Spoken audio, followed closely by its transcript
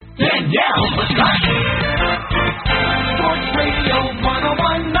Danielle, McCartan. Sports Radio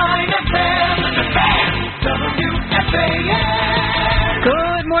 101.9 FM. The Fan. WFAN.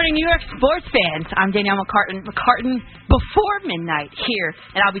 Good morning, New York sports fans. I'm Danielle McCartan before midnight here,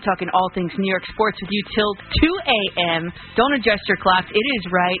 and I'll be talking all things New York sports with you till 2 a.m. Don't adjust your clocks. It is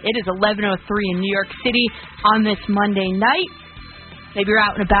right. It is 11:03 in New York City on this Monday night. Maybe you're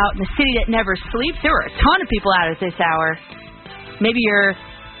out and about in the city that never sleeps. There were a ton of people out at this hour. Maybe you're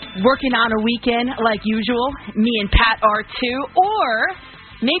working on a weekend like usual. Me and Pat are too. Or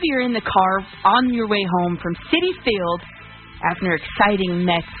maybe you're in the car on your way home from Citi Field after an exciting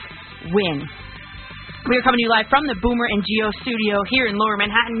Mets win. We are coming to you live from the Boomer and Geo studio here in Lower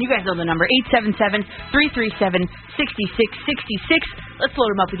Manhattan. You guys know the number, 877-337-6666. Let's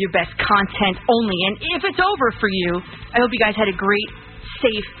load them up with your best content only. And if it's over for you, I hope you guys had a great,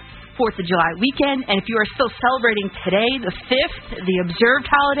 safe 4th of July weekend. And if you are still celebrating today, the 5th, the observed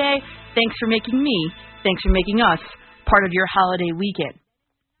holiday, thanks for making us part of your holiday weekend.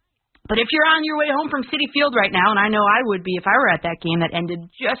 But if you're on your way home from Citi Field right now, and I know I would be if I were at that game that ended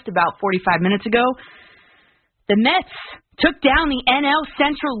just about 45 minutes ago, the Mets took down the NL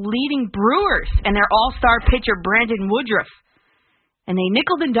Central leading Brewers and their all-star pitcher Brandon Woodruff. And they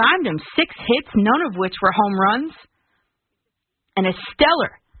nickeled and dimed him, 6 hits, none of which were home runs, and a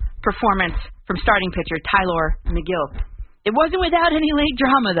stellar performance from starting pitcher Tylor Megill. It wasn't without any late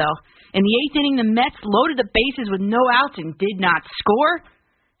drama, though. In the 8th inning, the Mets loaded the bases with no outs and did not score.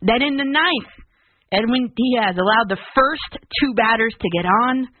 Then in the 9th, Edwin Diaz allowed the first 2 batters to get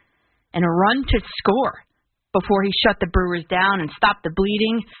on and a run to score before he shut the Brewers down and stopped the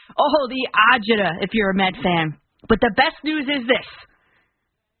bleeding. Oh, the agita if you're a Met fan. But the best news is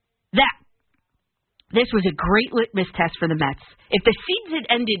this was a great litmus test for the Mets. If the season had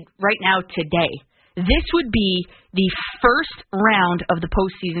ended right now today, this would be the first round of the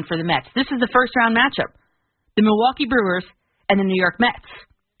postseason for the Mets. This is the first round matchup. The Milwaukee Brewers and the New York Mets.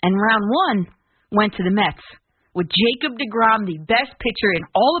 And round 1 went to the Mets with Jacob deGrom, the best pitcher in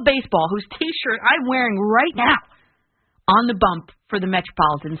all of baseball, whose T-shirt I'm wearing right now, on the bump for the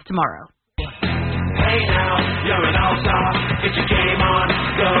Metropolitans tomorrow. Hey now, you're an all-star. Get your game on,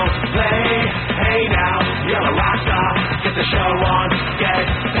 go play. Hey now, you're a rock star. Get the show on, get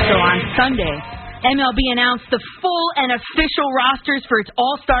paid. So on Sunday, MLB announced the full and official rosters for its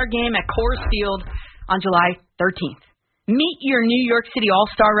all-star game at Coors Field on July 13th. Meet your New York City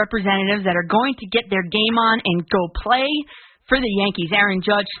All-Star representatives that are going to get their game on and go play for the Yankees. Aaron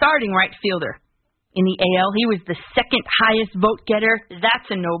Judge, starting right fielder. In the AL, he was the second highest vote getter.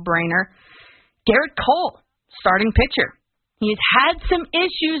 That's a no-brainer. Garrett Cole, starting pitcher. He has had some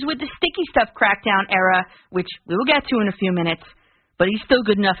issues with the sticky stuff crackdown era, which we will get to in a few minutes, but he's still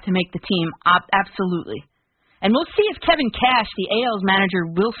good enough to make the team, absolutely. And we'll see if Kevin Cash, the AL's manager,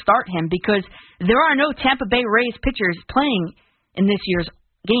 will start him because there are no Tampa Bay Rays pitchers playing in this year's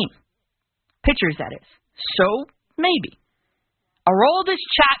game. Pitchers, that is. So, maybe. Aroldis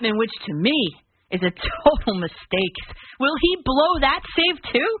Chapman, which to me is a total mistake. Will he blow that save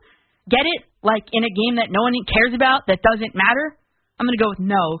too? Get it? Like in a game that no one cares about, that doesn't matter? I'm going to go with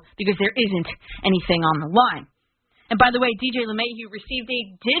no because there isn't anything on the line. And by the way, DJ LeMahieu received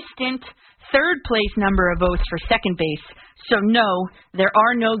a distant third-place number of votes for second base. So, no, there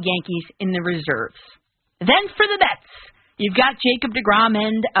are no Yankees in the reserves. Then for the Mets, you've got Jacob deGrom,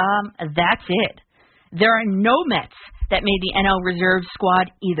 and that's it. There are no Mets that made the NL reserve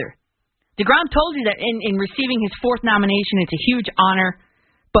squad either. deGrom told you that in receiving his 4th nomination, it's a huge honor,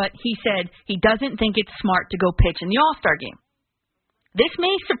 but he said he doesn't think it's smart to go pitch in the All-Star game. This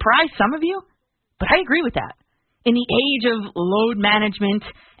may surprise some of you, but I agree with that. In the age of load management,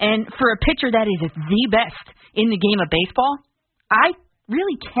 and for a pitcher that is the best in the game of baseball, I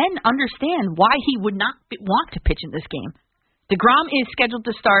really can understand why he would not want to pitch in this game. deGrom is scheduled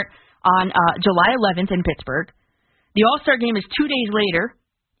to start on July 11th in Pittsburgh. The All-Star game is 2 days later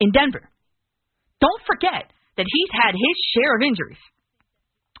in Denver. Don't forget that he's had his share of injuries,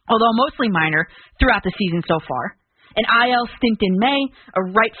 although mostly minor, throughout the season so far. An IL stint in May, a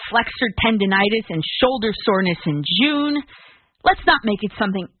right flexor tendinitis, and shoulder soreness in June. Let's not make it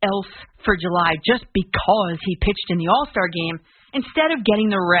something else for July just because he pitched in the All-Star game instead of getting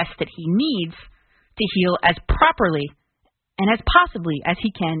the rest that he needs to heal as properly and as possibly as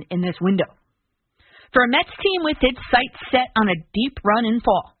he can in this window. For a Mets team with its sights set on a deep run in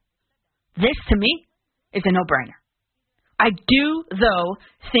fall, this, to me, is a no-brainer. I do, though,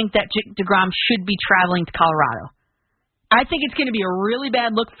 think that deGrom should be traveling to Colorado. I think it's going to be a really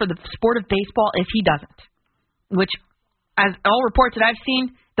bad look for the sport of baseball if he doesn't, which, as all reports that I've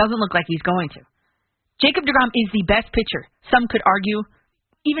seen, doesn't look like he's going to. Jacob deGrom is the best pitcher, some could argue,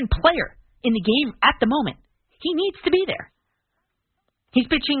 even player in the game at the moment. He needs to be there. He's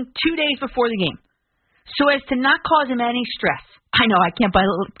pitching 2 days before the game, so as to not cause him any stress. I know, I can't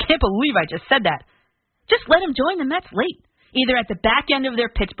believe I just said that. Just let him join the Mets late, either at the back end of their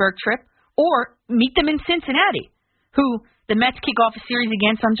Pittsburgh trip or meet them in Cincinnati, who the Mets kick off a series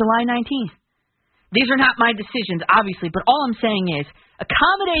against on July 19th. These are not my decisions, obviously, but all I'm saying is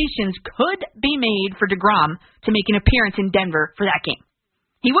accommodations could be made for DeGrom to make an appearance in Denver for that game.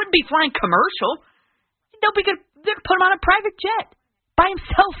 He wouldn't be flying commercial. They'll put him on a private jet by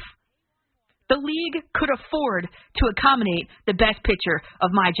himself. The league could afford to accommodate the best pitcher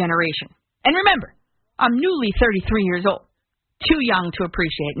of my generation. And remember, I'm newly 33 years old, too young to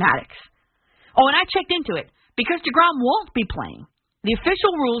appreciate Maddox. Oh, and I checked into it. Because DeGrom won't be playing, the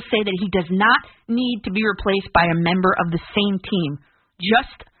official rules say that he does not need to be replaced by a member of the same team,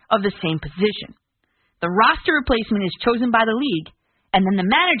 just of the same position. The roster replacement is chosen by the league, and then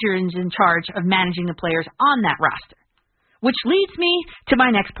the manager is in charge of managing the players on that roster. Which leads me to my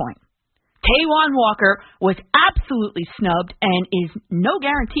next point. Taijuan Walker was absolutely snubbed and is no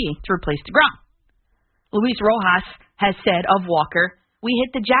guarantee to replace DeGrom. Luis Rojas has said of Walker, "We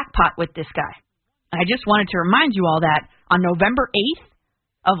hit the jackpot with this guy." I just wanted to remind you all that on November 8th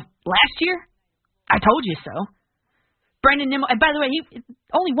of last year, I told you so. Brandon Nimmo, and by the way,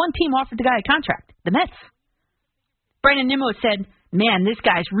 only one team offered the guy a contract, the Mets. Brandon Nimmo said, "Man, this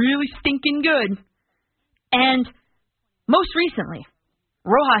guy's really stinking good." And most recently,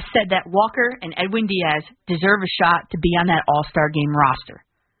 Rojas said that Walker and Edwin Diaz deserve a shot to be on that All-Star Game roster.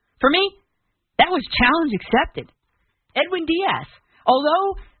 For me, that was challenge accepted. Edwin Diaz,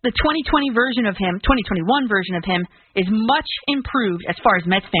 although the 2021 version of him is much improved as far as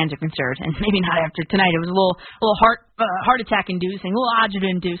Mets fans are concerned, and maybe not after tonight. It was a little heart attack inducing, a little agita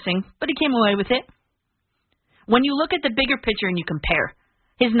inducing, but he came away with it. When you look at the bigger picture and you compare,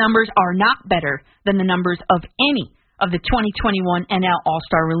 his numbers are not better than the numbers of any of the 2021 NL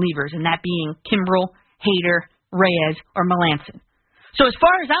All-Star relievers, and that being Kimbrel, Hader, Reyes, or Melanson. So as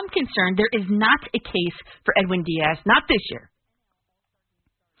far as I'm concerned, there is not a case for Edwin Diaz, not this year.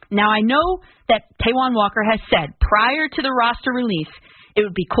 Now, I know that Taijuan Walker has said prior to the roster release, it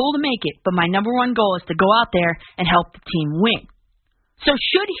would be cool to make it, but my number one goal is to go out there and help the team win. So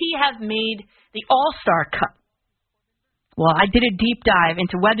should he have made the All-Star cut? Well, I did a deep dive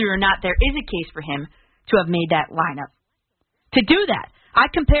into whether or not there is a case for him to have made that lineup. To do that, I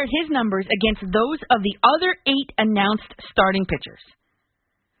compared his numbers against those of the other 8 announced starting pitchers.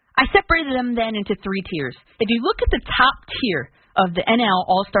 I separated them then into 3 tiers. If you look at the top tier of the NL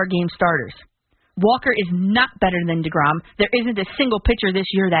All-Star Game starters, Walker is not better than DeGrom. There isn't a single pitcher this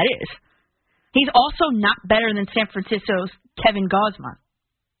year that is. He's also not better than San Francisco's Kevin Gausman.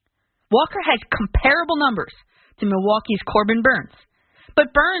 Walker has comparable numbers to Milwaukee's Corbin Burnes.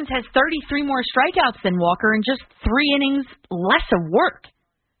 But Burnes has 33 more strikeouts than Walker and just 3 innings less of work.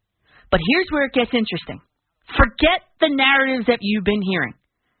 But here's where it gets interesting. Forget the narratives that you've been hearing.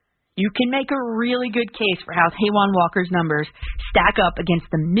 You can make a really good case for how Taijuan Walker's numbers stack up against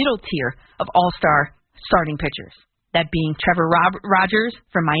the middle tier of all-star starting pitchers, that being Trevor Rogers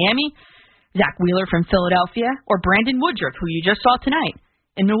from Miami, Zach Wheeler from Philadelphia, or Brandon Woodruff, who you just saw tonight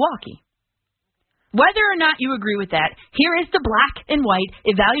in Milwaukee. Whether or not you agree with that, here is the black and white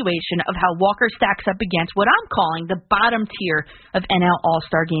evaluation of how Walker stacks up against what I'm calling the bottom tier of NL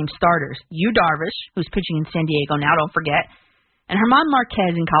All-Star Game starters. Yu Darvish, who's pitching in San Diego now, don't forget, and German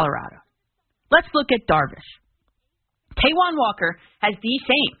Marquez in Colorado. Let's look at Darvish. Taijuan Walker has the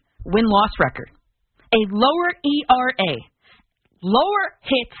same win-loss record, a lower ERA, lower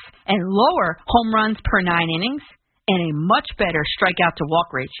hits and lower home runs per 9 innings, and a much better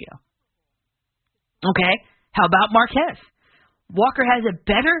strikeout-to-walk ratio. Okay, how about Marquez? Walker has a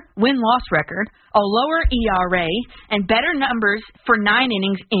better win-loss record, a lower ERA, and better numbers for 9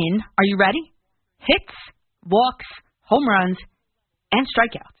 innings in, are you ready? Hits, walks, home runs, and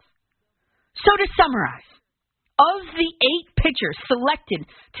strikeouts. So to summarize, of the 8 pitchers selected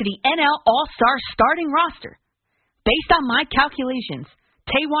to the NL All-Star starting roster, based on my calculations,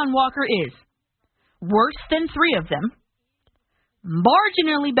 Taijuan Walker is worse than 3 of them,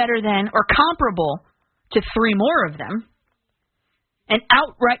 marginally better than or comparable to 3 more of them, and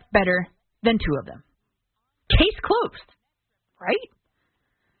outright better than 2 of them. Case closed, right?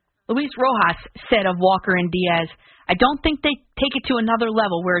 Luis Rojas said of Walker and Diaz, I don't think they take it to another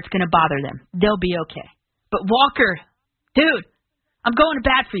level where it's going to bother them. They'll be okay. But Walker, dude, I'm going to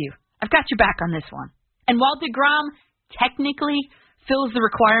bat for you. I've got your back on this one. And while DeGrom technically fills the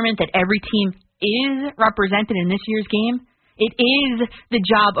requirement that every team is represented in this year's game, it is the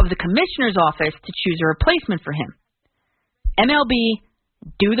job of the commissioner's office to choose a replacement for him. MLB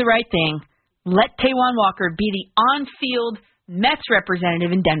do the right thing. Let Taijuan Walker be the on-field Mets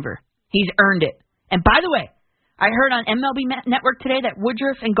representative in Denver. He's earned it. And by the way, I heard on MLB Network today that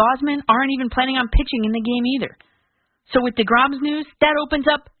Woodruff and Gausman aren't even planning on pitching in the game either. So with DeGrom's news, that opens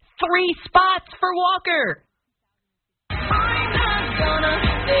up 3 spots for Walker. I'm not gonna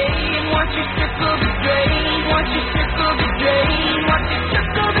stay and watch you circle the drain, watch you circle the drain, watch you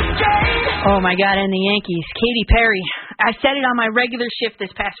circle the drain. Oh my God, and the Yankees. Katy Perry. I said it on my regular shift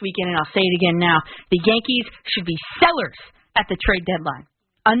this past weekend, and I'll say it again now. The Yankees should be sellers at the trade deadline.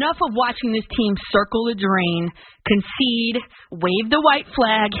 Enough of watching this team circle the drain, concede, wave the white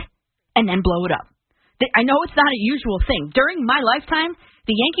flag, and then blow it up. I know it's not a usual thing. During my lifetime,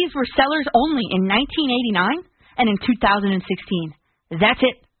 the Yankees were sellers only in 1989 and in 2016. That's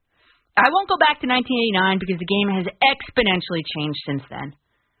it. I won't go back to 1989 because the game has exponentially changed since then.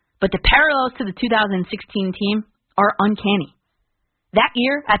 But the parallels to the 2016 team are uncanny. That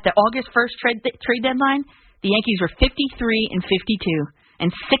year, at the August 1st trade deadline, the Yankees were 53-52 and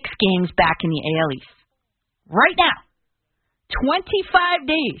 6 games back in the AL East. Right now, 25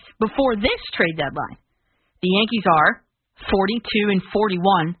 days before this trade deadline, the Yankees are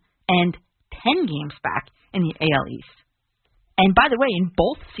 42-41 and 10 games back in the AL East. And by the way, in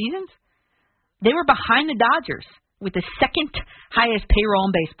both seasons, they were behind the Dodgers with the second highest payroll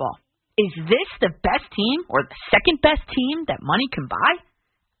in baseball. Is this the best team or the second best team that money can buy?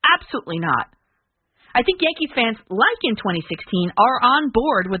 Absolutely not. I think Yankees fans, like in 2016, are on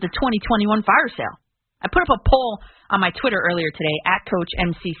board with the 2021 fire sale. I put up a poll on my Twitter earlier today,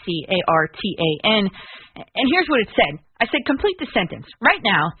 @CoachMCCARTAN, and here's what it said. I said, complete the sentence. Right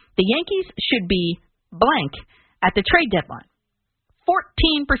now, the Yankees should be blank at the trade deadline.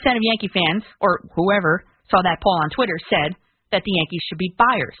 14% of Yankee fans, or whoever saw that poll on Twitter, said that the Yankees should be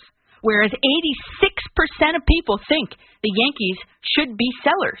buyers, whereas 86% of people think the Yankees should be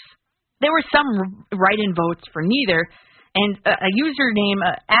sellers. There were some write-in votes for neither, and a username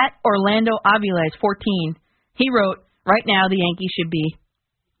 @OrlandoAviles14, he wrote, right now the Yankees should be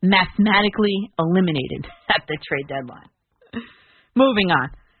mathematically eliminated at the trade deadline. Moving on.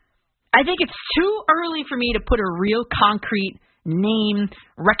 I think it's too early for me to put a real concrete name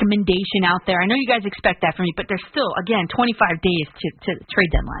recommendation out there. I know you guys expect that from me, but there's still, again, 25 days to the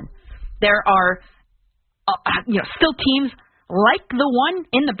trade deadline. There are still teams like the one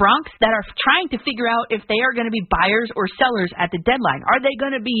in the Bronx that are trying to figure out if they are going to be buyers or sellers at the deadline. Are they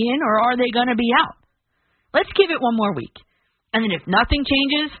going to be in or are they going to be out? Let's give it one more week. And then if nothing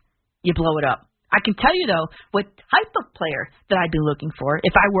changes, you blow it up. I can tell you, though, what type of player that I'd be looking for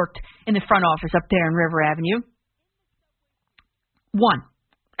if I worked in the front office up there in River Avenue. 1,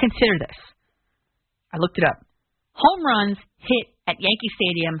 consider this. I looked it up. Home runs hit at Yankee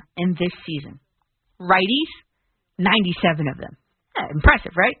Stadium in this season. Righties, 97 of them.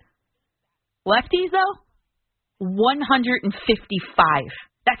 Impressive, right? Lefties, though, 155.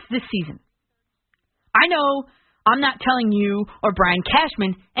 That's this season. I know I'm not telling you or Brian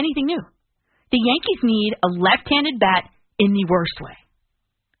Cashman anything new. The Yankees need a left-handed bat in the worst way.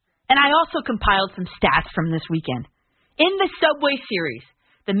 And I also compiled some stats from this weekend. In the Subway Series,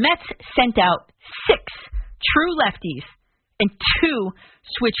 the Mets sent out 6 true lefties and 2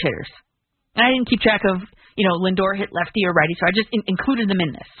 switch hitters. And I didn't keep track of, Lindor hit lefty or righty, so I just included them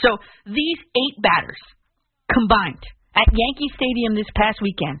in this. So these 8 batters combined at Yankee Stadium this past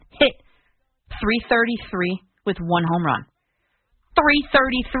weekend hit .333 with 1 home run.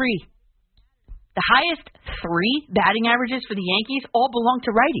 .333. The highest 3 batting averages for the Yankees all belong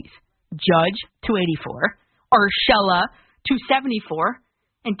to righties. Judge, .284, Urshela, .274,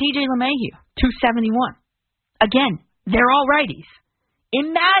 and DJ LeMahieu, .271. Again, they're all righties.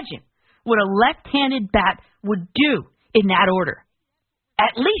 Imagine what a left-handed bat would do in that order.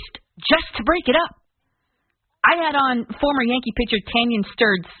 At least just to break it up. I had on former Yankee pitcher Tanyan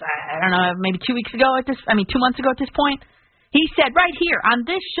Sturds, I don't know, maybe 2 months ago at this point. He said right here on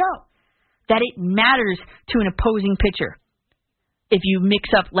this show that it matters to an opposing pitcher if you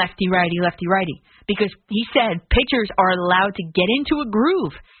mix up lefty-righty, lefty-righty. Because he said pitchers are allowed to get into a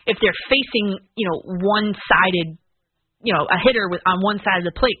groove if they're facing, one-sided, a hitter on one side of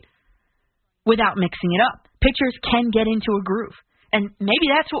the plate without mixing it up. Pitchers can get into a groove. And maybe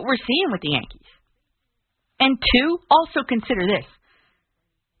that's what we're seeing with the Yankees. And 2, also consider this.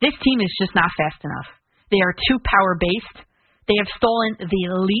 This team is just not fast enough. They are too power-based. They have stolen the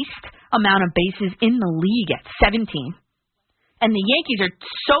least amount of bases in the league at 17. And the Yankees are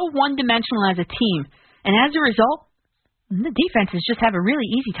so one-dimensional as a team. And as a result, the defenses just have a really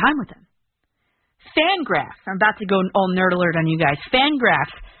easy time with them. Fangraphs, I'm about to go all nerd alert on you guys.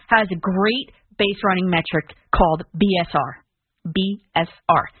 Fangraphs has a great base running metric called BSR.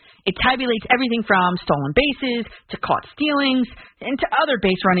 BSR. It tabulates everything from stolen bases to caught stealings and to other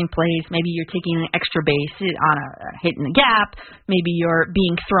base running plays. Maybe you're taking an extra base on a hit in the gap. Maybe you're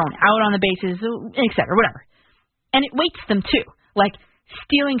being thrown out on the bases, etc., whatever. And it weights them too, like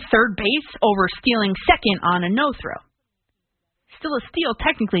stealing third base over stealing second on a no-throw. Still a steal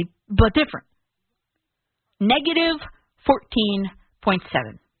technically, but different. Negative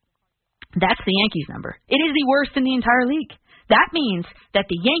 14.7. That's the Yankees number. It is the worst in the entire league. That means that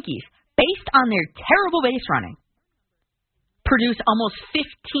the Yankees, based on their terrible base running, produce almost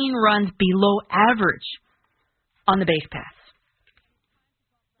 15 runs below average on the base paths.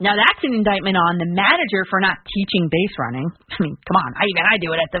 Now, that's an indictment on the manager for not teaching base running. I mean, come on, I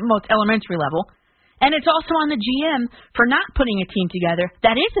do it at the most elementary level. And it's also on the GM for not putting a team together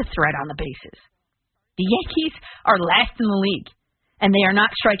that is a threat on the bases. The Yankees are last in the league, and they are not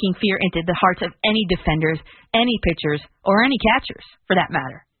striking fear into the hearts of any defenders, any pitchers, or any catchers, for that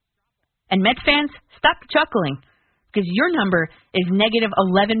matter. And Mets fans, stop chuckling, because your number is negative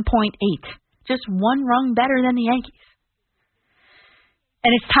 11.8, just one rung better than the Yankees.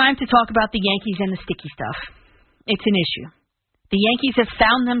 And it's time to talk about the Yankees and the sticky stuff. It's an issue. The Yankees have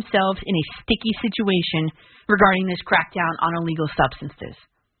found themselves in a sticky situation regarding this crackdown on illegal substances.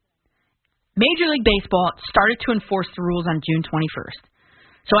 Major League Baseball started to enforce the rules on June 21st.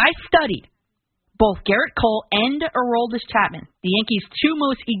 So I studied both Garrett Cole and Aroldis Chapman, the Yankees' two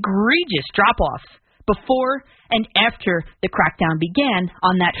most egregious drop-offs before and after the crackdown began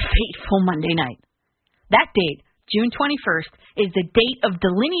on that fateful Monday night. That date, June 21st, is the date of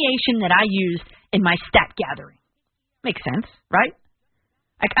delineation that I used in my stat gathering. Makes sense, right?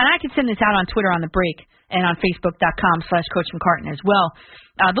 And I can send this out on Twitter on the break and on Facebook.com/Coach McCartan as well.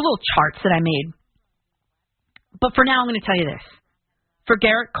 The little charts that I made. But for now, I'm going to tell you this. For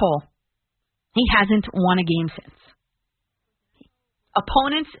Garrett Cole, he hasn't won a game since.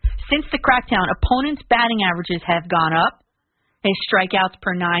 Since the crackdown, opponents' batting averages have gone up. His strikeouts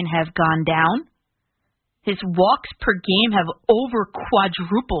per 9 have gone down. His walks per game have over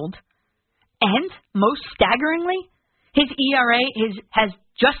quadrupled. And, most staggeringly, his ERA has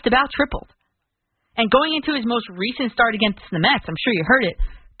just about tripled. And going into his most recent start against the Mets, I'm sure you heard it,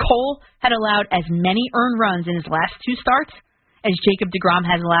 Cole had allowed as many earned runs in his last two starts as Jacob deGrom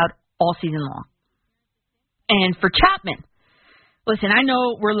has allowed all season long. And for Chapman, listen, I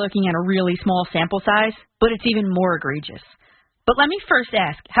know we're looking at a really small sample size, but it's even more egregious. But let me first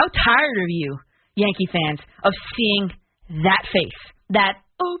ask, how tired are you, Yankee fans, of seeing that face, that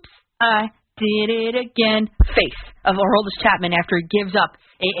oops, I did it again face of Aroldis Chapman after he gives up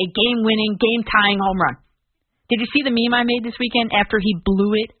a game-winning, game-tying home run? Did you see the meme I made this weekend after he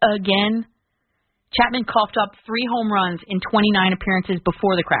blew it again? Chapman coughed up 3 home runs in 29 appearances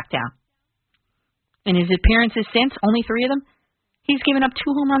before the crackdown. In his appearances since, only 3 of them, he's given up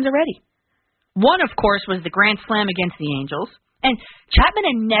 2 home runs already. One, of course, was the grand slam against the Angels. And Chapman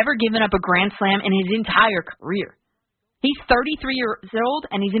had never given up a grand slam in his entire career. He's 33 years old,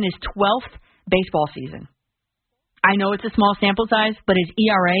 and he's in his 12th baseball season. I know it's a small sample size, but his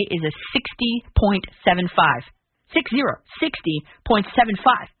ERA is a 60.75.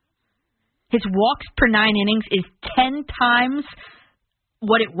 60.75. His walks per 9 innings is 10 times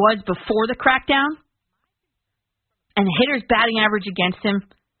what it was before the crackdown. And the hitter's batting average against him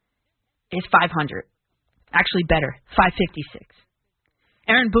is 500. Actually better, 556.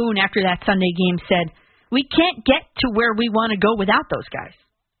 Aaron Boone, after that Sunday game, said, "We can't get to where we want to go without those guys."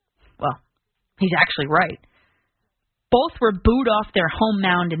 Well, he's actually right. Both were booed off their home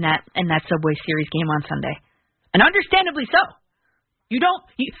mound in that Subway Series game on Sunday. And understandably so.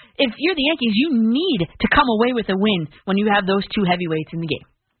 If you're the Yankees, you need to come away with a win when you have those 2 heavyweights in the game.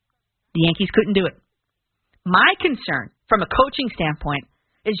 The Yankees couldn't do it. My concern, from a coaching standpoint,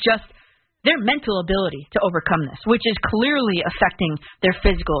 is just their mental ability to overcome this, which is clearly affecting their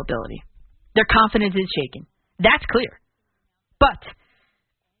physical ability. Their confidence is shaken. That's clear. But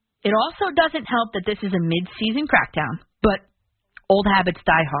it also doesn't help that this is a mid-season crackdown, but old habits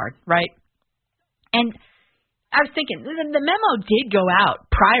die hard, right? And I was thinking, the memo did go out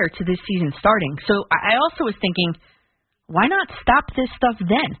prior to this season starting, so I also was thinking, why not stop this stuff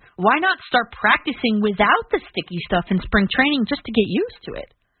then? Why not start practicing without the sticky stuff in spring training just to get used to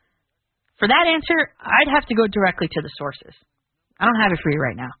it? For that answer, I'd have to go directly to the sources. I don't have it for you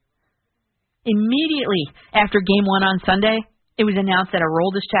right now. Immediately after Game 1 on Sunday, it was announced that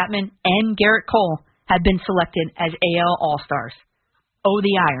Aroldis Chapman and Garrett Cole had been selected as AL All-Stars. Oh,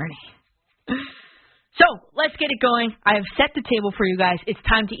 the irony. So, let's get it going. I have set the table for you guys. It's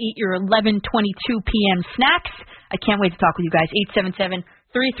time to eat your 11:22 p.m. snacks. I can't wait to talk with you guys.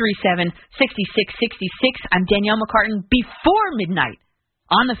 337-6666. I'm Danielle McCartan before midnight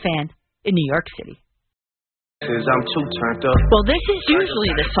on the Fan in New York City. I'm too turned up. Well, this is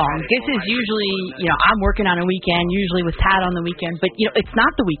usually the song. This is usually, I'm working on a weekend, usually with Pat on the weekend. But, it's not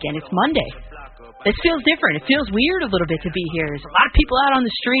the weekend. It's Monday. This feels different. It feels weird a little bit to be here. There's a lot of people out on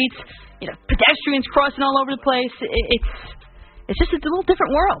the streets, pedestrians crossing all over the place. It's just a little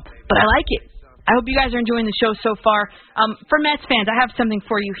different world. But I like it. I hope you guys are enjoying the show so far. For Mets fans, I have something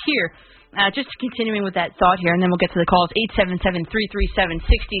for you here. Just continuing with that thought here, and then we'll get to the calls. 877-337-6666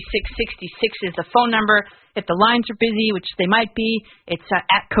 is the phone number. If the lines are busy, which they might be, it's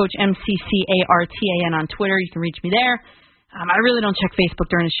at Coach MCCARTAN on Twitter. You can reach me there. I really don't check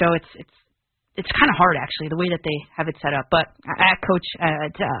Facebook during the show. It's kind of hard, actually, the way that they have it set up. But at Coach,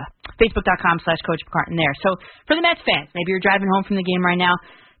 Facebook.com/Coach McCartan there. So for the Mets fans, maybe you're driving home from the game right now.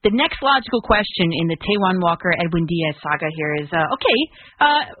 The next logical question in the Taijuan Walker-Edwin Diaz saga here is, how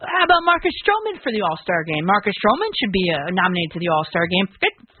about Marcus Stroman for the All-Star game? Marcus Stroman should be nominated to the All-Star game.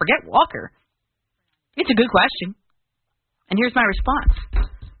 Forget Walker. It's a good question. And here's my response.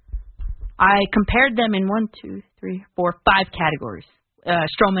 I compared them in 5 categories,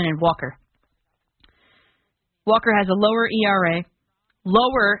 Stroman and Walker. Walker has a lower ERA,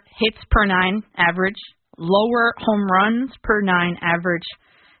 lower hits per 9 average, lower home runs per 9 average,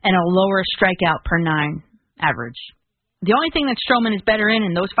 and a lower strikeout per 9 average. The only thing that Stroman is better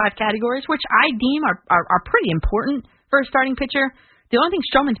in those 5 categories, which I deem are pretty important for a starting pitcher, the only thing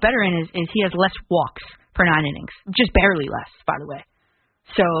Stroman's better in is he has less walks per 9 innings. Just barely less, by the way.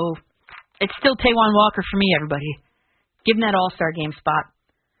 So it's still Taijuan Walker for me, everybody. Give him that All-Star game spot.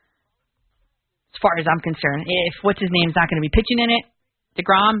 As far as I'm concerned. If what's-his-name's not going to be pitching in it,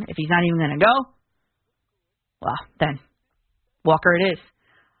 DeGrom, if he's not even going to go, well, then Walker it is.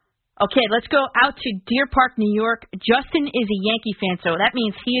 Okay, let's go out to Deer Park, New York. Justin is a Yankee fan, so that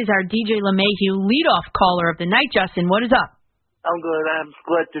means he is our DJ LeMahieu leadoff caller of the night. Justin, what is up? I'm good. I'm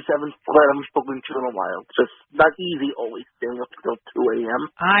glad I haven't spoken to you in a while. It's just not easy always staying up till 2 a.m.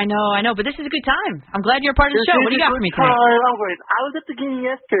 I know, but this is a good time. I'm glad you're a part of the show. What do you got for me tonight? I'm great. I was at the game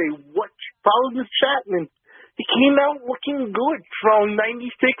yesterday. Followed with Chapman. He came out looking good from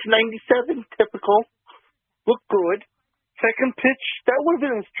 96, 97, typical. Looked good. Second pitch, that would have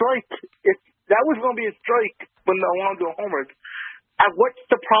been a strike. If that was going to be a strike when I wanted to do a homer. What's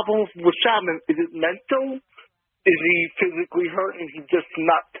the problem with Chapman? Is it mental? Is he physically hurt and he's just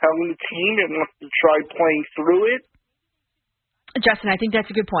not telling the team and wants to try playing through it? Justin, I think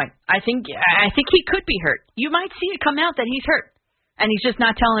that's a good point. I think he could be hurt. You might see it come out that he's hurt, and he's just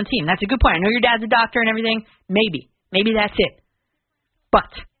not telling the team. That's a good point. I know your dad's a doctor and everything. Maybe that's it.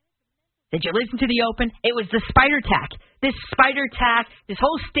 But did you listen to the open? It was the spider tack. This spider tack, this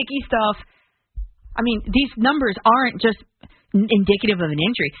whole sticky stuff. I mean, these numbers aren't just indicative of an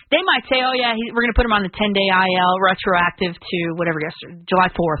injury. They might say, oh, yeah, we're going to put him on the 10-day IL, retroactive to whatever,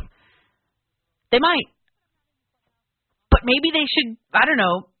 July 4th. They might. But maybe they should, I don't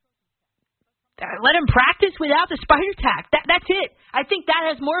know, let him practice without the spider tack. That's it. I think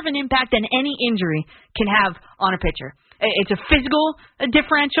that has more of an impact than any injury can have on a pitcher. It's a physical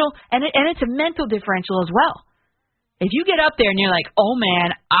differential, and it's a mental differential as well. If you get up there and you're like, oh,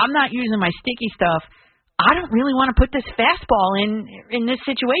 man, I'm not using my sticky stuff, I don't really want to put this fastball in this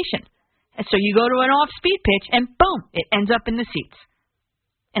situation. And so you go to an off-speed pitch, and boom, it ends up in the seats.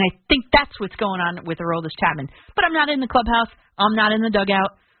 And I think that's what's going on with Aroldis Chapman. But I'm not in the clubhouse. I'm not in the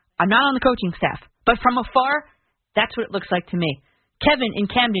dugout. I'm not on the coaching staff. But from afar, that's what it looks like to me. Kevin in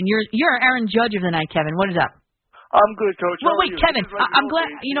Camden, you're Aaron Judge of the night, Kevin. What is up? I'm good, Coach. Well, wait, Kevin, I'm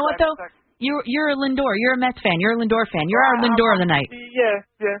glad. You know what, though? You're a Lindor. You're a Mets fan. You're a Lindor fan. You're our Lindor of the night.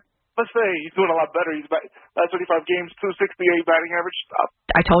 Yeah. Let's say he's doing a lot better. He's last 35 games, 268 batting average.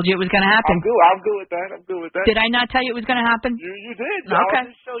 I told you it was going to happen. I'm good with that. Did I not tell you it was going to happen? You did. Okay. On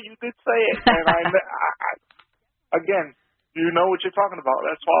this show, you did say it. And again, you know what you're talking about.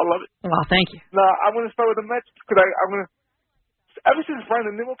 That's why I love it. Well, thank you. Now, I'm going to start with the Mets because ever since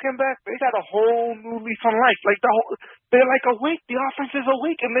Brandon Nimmo came back, they got a whole new leaf on life. They're like awake. The offense is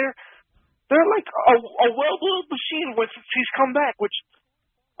awake, and they're like a well-oiled machine since he's come back, which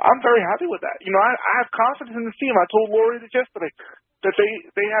I'm very happy with that. I have confidence in the team. I told Lori this yesterday that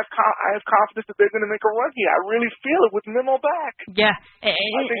I have confidence that they're going to make a run here. I really feel it with Nimmo back. Yeah, I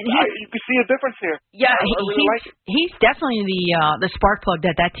think you can see a difference here. Yeah, I really like it. He's definitely the spark plug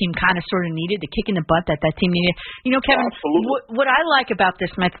that team kind of sort of needed, the kick in the butt that team needed. Kevin, what I like about this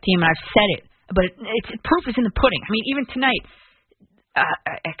Mets team, and I've said it, but proof is in the pudding. I mean, even tonight,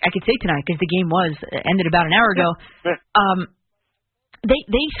 I could say tonight because the game ended about an hour ago. Yeah.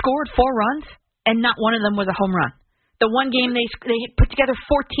 They scored 4 runs, and not one of them was a home run. The one game they put together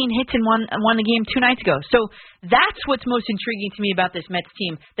 14 hits and won the game 2 nights ago. So that's what's most intriguing to me about this Mets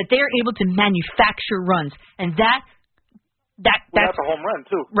team, that they're able to manufacture runs, and that's a home run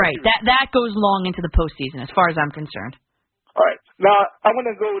too. Right. That goes long into the postseason, as far as I'm concerned. All right. Now I'm going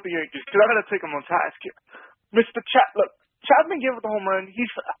to go with the Yankees because I'm going to take them on task here. Mr. Chapman gave up the home run.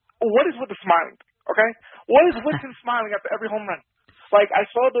 What is with the smiling? Okay. What is with him smiling after every home run? Like, I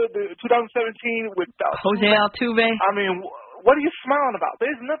saw the 2017 with Jose Altuve. I mean, what are you smiling about?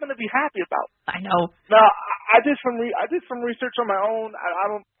 There's nothing to be happy about. I know. Now, I did some research on my own. I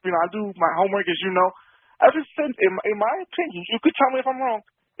don't, I do my homework, as you know. Ever since, in my opinion, you could tell me if I'm wrong.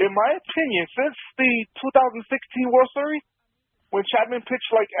 In my opinion, since the 2016 World Series, when Chapman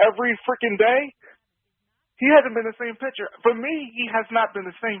pitched like every freaking day, he hasn't been the same pitcher. For me, he has not been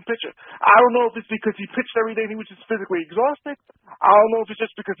the same pitcher. I don't know if it's because he pitched every day and he was just physically exhausted. I don't know if it's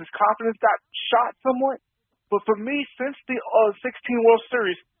just because his confidence got shot somewhat. But for me, since the 16 World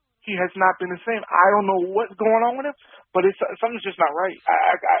Series, he has not been the same. I don't know what's going on with him, but something's just not right.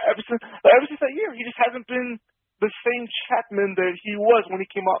 Ever since that year, he just hasn't been the same Chapman that he was when he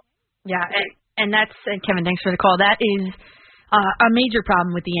came up. Yeah, and Kevin, thanks for the call. That is a major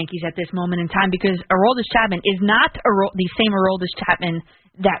problem with the Yankees at this moment in time, because Aroldis Chapman is not the same Aroldis Chapman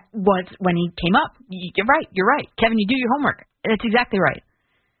that was when he came up. You're right. Kevin, you do your homework. That's exactly right.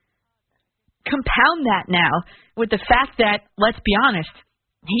 Compound that now with the fact that, let's be honest,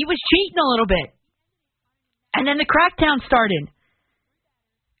 he was cheating a little bit. And then the crackdown started.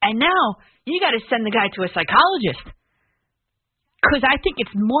 And now you got to send the guy to a psychologist, because I think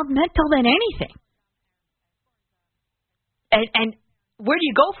it's more mental than anything. And where do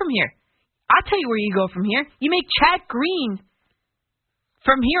you go from here? I'll tell you where you go from here. You make Chad Green,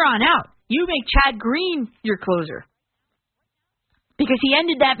 from here on out, you make Chad Green your closer. Because he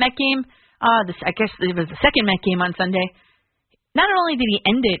ended that Met game, I guess it was the second Met game on Sunday. Not only did he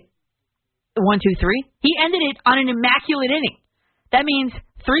end it 1-2-3, he ended it on an immaculate inning. That means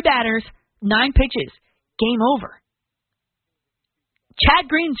 3 batters, 9 pitches, game over. Chad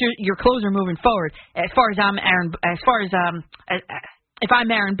Green's your closer moving forward. If I'm Aaron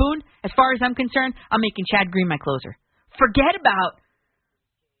Boone, as far as I'm concerned, I'm making Chad Green my closer. Forget about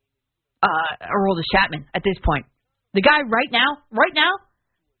Aroldis Chapman at this point. The guy right now,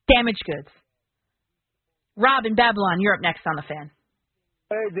 damaged goods. Rob in Babylon, you're up next on the Fan.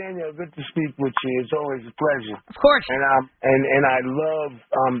 Hey Danielle, good to speak with you. It's always a pleasure. Of course. And I love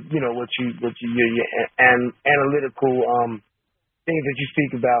what your analytical things that you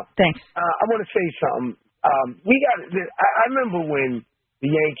speak about. Thanks. I want to say something. I remember when the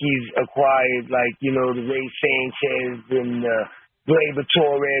Yankees acquired, the Ray Sanchez and Gleyber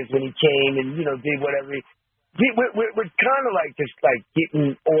Torres when he came and, did whatever. We're kind of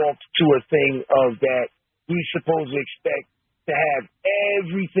getting off to a thing of that we supposed to expect to have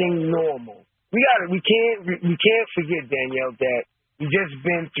everything normal. We can't forget, Danielle, that we just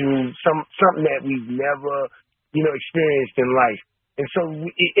been through something that we've never, experienced in life. And so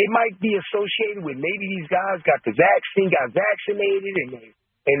it might be associated with maybe these guys got the vaccine, got vaccinated,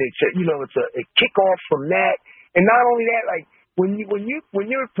 and it's a kickoff from that. And not only that, when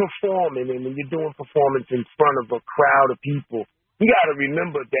you're performing and when you're doing performance in front of a crowd of people, you got to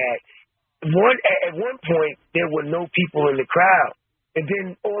remember that at one point there were no people in the crowd, and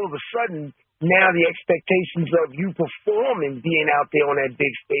then all of a sudden now the expectations of you performing, being out there on that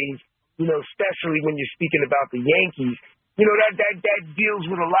big stage, especially when you're speaking about the Yankees. That deals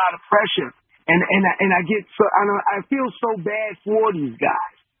with a lot of pressure, and I feel so bad for these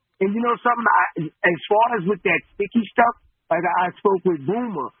guys. And something, as far as with that sticky stuff, I spoke with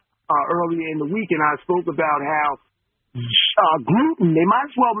Boomer earlier in the week, and I spoke about how gluten, they might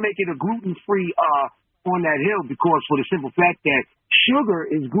as well make it a gluten-free on that hill, because for the simple fact that sugar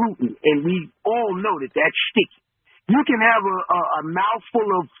is gluten, and we all know that that's sticky. You can have a mouthful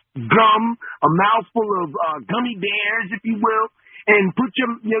of gum, a mouthful of gummy bears, if you will, and put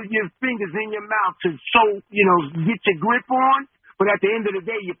your fingers in your mouth to get your grip on. But at the end of the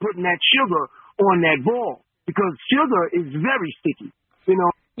day, you're putting that sugar on that ball, because sugar is very sticky.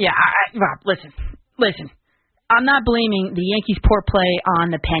 Yeah, Rob, listen. I'm not blaming the Yankees' poor play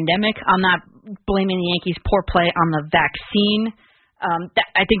on the pandemic. I'm not blaming the Yankees' poor play on the vaccine.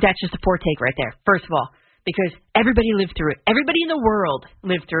 I think that's just a poor take right there, first of all. Because everybody lived through it. Everybody in the world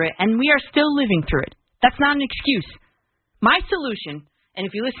lived through it, and we are still living through it. That's not an excuse. My solution, and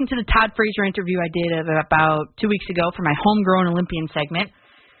if you listen to the Todd Frazier interview I did about 2 weeks ago for my Homegrown Olympian segment,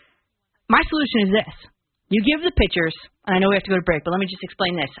 my solution is this. You give the pitchers, and I know we have to go to break, but let me just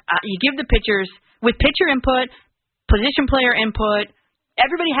explain this. You give the pitchers, with pitcher input, position player input,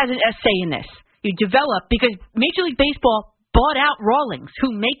 everybody has a say in this. You develop, because Major League Baseball bought out Rawlings,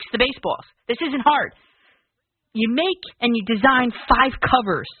 who makes the baseballs. This isn't hard. You make and you design 5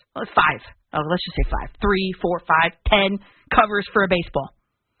 covers. Well, 5. Oh, let's just say 5. 3, 4, 5, 10 covers for a baseball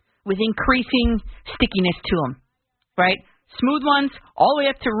with increasing stickiness to them, right? Smooth ones all the way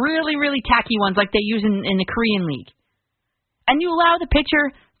up to really, really tacky ones like they use in the Korean League. And you allow the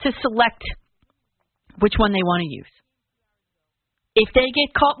pitcher to select which one they want to use. If they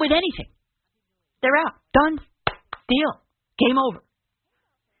get caught with anything, they're out. Done. Deal. Game over.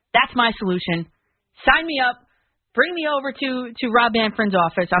 That's my solution. Sign me up. Bring me over to Rob Manfred's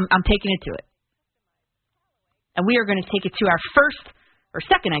office. I'm taking it to it. And we are going to take it to our first, or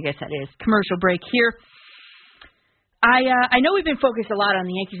second, I guess that is, commercial break here. I know we've been focused a lot on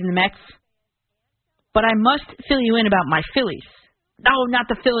the Yankees and the Mets, but I must fill you in about my Phillies. No, not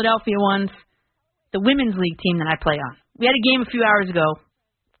the Philadelphia ones. The women's league team that I play on. We had a game a few hours ago.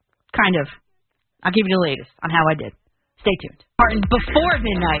 Kind of. I'll give you the latest on how I did. Stay tuned. Martin, before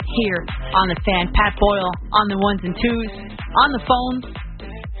midnight here on The Fan. Pat Boyle on the ones and twos. On the phones.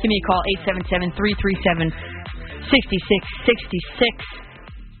 Give me a call, 877-337-6666.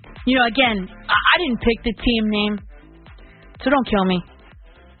 You know, again, I didn't pick the team name, so don't kill me.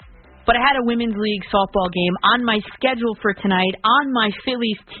 But I had a women's league softball game on my schedule for tonight on my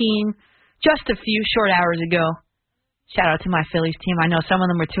Phillies team just a few short hours ago. Shout out to my Phillies team. I know some of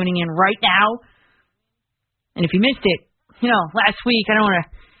them are tuning in right now. And if you missed it, you know, last week, I don't want to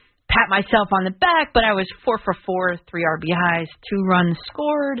pat myself on the back, but I was 4 for 4, 3 RBIs, 2 runs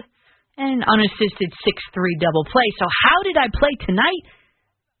scored, and an unassisted 6-3 double play. So how did I play tonight?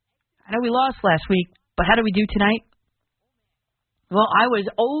 I know we lost last week, but how did we do tonight? Well, I was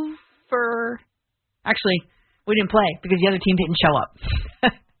over. Actually, we didn't play because the other team didn't show up.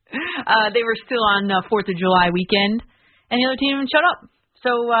 They were still on 4th of July weekend, and the other team didn't show up.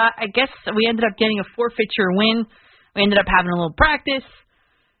 So I guess we ended up getting a forfeiture win. We ended up having a little practice,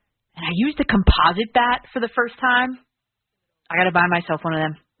 and I used a composite bat for the first time. I got to buy myself one of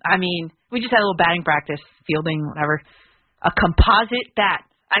them. I mean, we just had a little batting practice, fielding, whatever. A composite bat.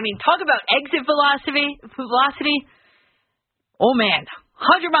 I mean, talk about exit velocity. Oh, man.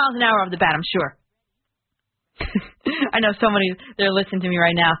 100 miles an hour off the bat, I'm sure. I know somebody, they're listening to me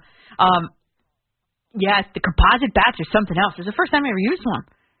right now. Yes, the composite bats are something else. It's the first time I ever used one.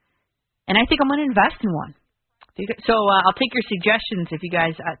 And I think I'm going to invest in one. So I'll take your suggestions if you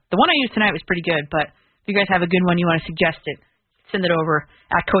guys, the one I used tonight was pretty good, but if you guys have a good one you want to suggest it, send it over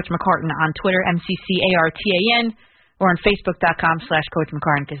at Coach McCartan on Twitter, McCartan, or on Facebook.com/Coach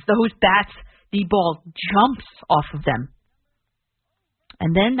McCartan, because those bats, the ball jumps off of them.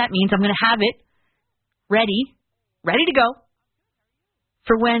 And then that means I'm going to have it ready to go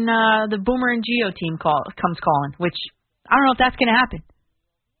for when the Boomer and Geo team comes calling, which I don't know if that's going to happen.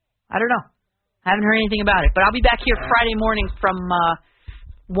 I don't know. I haven't heard anything about it. But I'll be back here Friday morning from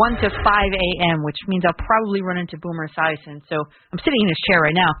 1 to 5 a.m., which means I'll probably run into Boomer Esiason. So I'm sitting in his chair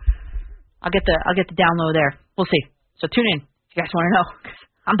right now. I'll get the down low there. We'll see. So tune in if you guys want to know.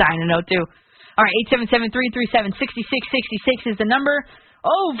 I'm dying to know, too. All right, 877-337-6666 is the number.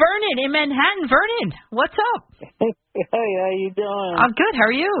 Oh, Vernon in Manhattan. Vernon, what's up? Hey, how you doing? I'm good. How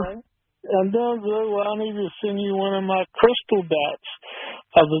are you? I'm doing good. Well, I need to send you one of my crystal bats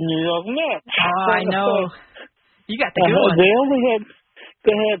of the New York Mets. Oh, I know. You got the good one.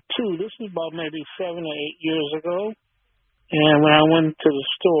 They had 2. This was about maybe 7 or 8 years ago. And when I went to the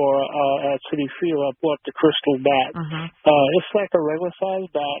store at City Field, I bought the crystal bat. It's like a regular size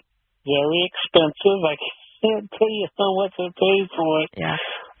bat, very expensive. I can't tell you how much I paid for it. Yeah.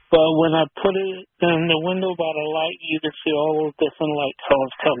 But when I put it in the window by the light, you can see all those different light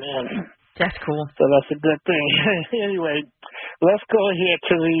colors come in. That's cool. So that's a good thing. Anyway, let's go here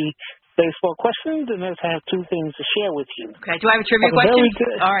to the baseball questions, and let's have 2 things to share with you. Okay. Do I have a trivia question?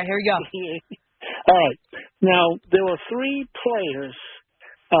 All right, here we go. All right. Now, there were 3 players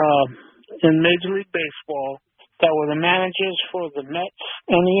in Major League Baseball that were the managers for the Mets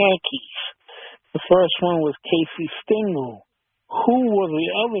and the Yankees. The first one was Casey Stengel. Who were the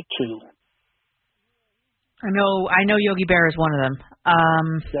other 2? I know Yogi Berra is one of them.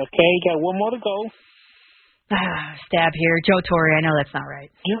 Okay, got one more to go. Stab here. Joe Torre, I know that's not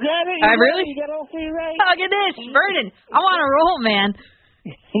right. You got it? Really? You got all 3 right? Look at this. Vernon, I'm on a roll, man.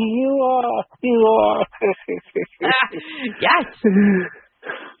 You are. Yes.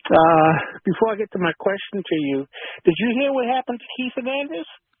 Before I get to my question to you, did you hear what happened to Keith Hernandez?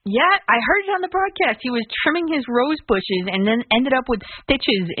 Yeah, I heard it on the broadcast. He was trimming his rose bushes and then ended up with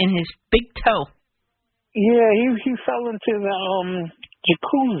stitches in his big toe. Yeah, he fell into the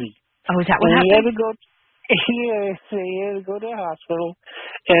jacuzzi. Oh, is that what happened? He had to go to the hospital,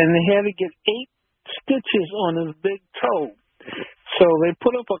 and they had to get stitches on his big toe. So they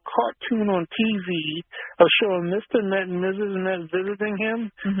put up a cartoon on TV of showing Mr. Met and Mrs. Met visiting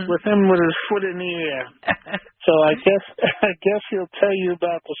him with his foot in the air. So I guess he'll tell you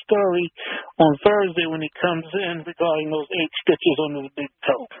about the story on Thursday when he comes in regarding those 8 stitches on his big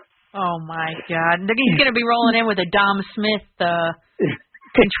toe. Oh my God! He's going to be rolling in with a Dom Smith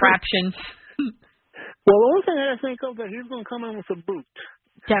contraption. Well, the only thing I think of that he's going to come in with a boot.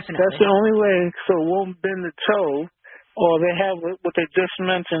 Definitely. That's the only way, so it won't bend the toe. Or they have what they just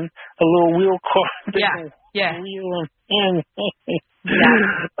mentioned, a little wheel car. Yeah. Wheel and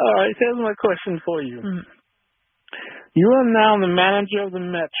All right, here's my question for you. You are now the manager of the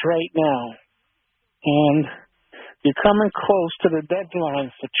Mets right now, and you're coming close to the deadline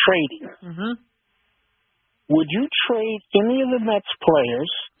for trading. Would you trade any of the Mets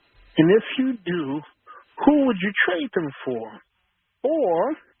players? And if you do, who would you trade them for?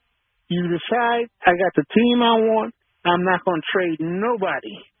 Or you decide, I got the team I want, I'm not going to trade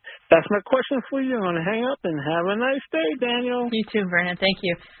nobody. That's my question for you. I'm going to hang up and have a nice day, Daniel. You too, Vernon. Thank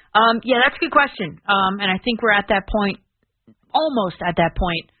you. Yeah, that's a good question. And I think we're at that point, almost at that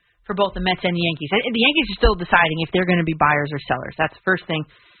point, for both the Mets and the Yankees. The Yankees are still deciding if they're going to be buyers or sellers. That's the first thing.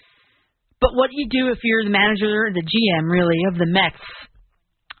 But what do you do if you're the manager or the GM, really, of the Mets?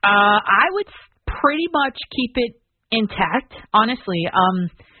 I would pretty much keep it intact, honestly.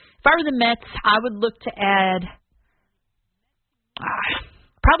 If I were the Mets, I would look to add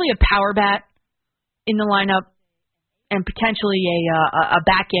probably a power bat in the lineup and potentially a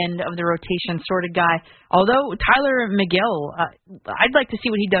back end of the rotation sort of guy. Although Tyler McGill, I'd like to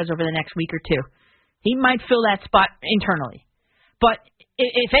see what he does over the next week or two. He might fill that spot internally. But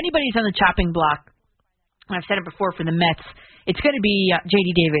if anybody's on the chopping block, and I've said it before for the Mets, it's going to be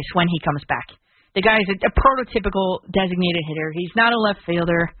J.D. Davis when he comes back. The guy's a prototypical designated hitter. He's not a left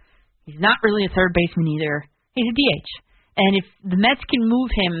fielder. He's not really a third baseman either. He's a DH. And if the Mets can move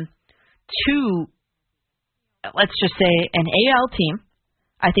him to, let's just say, an AL team,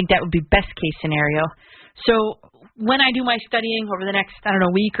 I think that would be best case scenario. So when I do my studying over the next,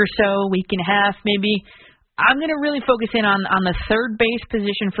 week or so, week and a half maybe, I'm going to really focus in on the third base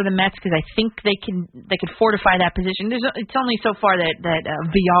position for the Mets because I think they can fortify that position. It's only so far that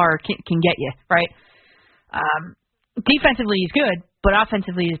VR can get you, right? Defensively he's good, but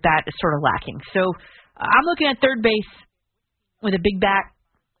offensively his bat is sort of lacking. So I'm looking at third base with a big bat.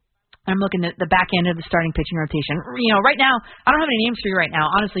 I'm looking at the back end of the starting pitching rotation. Right now, I don't have any names for you right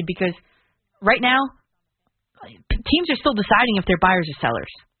now, honestly, because right now, teams are still deciding if they're buyers or sellers.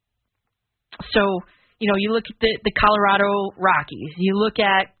 So, you look at the Colorado Rockies. You look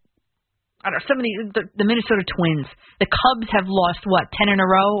at, some of the Minnesota Twins. The Cubs have lost, 10 in a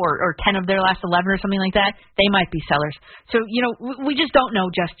row or 10 of their last 11 or something like that. They might be sellers. So, we just don't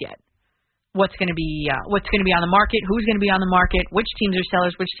know just yet what's going to be on the market, who's going to be on the market, which teams are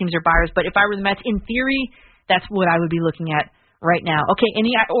sellers, which teams are buyers. But if I were the Mets, in theory, that's what I would be looking at right now. Okay, in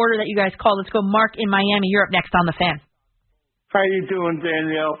the order that you guys call, let's go. Mark in Miami, you're up next on The Fan. How you doing,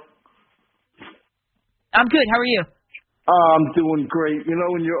 Danielle? I'm good. How are you? I'm doing great. In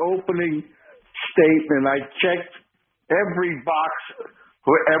your opening statement, I checked every box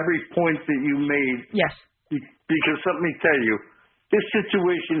for every point that you made. Yes. Because let me tell you, this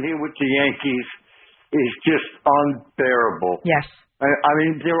situation here with the Yankees is just unbearable. Yes. I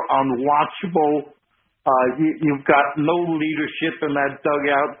mean, they're unwatchable. You've got no leadership in that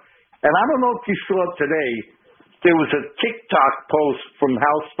dugout. And I don't know if you saw it today. There was a TikTok post from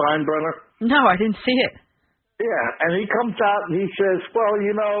Hal Steinbrenner. No, I didn't see it. Yeah, and he comes out and he says, well,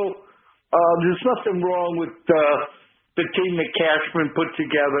 there's nothing wrong with the team that Cashman put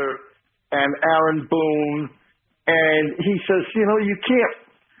together and Aaron Boone. And he says, you can't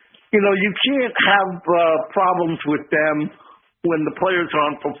have problems with them when the players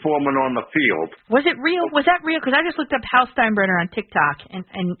aren't performing on the field. Was it real? Was that real? Because I just looked up Hal Steinbrenner on TikTok, and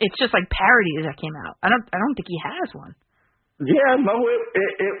it's just like parodies that came out. I don't think he has one. Yeah, no,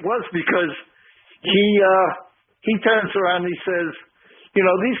 it was because he turns around and he says,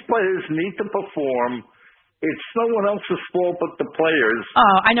 these players need to perform. It's no one else's fault but the players.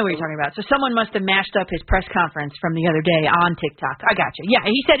 Oh, I know what you're talking about. So someone must have mashed up his press conference from the other day on TikTok. I got you. Yeah,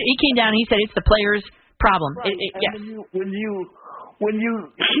 he came down and he said it's the players' problem. Right. Yes. When you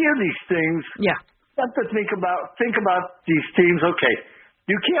hear these things, yeah, you have to think about these teams. Okay,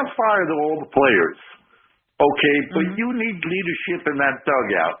 you can't fire all the players. Okay, but you need leadership in that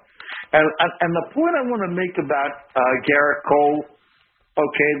dugout. And the point I want to make about Garrett Cole.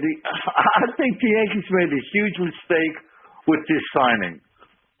 Okay, I think the Yankees made a huge mistake with this signing.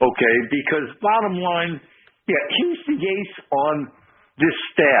 Okay, because bottom line, he's the ace on this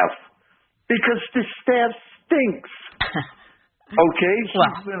staff. because the staff stinks. Okay?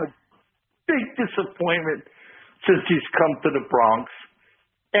 She's been a big disappointment since he's come to the Bronx.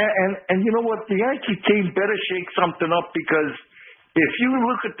 And you know what? The Yankee team better shake something up, because if you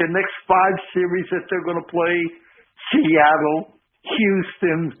look at the next 5 series that they're going to play, Seattle,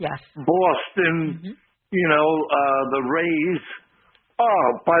 Houston, Boston, the Rays,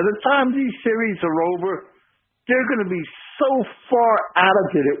 by the time these series are over, they're going to be so far out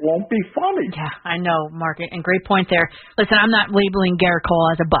of it won't be funny. Yeah, I know, Mark, and great point there. Listen, I'm not labeling Garrett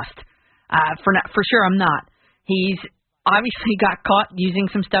Cole as a bust. For sure I'm not. He's obviously got caught using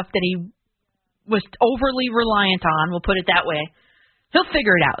some stuff that he was overly reliant on, we'll put it that way. He'll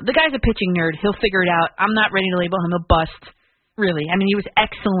figure it out. The guy's a pitching nerd. He'll figure it out. I'm not ready to label him a bust, really. I mean, he was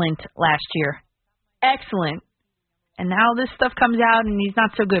excellent last year. Excellent. And now this stuff comes out, and he's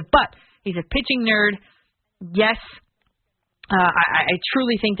not so good. But he's a pitching nerd. Yes, I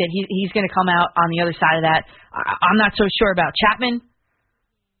truly think that he's going to come out on the other side of that. I'm not so sure about Chapman,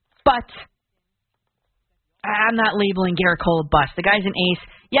 but I'm not labeling Garrett Cole a bust. The guy's an ace.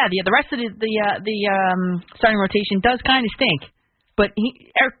 Yeah, the rest of the starting rotation does kind of stink, but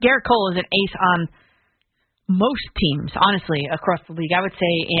Garrett Cole is an ace on most teams, honestly, across the league. I would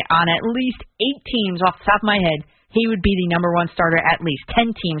say on at least 8 teams off the top of my head, he would be the number 1 starter at least.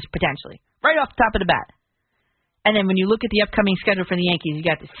 10 teams, potentially. Right off the top of the bat. And then when you look at the upcoming schedule for the Yankees, you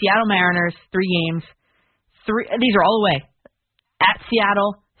got the Seattle Mariners, 3 games. These are all away. At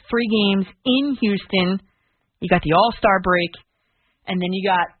Seattle, 3 games. In Houston, you got the All-Star break. And then you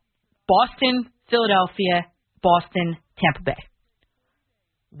got Boston, Philadelphia, Boston, Tampa Bay.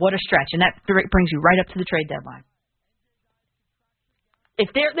 What a stretch. And that brings you right up to the trade deadline.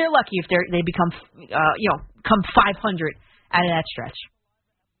 If they're lucky, if they become come 500 out of that stretch.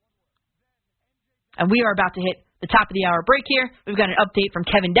 And we are about to hit the top of the hour break here. We've got an update from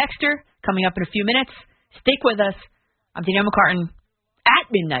Kevin Dexter coming up in a few minutes. Stick with us. I'm Danielle McCartan at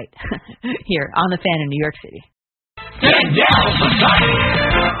midnight here on The Fan in New York City. Danielle McCartan.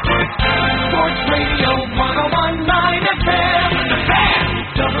 Sports Radio 101.9 FM. The Fan.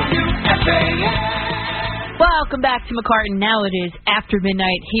 WFAN. Welcome back to McCartan. Now it is after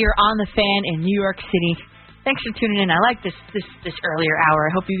midnight here on The Fan in New York City. Thanks for tuning in. I like this earlier hour.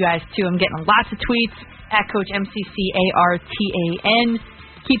 I hope you guys, too. I'm getting lots of tweets at Coach MCCARTAN.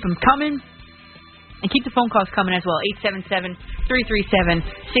 Keep them coming. And keep the phone calls coming as well.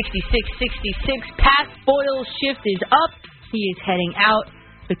 877-337-6666. Pat Boyle's shift is up. He is heading out.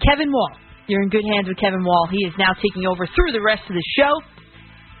 But Kevin Wall, you're in good hands with Kevin Wall. He is now taking over through the rest of the show.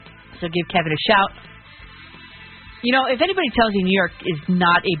 So give Kevin a shout. You know, if anybody tells you New York is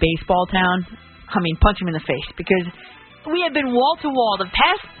not a baseball town, I mean, punch him in the face, because we have been wall to wall. The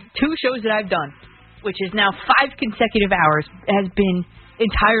past 2 shows that I've done, which is now 5 consecutive hours, has been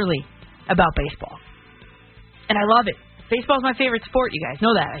entirely about baseball. And I love it. Baseball is my favorite sport, you guys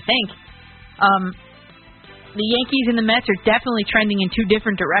know that, I think. The Yankees and the Mets are definitely trending in 2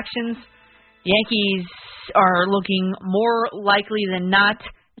 different directions. The Yankees are looking more likely than not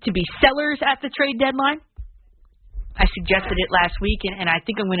to be sellers at the trade deadline. I suggested it last week, and I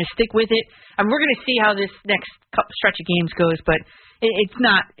think I'm going to stick with it. We're going to see how this next stretch of games goes, but it's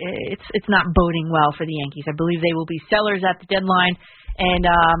not boding well for the Yankees. I believe they will be sellers at the deadline, and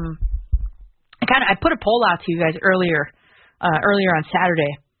I put a poll out to you guys earlier on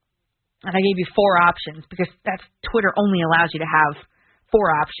Saturday, and I gave you 4 options, because that's Twitter only allows you to have 4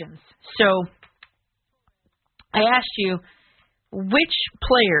 options. So I asked you which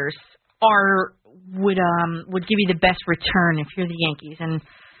players would give you the best return if you're the Yankees, and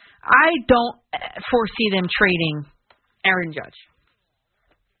I don't foresee them trading Aaron Judge.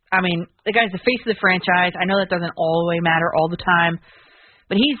 I mean, the guy's the face of the franchise. I know that doesn't always matter all the time,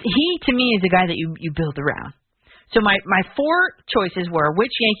 but he to me is the guy that you build around. So my 4 choices were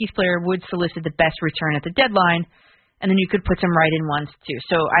which Yankees player would solicit the best return at the deadline, and then you could put some right-in ones too.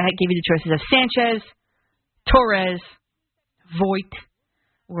 So I gave you the choices of Sanchez, Torres, Voit,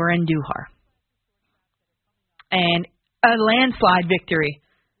 or Andujar. And a landslide victory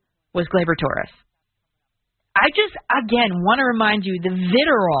was Gleyber Torres. I just, again, want to remind you the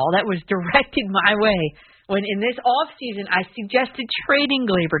vitriol that was directed my way when in this offseason I suggested trading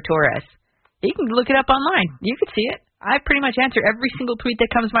Gleyber Torres. You can look it up online. You can see it. I pretty much answer every single tweet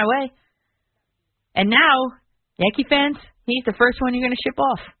that comes my way. And now, Yankee fans, he's the first one you're going to ship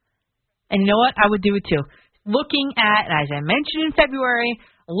off. And you know what? I would do it too. Looking at, as I mentioned in February,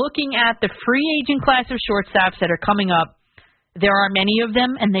 looking at the free agent class of shortstops that are coming up, there are many of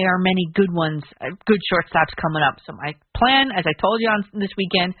them, and there are many good ones, good shortstops coming up. So my plan, as I told you on this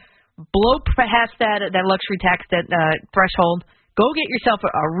weekend, blow past that luxury tax, that threshold. Go get yourself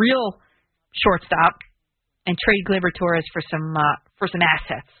a real shortstop and trade Gleyber Torres for some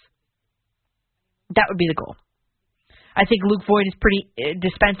assets. That would be the goal. I think Luke Voigt is pretty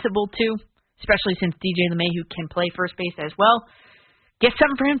dispensable too, especially since DJ LeMahieu can play first base as well. Get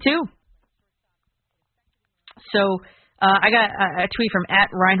something for him too. So I got a tweet from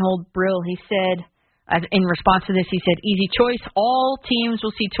 @Reinhold Brill. He said, in response to this, he said, easy choice. All teams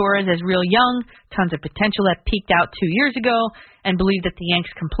will see Torres as real young, tons of potential that peaked out 2 years ago, and believe that the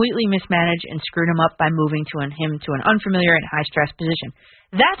Yanks completely mismanaged and screwed him up by moving him to an unfamiliar and high-stress position.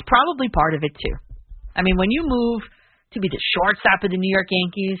 That's probably part of it, too. I mean, when you move to be the shortstop of the New York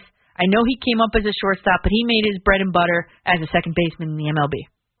Yankees, I know he came up as a shortstop, but he made his bread and butter as a second baseman in the MLB.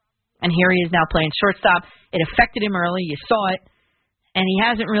 And here he is now playing shortstop. It affected him early. You saw it. And he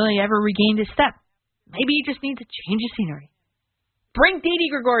hasn't really ever regained his step. Maybe he just needs a change of scenery. Bring Didi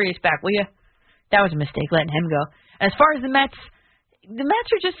Gregorius back, will you? That was a mistake, letting him go. As far as the Mets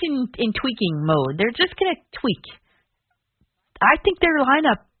are just in tweaking mode. They're just going to tweak. I think their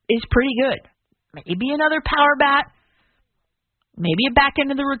lineup is pretty good. Maybe another power bat. Maybe a back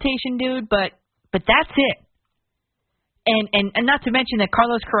end of the rotation dude, but that's it. And not to mention that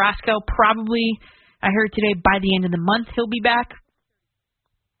Carlos Carrasco probably, I heard today, by the end of the month he'll be back.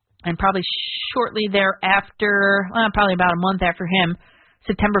 And probably shortly thereafter, probably about a month after him,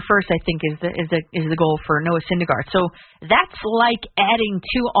 September 1st, I think, is the goal for Noah Syndergaard. So that's like adding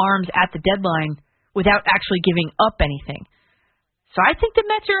 2 arms at the deadline without actually giving up anything. So I think the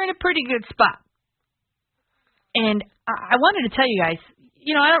Mets are in a pretty good spot. And I wanted to tell you guys,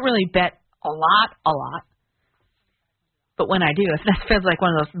 I don't really bet a lot. But when I do, that feels like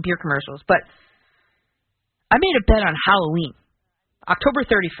one of those beer commercials. But I made a bet on Halloween. October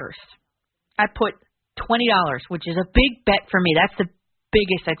 31st, I put $20, which is a big bet for me. That's the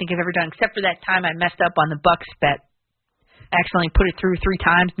biggest I think I've ever done, except for that time I messed up on the Bucks bet. I accidentally put it through 3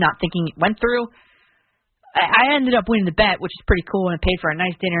 times, not thinking it went through. I ended up winning the bet, which is pretty cool, and it paid for a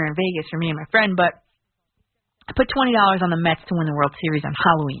nice dinner in Vegas for me and my friend. But I put $20 on the Mets to win the World Series on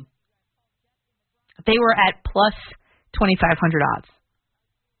Halloween. They were at plus 2,500 odds.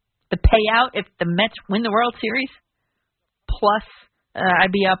 The payout, if the Mets win the World Series, plus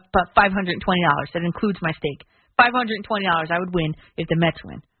I'd be up $520. That includes my stake. $520 I would win if the Mets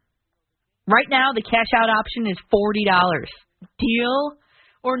win. Right now, the cash out option is $40. Deal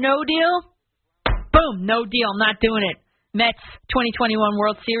or no deal? Boom, no deal. Not doing it. Mets 2021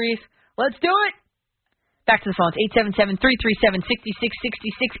 World Series. Let's do it. Back to the phones.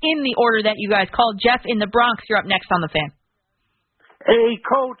 877-337-6666 in the order that you guys called. Jeff in the Bronx, you're up next on the Fan. Hey,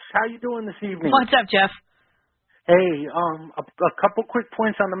 Coach. How you doing this evening? What's up, Jeff? Hey, a couple quick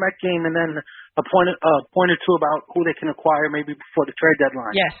points on the Met game, and then a point or two about who they can acquire maybe before the trade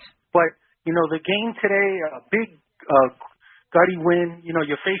deadline. Yes. But, the game today, a big gutty win.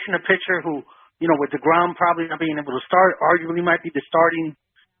 You're facing a pitcher who, with DeGrom probably not being able to start, arguably might be the starting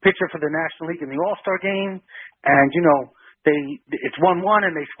pitcher for the National League in the All-Star game. And, it's 1-1,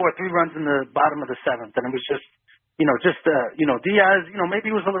 and they scored 3 runs in the bottom of the 7th. And it was just, Diaz,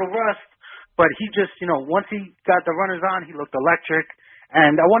 maybe he was a little rust. But he just, once he got the runners on, he looked electric.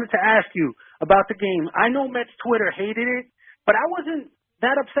 And I wanted to ask you about the game. I know Mets Twitter hated it, but I wasn't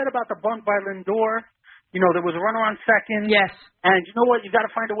that upset about the bunt by Lindor. There was a runner on second. Yes. And you know what? You got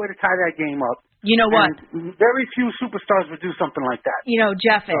to find a way to tie that game up. You know what? And very few superstars would do something like that.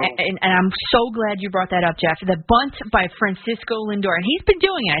 Jeff, and I'm so glad you brought that up, Jeff. The bunt by Francisco Lindor, and he's been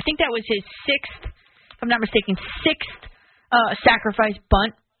doing it. I think that was his 6th, if I'm not mistaken, 6th sacrifice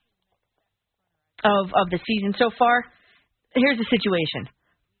bunt of the season so far. Here's the situation.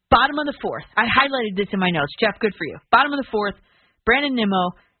 Bottom of the 4th. I highlighted this in my notes. Jeff, good for you. Bottom of the 4th, Brandon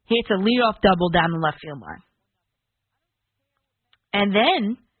Nimmo hits a leadoff double down the left field line. And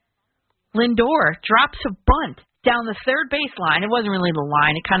then Lindor drops a bunt down the third baseline. It wasn't really the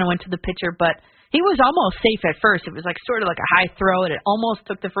line. It kind of went to the pitcher, but he was almost safe at first. It was sort of like a high throw, and it almost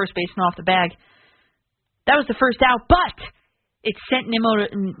took the first baseman off the bag. That was the first out, but it sent Nimmo,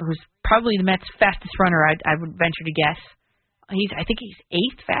 who's probably the Mets' fastest runner, I would venture to guess. I think he's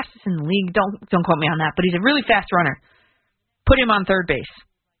 8th fastest in the league. Don't quote me on that, but he's a really fast runner. Put him on third base.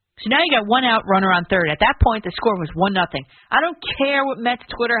 So now you got 1 out, runner on third. At that point, the score was 1-0. I don't care what Mets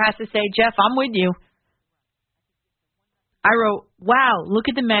Twitter has to say, Jeff. I'm with you. I wrote, wow, look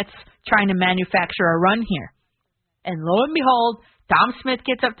at the Mets trying to manufacture a run here. And lo and behold, Dom Smith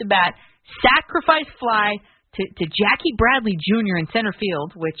gets up to bat, sacrifice fly to Jackie Bradley Jr. in center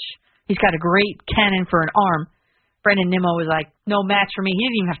field, which he's got a great cannon for an arm. Brandon Nimmo was like, no match for me. He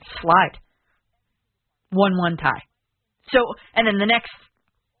didn't even have to slide. 1-1 tie. So, and then the next,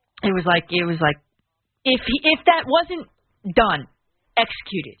 it was like, if that wasn't done,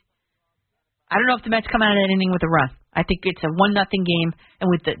 executed, I don't know if the Mets come out of that inning with a run. I think it's a 1-0 game,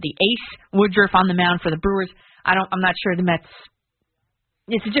 and with the ace Woodruff on the mound for the Brewers, I'm not sure the Mets.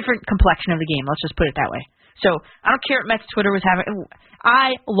 It's a different complexion of the game. Let's just put it that way. So I don't care what Mets Twitter was having.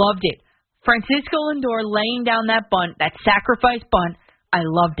 I loved it. Francisco Lindor laying down that bunt, that sacrifice bunt. I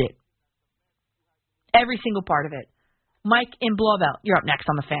loved it. Every single part of it. Mike in Blauvelt, you're up next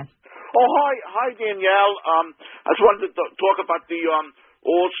on the Fan. Oh, hi, Danielle. I just wanted to talk about the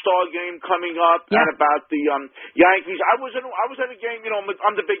All-Star game coming up and about the Yankees. I was at a game.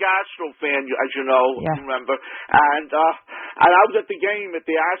 I'm the big Astro fan, as you know. You remember, and I was at the game at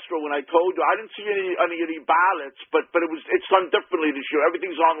the Astro when I told you I didn't see any of the ballots, but it's done differently this year.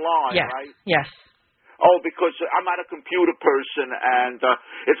 Everything's online, right? Yes. Oh, because I'm not a computer person, and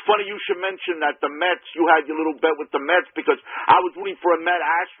it's funny you should mention that the Mets, you had your little bet with the Mets, because I was rooting for a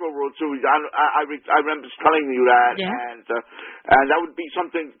Met-Astro World Series. I remember telling you that, and that would be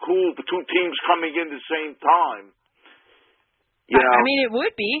something cool, the two teams coming in the same time. You know? I mean, it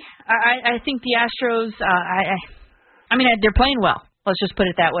would be. I think the Astros, I mean, they're playing well. Let's just put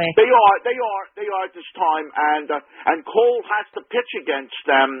it that way. They are at this time, and Cole has to pitch against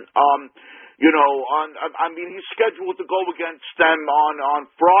them. He's scheduled to go against them on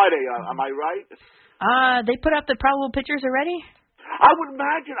Friday. Am I right? They put out the probable pitchers already? I would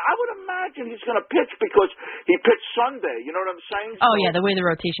imagine he's going to pitch because he pitched Sunday. You know what I'm saying? Oh, yeah, the way the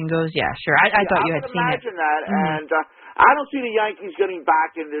rotation goes, yeah, sure. I thought you had seen it. I would imagine that, and I don't see the Yankees getting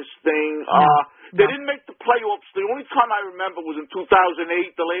back in this thing. They didn't make the playoffs. The only time I remember was in 2008,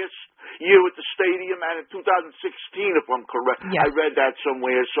 the last year at the stadium, and in 2016, if I'm correct. I read that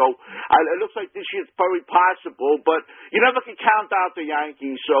somewhere. So it looks like this year's very possible, but you never can count out the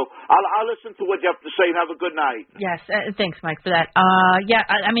Yankees. So I'll listen to what you have to say and have a good night. Yes, thanks, Mike, for that. I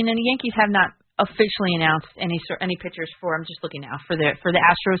mean, and the Yankees have not officially announced any pitchers for. I'm just looking now for the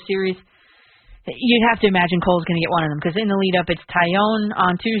Astros series. You'd have to imagine Cole's going to get one of them because in the lead up, it's Tyone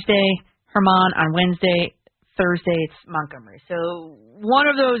on Tuesday, Herman on Wednesday, Thursday it's Montgomery. So one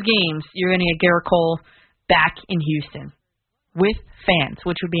of those games, you're going to get Garrett Cole back in Houston with fans,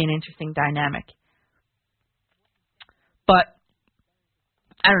 which would be an interesting dynamic. But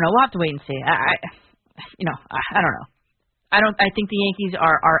I don't know. We'll have to wait and see. I don't know. I think the Yankees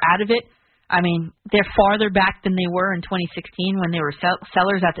are out of it. I mean, they're farther back than they were in 2016 when they were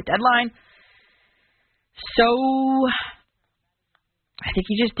sellers at the deadline. So I think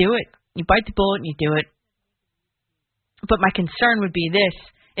you just do it. You bite the bullet and you do it. But my concern would be this.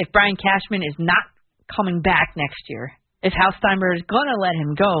 If Brian Cashman is not coming back next year, if Hal Steinbrenner is going to let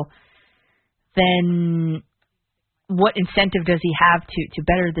him go, then what incentive does he have to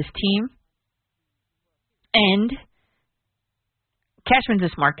better this team? And Cashman's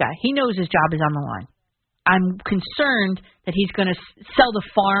a smart guy. He knows his job is on the line. I'm concerned that he's going to sell the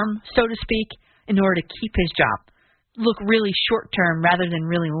farm, so to speak, in order to keep his job. Look really short-term rather than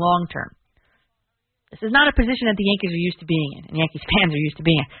really long-term. This is not a position that the Yankees are used to being in, and Yankees fans are used to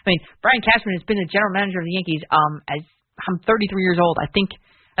being in. I mean, Brian Cashman has been the general manager of the Yankees as I'm 33 years old, I think,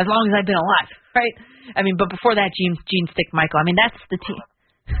 as long as I've been alive, right? I mean, but before that, Gene Stick Michael. I mean, that's the team.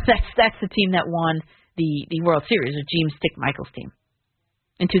 That's the team that won the World Series, or Gene Stick Michael's team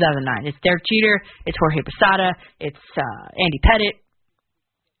in 2009. It's Derek Jeter, it's Jorge Posada, it's Andy Pettitte.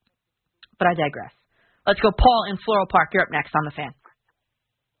 But I digress. Let's go, Paul in Floral Park. You're up next on the Fan.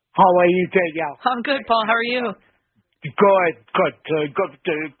 How are you, Danielle? I'm good, Paul. How are you? Good.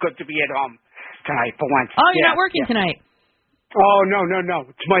 Good to be at home tonight for once. Oh, you're not working tonight? Oh, no.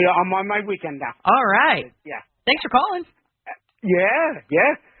 It's I'm on my weekend now. All right. Yeah. Thanks for calling. Yeah.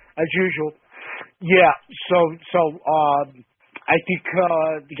 As usual. Yeah. So I think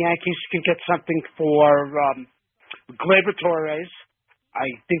the Yankees can get something for Gleyber Torres. I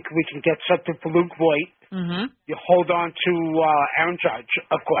think we can get something for Luke Voigt. Mm-hmm. You hold on to Aaron Judge,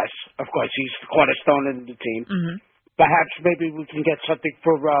 of course. He's the cornerstone of the team. Mm-hmm. Perhaps maybe we can get something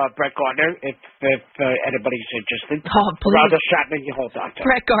for Brett Gardner if anybody's interested. Oh, please. Rather Chapman, you hold on to.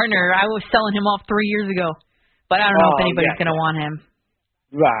 Brett Gardner, I was selling him off 3 years ago, but I don't know if anybody's going to want him.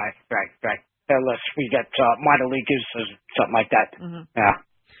 Right. Unless we get minor leaguers or something like that. Mm-hmm. Yeah.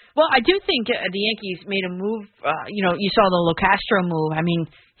 Well, I do think the Yankees made a move. You saw the Locastro move. I mean,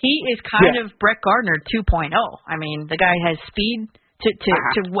 he is kind of Brett Gardner 2.0. I mean, the guy has speed to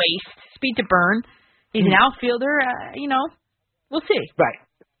waste, speed to burn. He's an outfielder. We'll see. Right.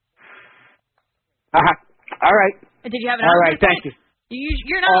 All right. Did you have an All right, thank you.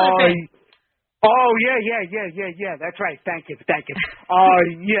 You're not on the fan. Oh, yeah. That's right. Thank you. Back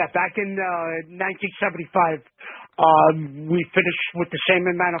in 1975, we finished with the same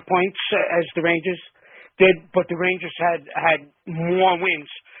amount of points as the Rangers did, but the Rangers had more wins.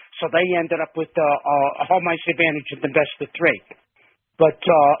 so they ended up with a home ice advantage in the best of three. But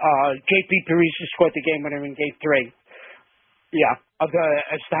JP Parisi scored the game winner in Game 3. Yeah, as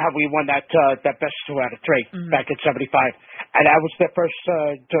to how we won that best 2 out of 3 back in '75, and that was their first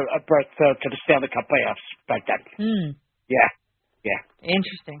berth to the Stanley Cup playoffs back then. Yeah.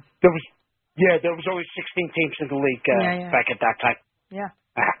 Interesting. There was only 16 teams in the league back at that time. Yeah.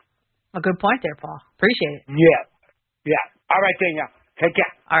 A good point there, Paul. Appreciate it. Yeah. All right, Danielle. Take care.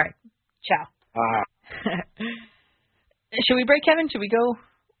 All right. Ciao. Should we break, Kevin? Should we go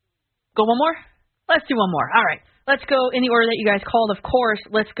one more? Let's do one more. All right. Let's go in the order that you guys called, of course.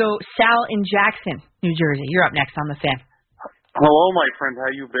 Let's go Sal in Jackson, New Jersey. You're up next on The Fan. Hello, my friend. How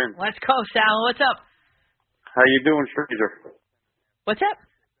you been? Let's go, Sal. What's up? How you doing, stranger? What's up?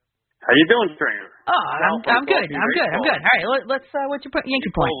 How you doing, stranger? Oh, I'm good. I'm good. All right. Let's what's your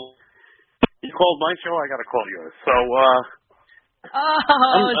Yankee point? You called my show. I got to call yours. So,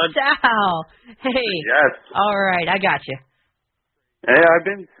 Sal. Hey. Yes. All right. I got you. Hey, I've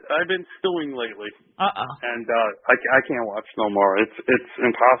been stewing lately. And I can't watch no more. It's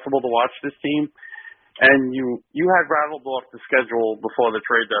impossible to watch this team. And you had rattled off the schedule before the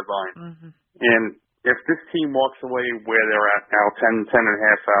trade deadline. And if this team walks away where they're at now, 10 and a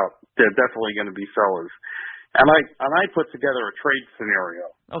half out, they're definitely going to be sellers. And I put together a trade scenario.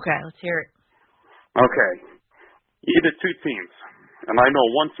 Okay, let's hear it. Okay. Either two teams, and I know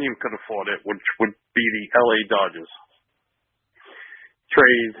one team could afford it, which would be the LA Dodgers.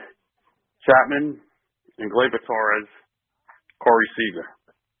 Trade Chapman and Gleyber Torres, Corey Seager.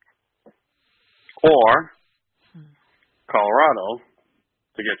 Or Colorado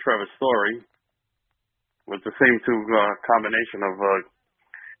to get Trevor Story with the same two combination of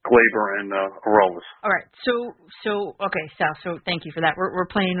Gleyber and Arolas. All right. So okay, Sal. So thank you for that. We're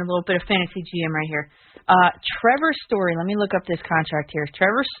playing a little bit of fantasy GM right here. Trevor Story. Let me look up this contract here.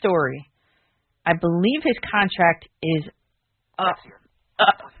 Trevor Story. I believe his contract is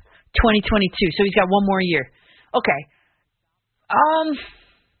 2022. So he's got one more year. Okay.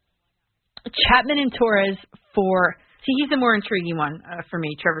 Chapman and Torres for. See, he's the more intriguing one for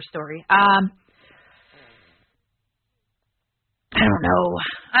me. Trevor Story. I don't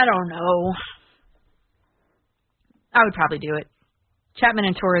know. I would probably do it. Chapman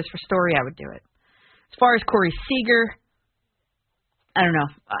and Torres for Story, I would do it. As far as Corey Seager, I don't know.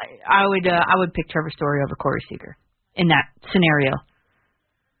 I would pick Trevor Story over Corey Seager in that scenario.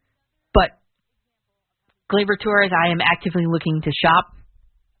 But Gleyber Torres, I am actively looking to shop.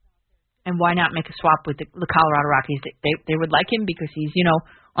 And why not make a swap with the Colorado Rockies? They would like him because he's,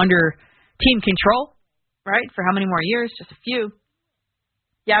 under team control, right? For how many more years? Just a few.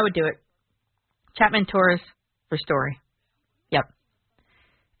 Yeah, I would do it. Chapman, Torres for Story. Yep.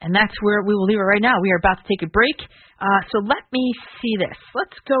 And that's where we will leave it right now. We are about to take a break. So let me see this.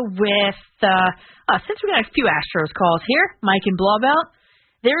 Let's go with, since we got a few Astros calls here, Mike and Blawbelt,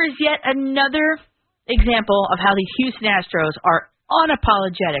 there is yet another example of how the Houston Astros are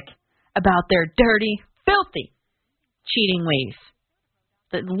unapologetic about their dirty, filthy, cheating ways.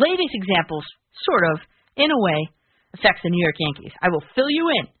 The latest examples, sort of, in a way, affects the New York Yankees. I will fill you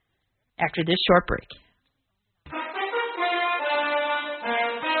in after this short break.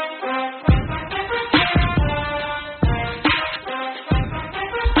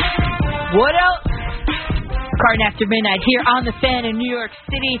 What else? McCartan after midnight here on The Fan in New York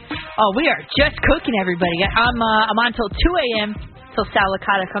City. Oh, we are just cooking, everybody. I'm on till 2 a.m. till Sal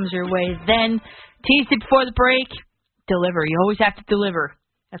Licata comes your way. Then, teased it before the break, deliver. You always have to deliver.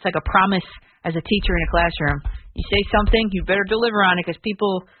 That's like a promise as a teacher in a classroom. You say something, you better deliver on it because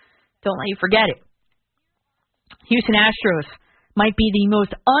people don't let you forget it. Houston Astros might be the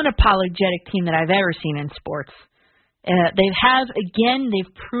most unapologetic team that I've ever seen in sports. They've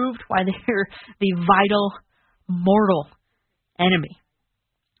proved why they're the vital, mortal enemy.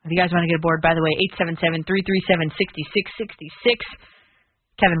 If you guys want to get aboard, by the way, 877-337-6666.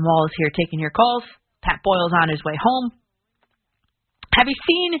 Kevin Wall is here taking your calls. Pat Boyle's on his way home. Have you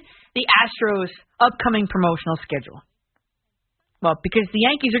seen the Astros' upcoming promotional schedule? Well, because the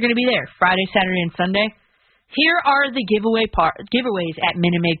Yankees are going to be there Friday, Saturday, and Sunday. Here are the giveaways at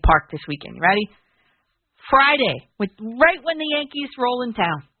Minute Maid Park this weekend. You ready? Friday, right when the Yankees roll in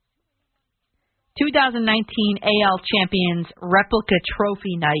town. 2019 AL Champions Replica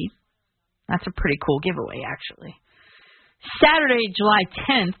Trophy Night. That's a pretty cool giveaway, actually. Saturday, July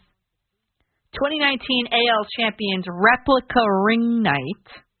 10th, 2019 AL Champions Replica Ring Night.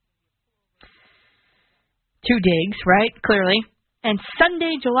 2 digs, right? Clearly. And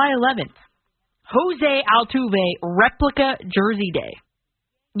Sunday, July 11th, Jose Altuve Replica Jersey Day.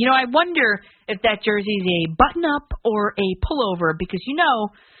 I wonder if that jersey is a button-up or a pullover because,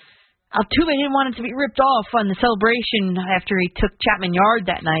 Altuve didn't want it to be ripped off on the celebration after he took Chapman Yard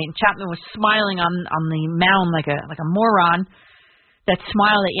that night, and Chapman was smiling on the mound like a moron. That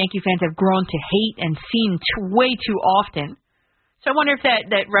smile that Yankee fans have grown to hate and seen way too often. So I wonder if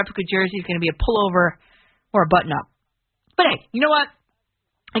that replica jersey is going to be a pullover or a button-up. But hey, you know what?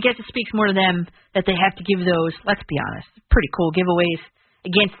 I guess it speaks more to them that they have to give those, let's be honest, pretty cool giveaways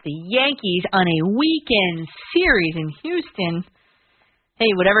against the Yankees on a weekend series in Houston. Hey,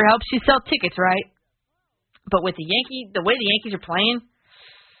 whatever helps you sell tickets, right? But with the way the Yankees are playing,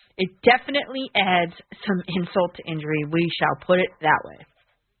 it definitely adds some insult to injury. We shall put it that way.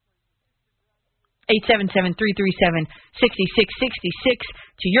 877-337-6666.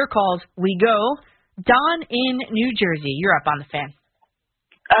 To your calls we go. Don in New Jersey, you're up on the Fan.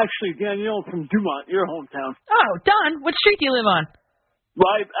 Actually, Danielle from Dumont, your hometown. Oh, Don, what street do you live on? Well,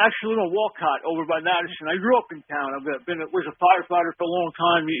 I actually live in Walcott over by Madison. I grew up in town. Was a firefighter for a long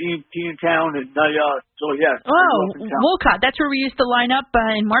time, EMT in town, and so yeah. Oh, Walcott, that's where we used to line up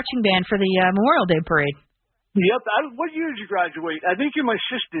in marching band for the Memorial Day Parade. Yep. What year did you graduate? I think you're my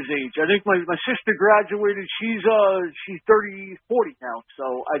sister's age. I think my sister graduated. She's 40 now,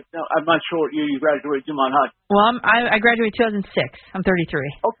 so I'm not sure what year you graduated Dumont High. Well, I graduated 2006. I'm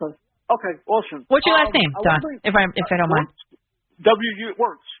 33. Okay, awesome. What's your last name, Don? If I don't mind.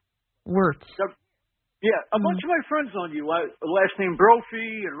 Wirtz. Yeah, a bunch of my friends on you. Last name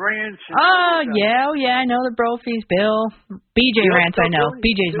Brophy and Rance. Yeah, I know the Brophies. Bill, BJ Rance, I know.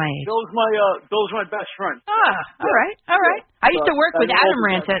 BJ's my age. Bill's my best friend. All right. I used to work with Adam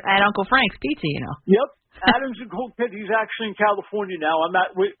Rance at Uncle Frank's Pizza, you know. Yep. Adam's a cool kid. He's actually in California now.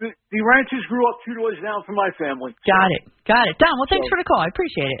 The Ranches grew up 2 doors down from my family. Got it. Don, well, thanks for the call. I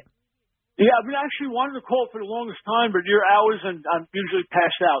appreciate it. Yeah, I've been actually wanting to call for the longest time, but your hours and I'm usually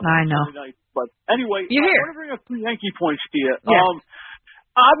passed out. I know. But anyway, you're here. I want to bring up 3 Yankee points to you. Yeah.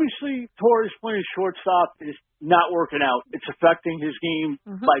 Obviously, Torres playing shortstop is not working out. It's affecting his game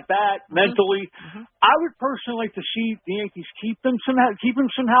by bat, mentally. I would personally like to see the Yankees keep him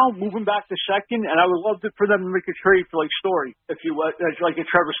somehow, move him back to second, and I would love for them to make a trade for like Story, if you would, like a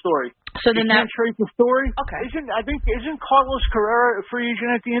Trevor Story. So then can't trade for Story. Okay. Isn't Carlos Carrera a free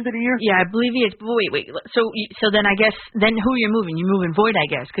agent at the end of the year? Yeah, I believe he is. Wait. So then I guess who are you moving? You're moving Voit, I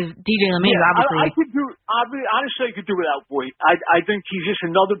guess, because DJ LeMahieu obviously. Honestly, I could do without Voit. I think he's just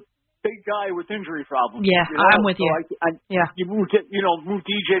another big guy with injury problems. Yeah, you know? I'm with you. You move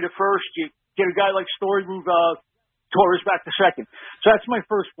DJ to first. You get a guy like Story, move Torres back to second. So that's my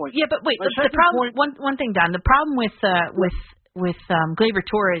first point. Yeah, but wait, the problem. One thing, Don. The problem with Gleyber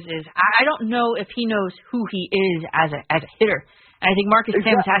Torres is I don't know if he knows who he is as a hitter. And I think Marcus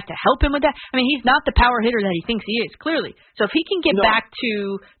Thames has to help him with that. I mean, he's not the power hitter that he thinks he is, clearly. So if he can get back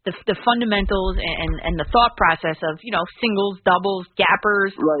to the fundamentals and the thought process of, singles, doubles,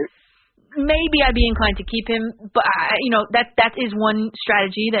 gappers, right. Maybe I'd be inclined to keep him. But, that is one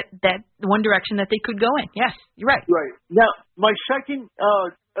strategy, that one direction that they could go in. Yes, you're right. Right. Now, my second,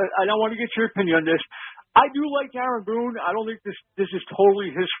 I don't want to get your opinion on this. I do like Aaron Boone. I don't think this is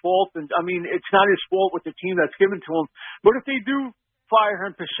totally his fault. And I mean, it's not his fault with the team that's given to him. But if they do fire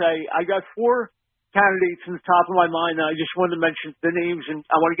him per se, I got 4 candidates in the top of my mind. And I just wanted to mention the names, and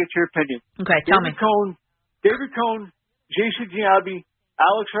I want to get your opinion. Okay, tell me. David Cone, Jason Giambi,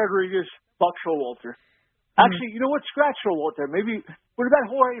 Alex Rodriguez, Buck Showalter. Actually, you know what? Scratch Showalter. Maybe. What about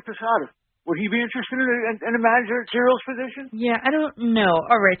Jorge Posada? Would he be interested in a managerial position? Yeah, I don't know.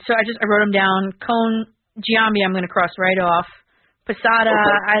 All right, so I wrote him down. Cone, Giambi, I'm going to cross right off. Posada,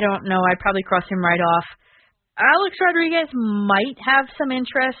 I don't know. I'd probably cross him right off. Alex Rodriguez might have some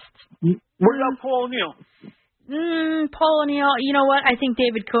interest. What about Paul O'Neill? Paul O'Neill, you know what? I think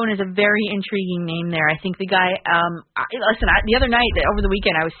David Cone is a very intriguing name there. I think the guy, the other night, over the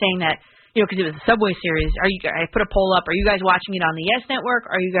weekend, I was saying that, because it was the Subway Series. I put a poll up. Are you guys watching it on the Yes Network?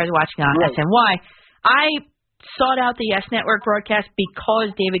 Or are you guys watching it on SNY? I sought out the Yes Network broadcast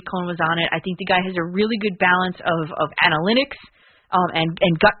because David Cone was on it. I think the guy has a really good balance of analytics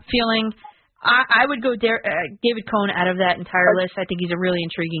and gut feeling. I would go David Cone out of that entire list. I think he's a really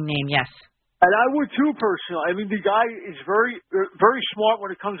intriguing name, yes. And I would too, personally. I mean, the guy is very, very smart when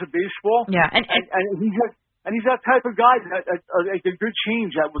it comes to baseball. Yeah, and he's that type of guy that a good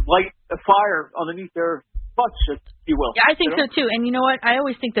change that would light a fire underneath their butts, if you will. Yeah, I think so too. And you know what? I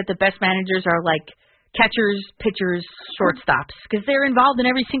always think that the best managers are like catchers, pitchers, shortstops, because they're involved in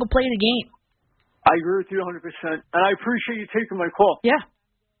every single play of the game. I agree with you 100%, and I appreciate you taking my call. Yeah.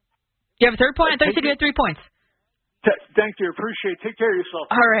 Do you have a third point? I thought you said you had 3 points. Thank you. Appreciate it. Take care of yourself.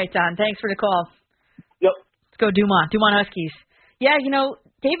 All right, Don. Thanks for the call. Yep. Let's go Dumont Huskies. Yeah,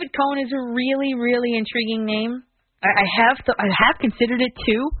 David Cone is a really, really intriguing name. I have considered it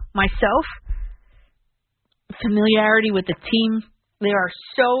too myself. Familiarity with the team. There are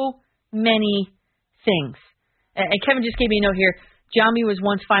so many things. And Kevin just gave me a note here. Giambi was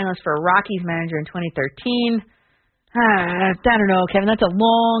once finalist for a Rockies manager in 2013. I don't know, Kevin. That's a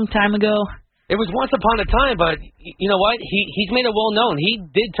long time ago. It was once upon a time, but you know what? He's made it well known. He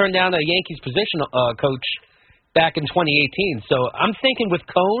did turn down a Yankees position coach back in 2018. So I'm thinking with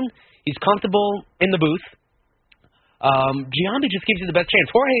Cone, he's comfortable in the booth. Giambi just gives you the best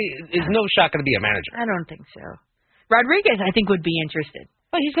chance. Jorge is no shot going to be a manager. I don't think so. Rodriguez, I think, would be interested.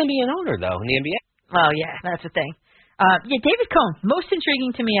 Well, he's going to be an owner, though, in the NBA. Well, yeah, that's the thing. David Cone, most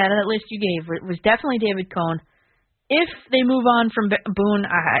intriguing to me out of that list you gave was definitely David Cone. If they move on from Boone,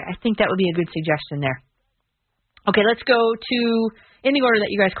 I think that would be a good suggestion there. Okay, let's go to, in the order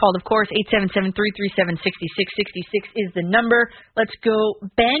that you guys called, of course, 877-337-6666 is the number. Let's go,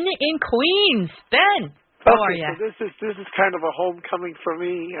 Ben in Queens. Ben, how are you? So this is kind of a homecoming for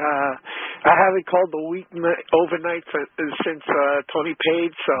me. I haven't called the week overnight since Tony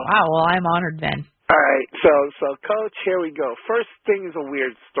Page. So. Wow, well, I'm honored, Ben. All right, so Coach, here we go. First thing is a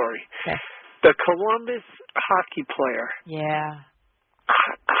weird story. Okay. The Columbus hockey player. Yeah.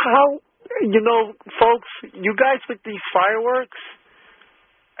 How, folks, you guys with these fireworks,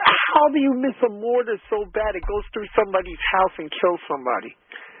 how do you miss a mortar so bad it goes through somebody's house and kills somebody?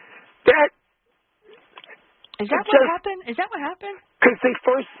 Is that what happened? Because they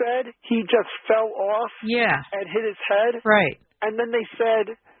first said he just fell off. Yeah. And hit his head. Right. And then they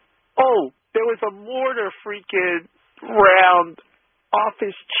said, oh, there was a mortar freaking round off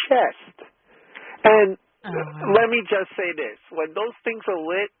his chest. And let me just say this. When those things are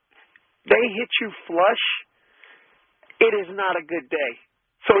lit, they hit you flush, it is not a good day.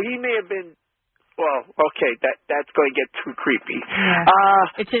 So he may have been, well, okay, that's going to get too creepy.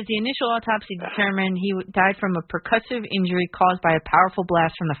 Yeah. It says the initial autopsy determined he died from a percussive injury caused by a powerful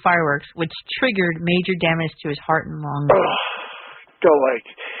blast from the fireworks, which triggered major damage to his heart and lungs.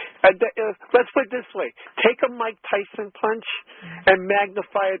 Let's put it this way. Take a Mike Tyson punch and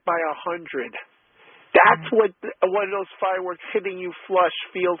magnify it by 100. That's what one of those fireworks hitting you flush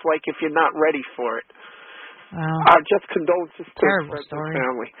feels like if you're not ready for it. Wow. Just condolences to his friends and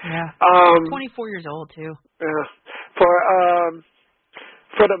family. Yeah. 24 years old, too. Yeah.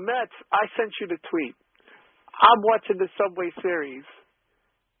 For the Mets, I sent you the tweet. I'm watching the Subway Series,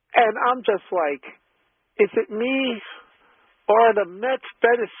 and I'm just like, is it me or are the Mets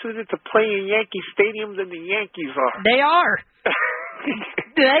better suited to play in Yankee Stadium than the Yankees are? They are.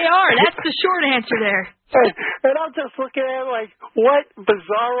 They are. That's the short answer there. And I'm just looking at it like, what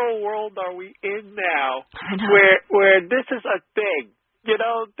bizarro world are we in now where this is a thing?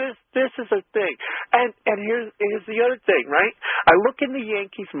 This is a thing. And here's the other thing, right? I look in the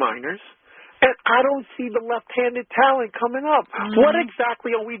Yankees minors, and I don't see the left-handed talent coming up. Mm-hmm. What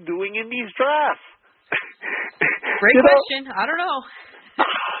exactly are we doing in these drafts? Great question. I don't know.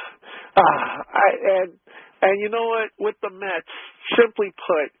 And you know what? With the Mets, simply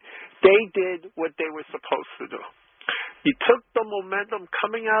put, they did what they were supposed to do. You took the momentum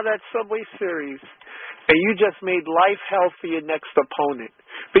coming out of that Subway Series, and you just made life hell for your next opponent.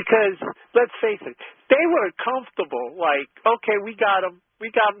 Because, let's face it, they were comfortable. Like, okay, we got them.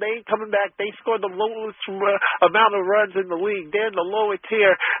 They ain't coming back. They scored the lowest amount of runs in the league. They're in the lower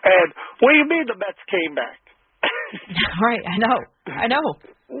tier. And what do you mean the Mets came back? Right, I know.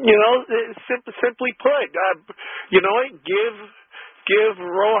 Simply put, give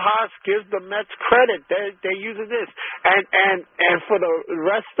Rojas, give the Mets credit. They're using this, and for the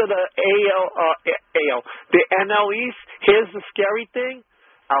rest of the the NL East. Here's the scary thing: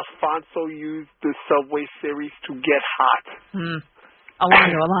 Alfonso used the Subway Series to get hot.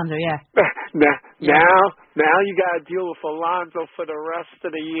 Alonso, yeah. Now you got to deal with Alonso for the rest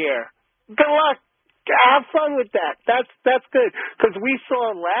of the year. Good luck. Have fun with that. That's good. Because we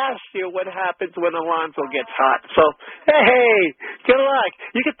saw last year what happens when Alonso gets hot. So, hey, good luck.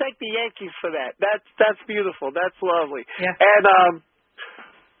 You can thank the Yankees for that. That's beautiful. That's lovely. Yeah. And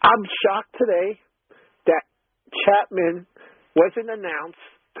I'm shocked today that Chapman wasn't announced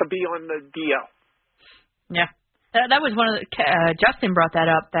to be on the DL. Yeah. That was one of the Justin brought that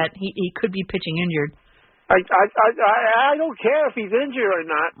up, that he could be pitching injured. I don't care if he's injured or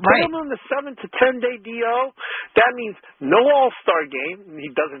not. Right. Put him on the 7 to 10 day DO. That means no All-Star game.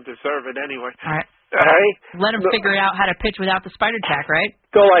 He doesn't deserve it anyway. All right. All right. Let him figure out how to pitch without the spider tack, right?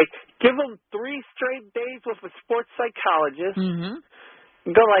 Go give him 3 straight days with a sports psychologist. Mm-hmm.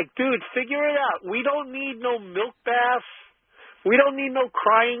 Go dude, figure it out. We don't need no milk bath. We don't need no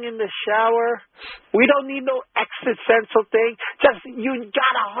crying in the shower. We don't need no existential thing. Just you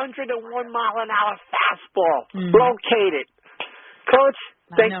got 101-mile-an-hour fastball. Locate it. Coach,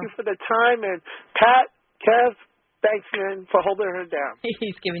 thank you for the time. And Pat, Kev, thanks, man, for holding her down.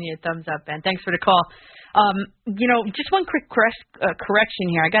 He's giving you a thumbs up, man. Thanks for the call. Just one quick correction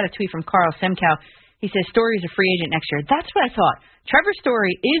here. I got a tweet from Carl Semkow. He says Story is a free agent next year. That's what I thought. Trevor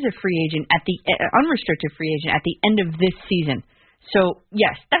Story is a free agent at the unrestricted free agent at the end of this season. So,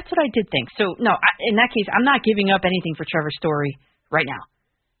 yes, that's what I did think. So, no, in that case, I'm not giving up anything for Trevor Story right now.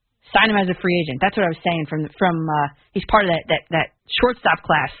 Sign him as a free agent. That's what I was saying from he's part of that shortstop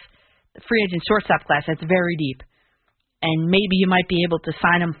class, the free agent shortstop class that's very deep. And maybe you might be able to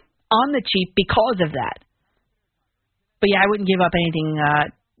sign him on the cheap because of that. But, yeah, I wouldn't give up anything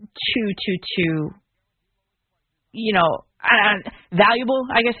too valuable,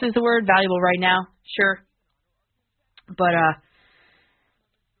 I guess is the word. Valuable right now, sure. But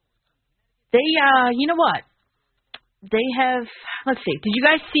they, you know what? They have, let's see, did you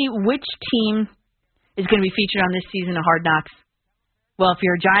guys see which team is going to be featured on this season of Hard Knocks? Well, if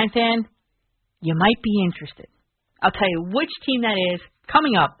you're a Giant fan, you might be interested. I'll tell you which team that is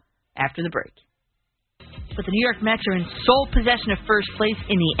coming up after the break. But the New York Mets are in sole possession of first place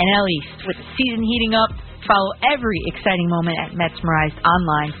in the NL East. With the season heating up, follow every exciting moment at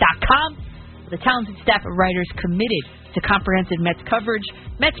MetsMerizedOnline.com. The talented staff of writers committed to comprehensive Mets coverage,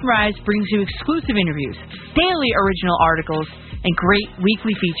 Metsmerized brings you exclusive interviews, daily original articles, and great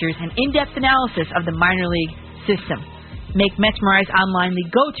weekly features and in-depth analysis of the minor league system. Make Metsmerized Online the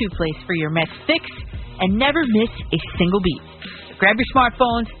go-to place for your Mets fix and never miss a single beat. So grab your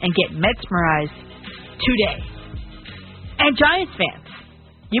smartphones and get Metsmerized today. And Giants fans,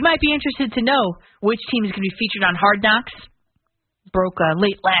 you might be interested to know which team is going to be featured on Hard Knocks. Broke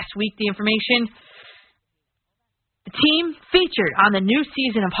late last week the information. The team featured on the new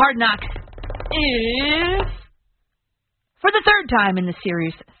season of Hard Knocks is, for the third time in the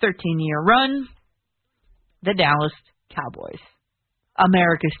series' 13-year run, the Dallas Cowboys.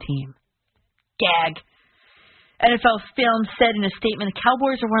 America's team. Gag. NFL Films said in a statement, the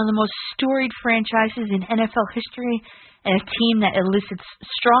Cowboys are one of the most storied franchises in NFL history and a team that elicits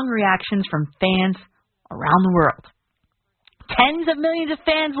strong reactions from fans around the world. Tens of millions of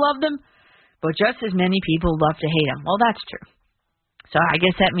fans love them, but just as many people love to hate them. Well, that's true. So I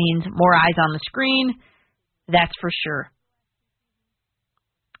guess that means more eyes on the screen. That's for sure.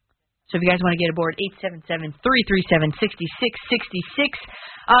 So if you guys want to get aboard, 877-337-6666.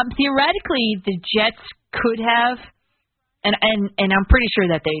 Theoretically, the Jets could have, and I'm pretty sure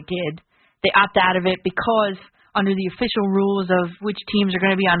that they did, they opt out of it because under the official rules of which teams are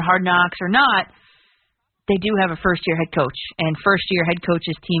going to be on Hard Knocks or not, they do have a first-year head coach, and first-year head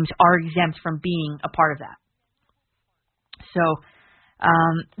coaches' teams are exempt from being a part of that. So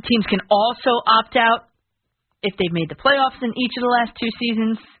teams can also opt out if they've made the playoffs in each of the last two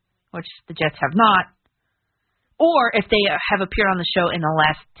seasons, which the Jets have not, or if they have appeared on the show in the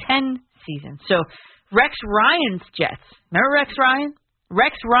last 10 seasons. So Rex Ryan's Jets, remember Rex Ryan?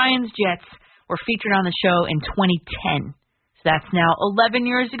 Rex Ryan's Jets were featured on the show in 2010. So that's now 11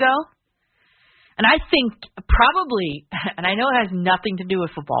 years ago. And I think probably, and I know it has nothing to do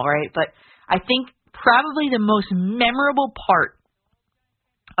with football, right? But I think probably the most memorable part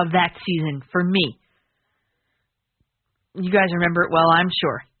of that season for me, you guys remember it well, I'm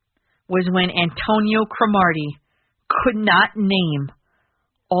sure, was when Antonio Cromartie could not name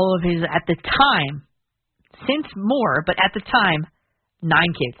all of his, at the time, since more, but at the time,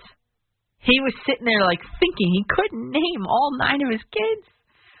 9 kids. He was sitting there like thinking he couldn't name all 9 of his kids.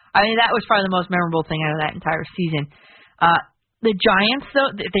 I mean, that was probably the most memorable thing out of that entire season. The Giants,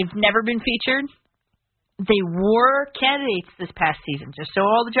 though, they've never been featured. They were candidates this past season, just so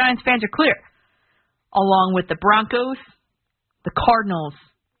all the Giants fans are clear, along with the Broncos, the Cardinals,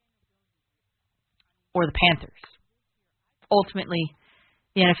 or the Panthers. Ultimately,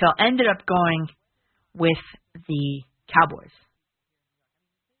 the NFL ended up going with the Cowboys.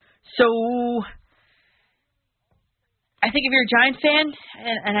 So I think if you're a Giants fan,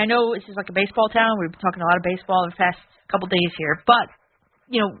 and I know this is like a baseball town, we've been talking a lot of baseball the past couple days here, but,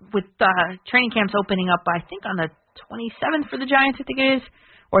 you know, with training camps opening up, I think on the 27th for the Giants, I think it is,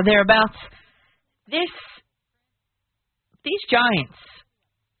 or thereabouts, these Giants,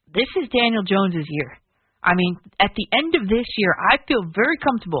 this is Daniel Jones's year. I mean, at the end of this year, I feel very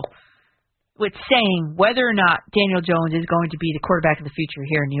comfortable with saying whether or not Daniel Jones is going to be the quarterback of the future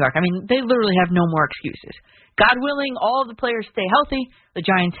here in New York. I mean, they literally have no more excuses. God willing, all of the players stay healthy. The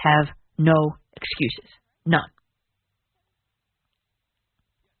Giants have no excuses. None.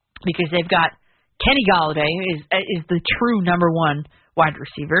 Because they've got Kenny Golladay is the true number one wide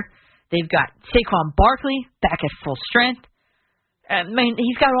receiver. They've got Saquon Barkley back at full strength. I mean,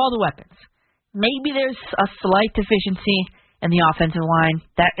 he's got all the weapons. Maybe there's a slight deficiency in the offensive line.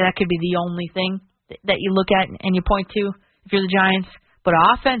 That could be the only thing that you look at and you point to if you're the Giants. But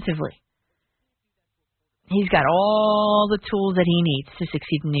offensively, he's got all the tools that he needs to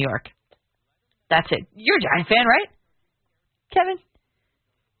succeed in New York. That's it. You're a Giant fan, right, Kevin?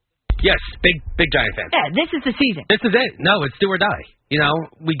 Yes, big Giant fan. Yeah, this is the season. This is it. No, it's do or die.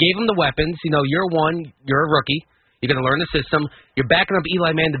 We gave him the weapons. Year one, you're a rookie. You're going to learn the system. You're backing up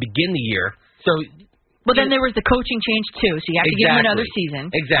Eli Manning to begin the year. So, but then there was the coaching change, too, so you have to give him another season.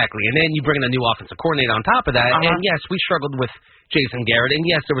 Exactly. And then you bring in a new offensive coordinator on top of that. And, yes, we struggled with Jason Garrett. And,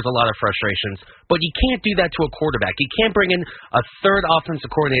 yes, there was a lot of frustrations. But you can't do that to a quarterback. You can't bring in a third offensive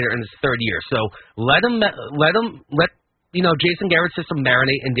coordinator in his third year. So let Jason Garrett's system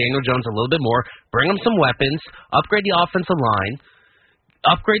marinate and Daniel Jones a little bit more. Bring him some weapons. Upgrade the offensive line.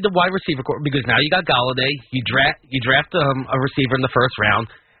 Upgrade the wide receiver core because now you got Golladay. You draft a receiver in the first round.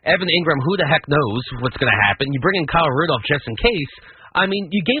 Evan Ingram, who the heck knows what's going to happen? You bring in Kyle Rudolph just in case. I mean,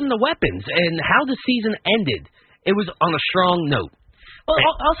 you gave him the weapons, and how the season ended, it was on a strong note. Well,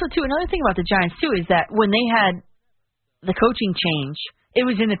 also, too, another thing about the Giants, too, is that when they had the coaching change, it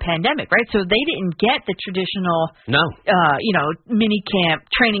was in the pandemic, right? So they didn't get the traditional, mini camp,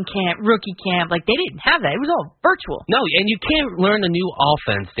 training camp, rookie camp. Like, they didn't have that. It was all virtual. No, and you can't learn a new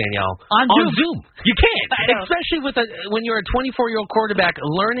offense, Danielle, on Zoom. You can't, especially when you're a 24-year-old quarterback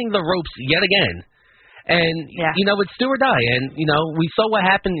learning the ropes yet again. And, it's do or die. And, we saw what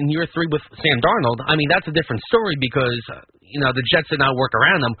happened in year 3 with Sam Darnold. I mean, that's a different story because, the Jets did not work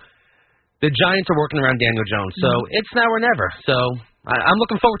around him. The Giants are working around Daniel Jones. So it's now or never. So I'm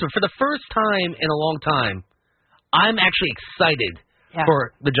looking forward to it. For the first time in a long time, I'm actually excited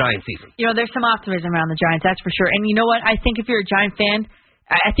for the Giants season. There's some optimism around the Giants, that's for sure. And you know what? I think if you're a Giant fan,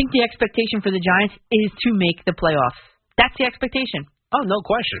 I think the expectation for the Giants is to make the playoffs. That's the expectation. Oh, no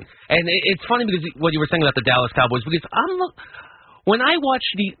question. And it's funny because what you were saying about the Dallas Cowboys, because when I watch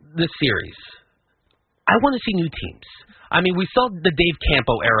the series, I want to see new teams. I mean, we saw the Dave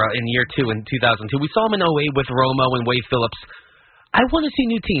Campo era in year 2 in 2002. We saw him in 2008 with Romo and Wade Phillips. I want to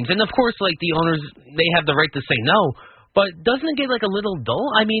see new teams. And, of course, the owners, they have the right to say no. But doesn't it get, a little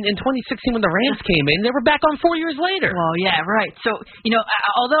dull? I mean, in 2016 when the Rams came in, they were back on 4 years later. Well, yeah, right. So,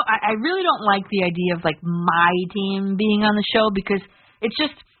 although I really don't like the idea of, my team being on the show because it's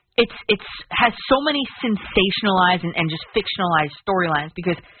just it's has so many sensationalized and just fictionalized storylines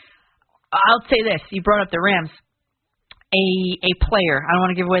because I'll say this. You brought up the Rams. A player, I don't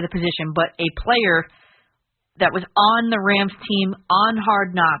want to give away the position, but a player that was on the Rams team on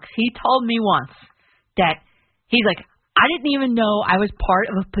Hard Knocks, he told me once that he's like, I didn't even know I was part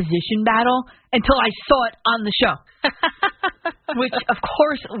of a position battle until I saw it on the show. Which, of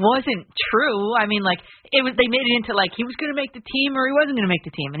course, wasn't true. I mean, they made it into he was going to make the team or he wasn't going to make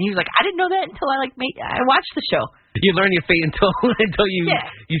the team. And he was like, I didn't know that until I watched the show. You learn your fate until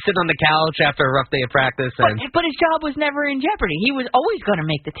you sit on the couch after a rough day of practice. But his job was never in jeopardy. He was always going to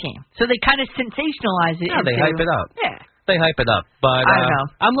make the team. So they kind of sensationalize it. Yeah, they hype it up. Yeah. They hype it up. But I don't know.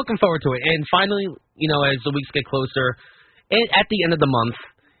 I'm looking forward to it. And finally, as the weeks get closer, at the end of the month,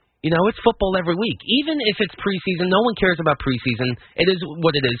 it's football every week. Even if it's preseason, no one cares about preseason. It is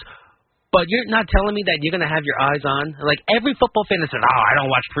what it is. But you're not telling me that you're going to have your eyes on? Every football fan that says, I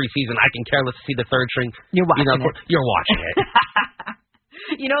don't watch preseason. I can care less to see the third string. You're watching it. You're watching it.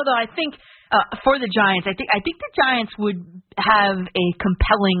 Though, I think for the Giants, I think the Giants would have a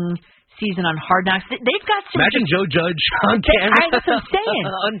compelling season on Hard Knocks. They've got some... Imagine Joe Judge on camera. That's what I'm saying.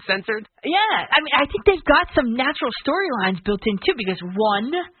 Uncensored. Yeah. I mean, I think they've got some natural storylines built in, too, because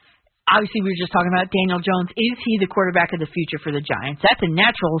one... Obviously, we were just talking about Daniel Jones. Is he the quarterback of the future for the Giants? That's a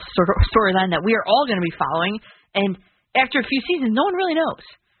natural storyline that we are all going to be following. And after a few seasons, no one really knows.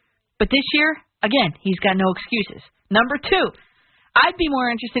 But this year, again, he's got no excuses. Number 2, I'd be more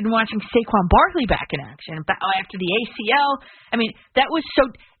interested in watching Saquon Barkley back in action after the ACL. I mean, that was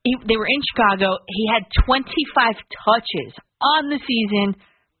so... They were in Chicago. He had 25 touches on the season,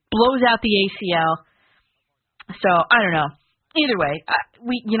 blows out the ACL. So, I don't know. Either way,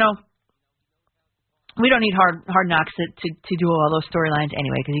 we don't need hard knocks to do all those storylines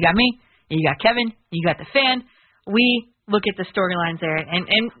anyway, because you got me, you got Kevin, you got the fan. We look at the storylines there,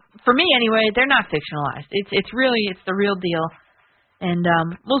 and for me anyway, they're not fictionalized. It's the real deal, and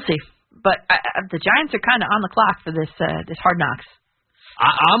we'll see. But the Giants are kind of on the clock for this Hard Knocks.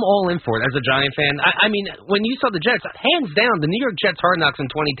 I'm all in for it as a Giant fan. I mean, when you saw the Jets, hands down, the New York Jets Hard Knocks in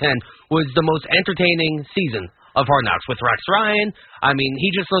 2010 was the most entertaining season of Hard Knocks with Rex Ryan. I mean, he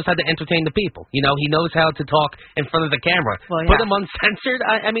just knows how to entertain the people. You know, he knows how to talk in front of the camera. Well, Put him uncensored.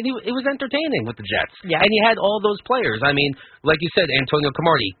 I mean, it was entertaining with the Jets. Yeah. And you had all those players. I mean, like you said, Antonio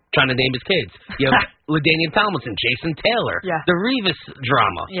Cromartie trying to name his kids. You have LaDainian Tomlinson, Jason Taylor, the Revis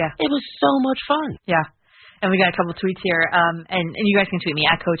drama. Yeah. It was so much fun. Yeah. And we got a couple of tweets here. And you guys can tweet me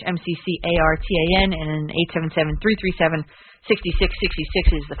at Coach MCCARTAN, and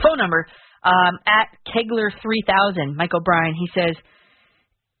 877-337-6666 is the phone number. At Kegler3000, Mike O'Brien, he says,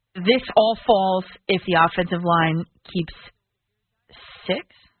 this all falls if the offensive line keeps 6,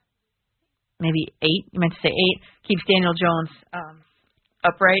 maybe 8. You meant to say 8. Keeps Daniel Jones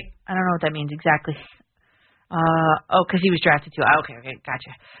upright. I don't know what that means exactly. Because he was drafted too. Okay,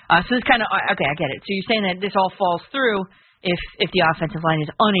 gotcha. So this kind of okay, I get it. So you're saying that this all falls through if the offensive line is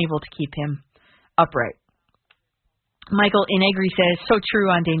unable to keep him upright. Michael Inegri says, so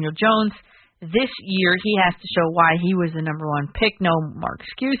true on Daniel Jones. This year he has to show why he was the number 1 pick. No more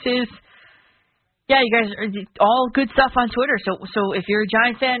excuses. Yeah, you guys are all good stuff on Twitter. So if you're a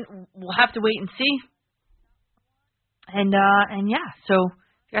Giants fan, we'll have to wait and see. And yeah, so.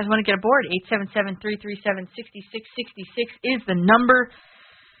 You guys want to get aboard, 877-337-6666 is the number.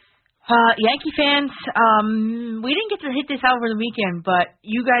 Yankee fans, we didn't get to hit this out over the weekend, but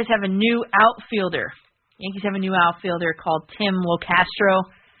you guys have a new outfielder. Yankees have a new outfielder called Tim Locastro.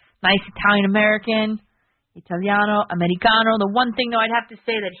 Nice Italian-American, Italiano, Americano. The one thing, though, I'd have to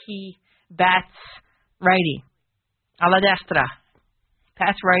say that he bats righty. A la destra.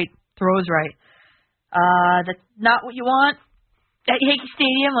 Pats right, throws right. That's not what you want. At Yankee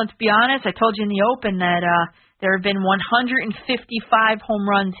Stadium, let's be honest, I told you in the open that there have been 155 home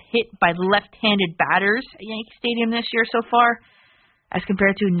runs hit by left-handed batters at Yankee Stadium this year so far, as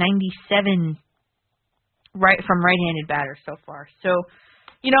compared to 97 from right-handed batters so far. So,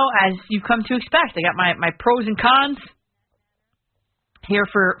 you know, as you've come to expect, I got my pros and cons here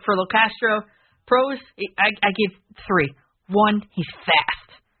for Locastro. Pros, I give 3. 1, he's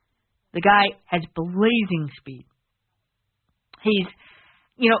fast. The guy has blazing speed. He's,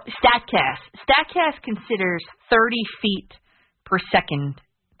 you know, StatCast. StatCast considers 30 feet per second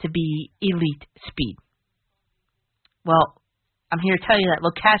to be elite speed. Well, I'm here to tell you that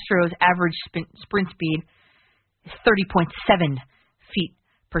Locastro's average sprint speed is 30.7 feet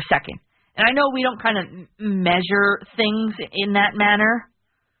per second. And I know we don't kind of measure things in that manner,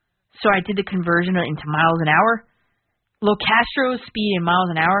 so I did the conversion into miles an hour. Locastro's speed in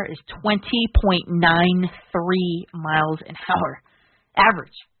miles an hour is 20.93 miles an hour.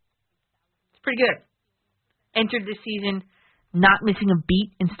 Average. It's pretty good. Entered this season not missing a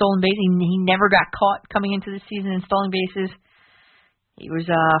beat in stolen bases. He never got caught coming into the season in stolen bases. He was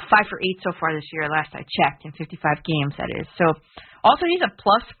 5 for 8 so far this year, last I checked, in 55 games, that is. So, also, he's a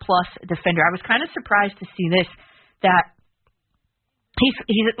plus defender. I was kind of surprised to see this, that He's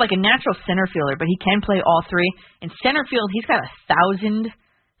like a natural center fielder, but he can play all 3. In center field, he's got 1,000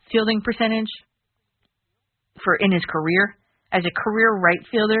 fielding percentage in his career. As a career right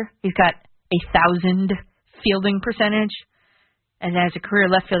fielder, he's got 1,000 fielding percentage, and as a career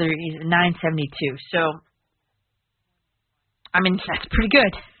left fielder, he's 972. So, I mean, that's pretty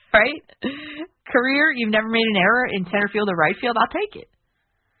good, right? Career, you've never made an error in center field or right field, I'll take it.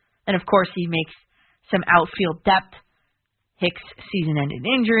 And of course, he makes some outfield depth. Hicks season-ending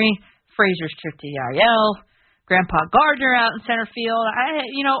injury, Frazier's trip to the IL, Grandpa Gardner out in center field.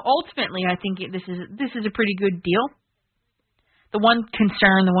 Ultimately, I think this is a pretty good deal. The one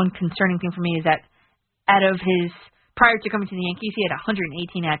concerning thing for me is that out of his prior to coming to the Yankees, he had 118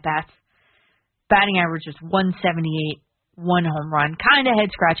 at bats. Batting average was 178, 1 home run, kind of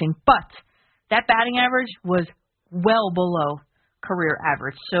head scratching, but that batting average was well below career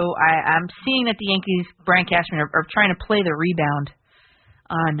average. So I'm seeing that the Yankees, Brian Cashman, are trying to play the rebound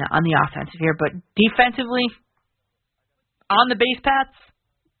on the offensive here, but defensively, on the base paths,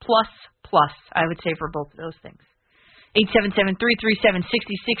 plus, I would say, for both of those things. 877-337-6666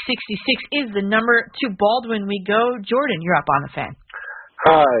 is the number. To Baldwin we go. Jordan, you're up on the fan.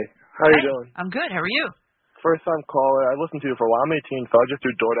 Hi. How you doing? I'm good. How are you? First time caller. I listened to you for a while. I'm 18, so I just do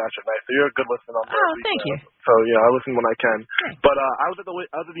DoorDash at night. So you're a good listener. Thank you. So I listen when I can. Thanks. But I was at the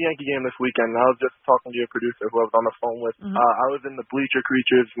Yankee game this weekend, and I was just talking to your producer, who I was on the phone with. Mm-hmm. I was in the bleacher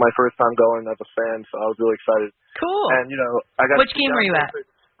creatures, my first time going as a fan, so I was really excited. Cool. And I got. Which game were you at?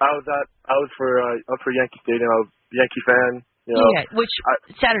 I was for Yankee Stadium. I was a Yankee fan. Yeah.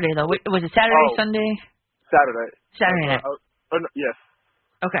 Saturday though? Was it Saturday, Sunday? Saturday. Saturday night. Yes.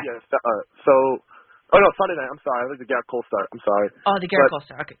 Okay. Yes. Oh, no, Sunday night. I'm sorry. I think the Garrett Cole start. I'm sorry. Oh, the Garrett Cole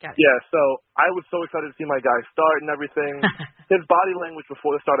start. Okay, got it. Yeah, so I was so excited to see my guy start and everything. His body language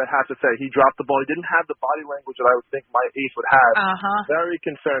before the start, I have to say, he dropped the ball. He didn't have the body language that I would think my ace would have. Very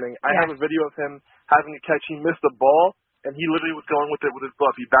concerning. I have a video of him having a catch. He missed the ball, and he literally was going with it with his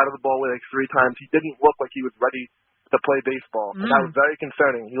glove. He batted the ball away like 3 times. He didn't look like he was ready to play baseball. And that was very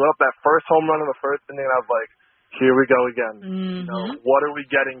concerning. He let up that first home run in the first inning, and I was like, here we go again. You know, what are we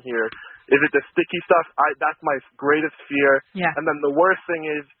getting here? Is it the sticky stuff? That's my greatest fear. Yeah. And then the worst thing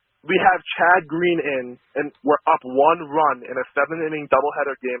is we have Chad Green in, and we're up 1 run in a 7-inning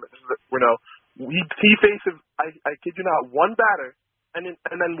doubleheader game. You know, he faces, I kid you not, 1 batter, and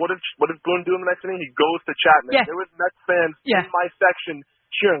then what does Boone do in the next inning? He goes to Chapman. Yeah. There was Mets fans in my section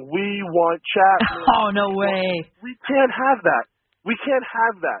cheering, "We want Chapman." Oh, no way. We can't have that. We can't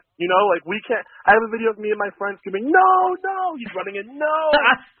have that, you know, like we can't. I have a video of me and my friends screaming, no, he's running in, no,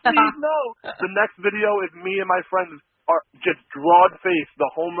 please, no. The next video is me and my friends are just broad face, the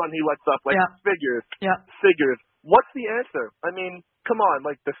home run he lets up, like figures. What's the answer? I mean, come on,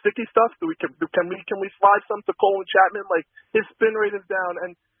 like the sticky stuff, can we slide some to Cole and Chapman? Like his spin rate is down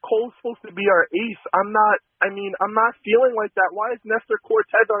and Cole's supposed to be our ace. I'm not feeling like that. Why is Nestor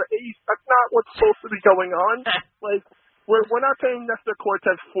Cortez our ace? That's not what's supposed to be going on. Like, We're not paying Nestor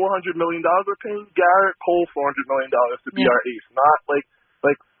Cortez $400 million. We're paying Garrett Cole $400 million to be our ace. Not like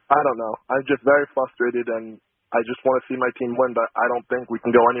I don't know. I'm just very frustrated, and I just want to see my team win, but I don't think we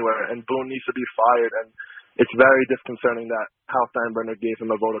can go anywhere. And Boone needs to be fired, and it's very disconcerting that Hal Steinbrenner gave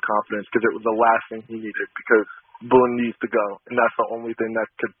him a vote of confidence because it was the last thing he needed. Because Boone needs to go, and that's the only thing that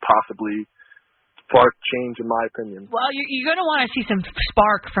could possibly spark change, in my opinion. Well, you're going to want to see some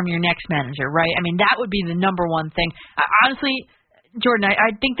spark from your next manager, right? I mean, that would be the number one thing. Honestly, Jordan,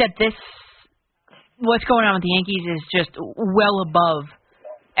 I think that what's going on with the Yankees is just well above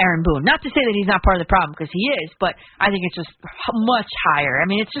Aaron Boone. Not to say that he's not part of the problem, because he is, but I think it's just much higher. I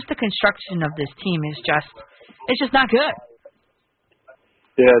mean, it's just the construction of this team is just not good.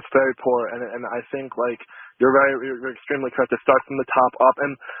 Yeah, it's very poor, and I think, like, you're extremely correct. It starts from the top up,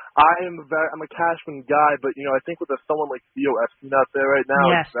 and I'm a Cashman guy, but you know I think with someone like Theo Epstein out there right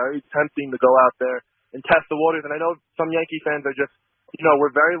now, it's very tempting to go out there and test the waters. And I know some Yankee fans are just, you know, we're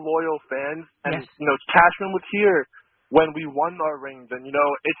very loyal fans, and you know Cashman was here when we won our rings, and you know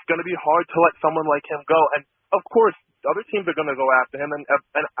it's going to be hard to let someone like him go. And of course, other teams are going to go after him, and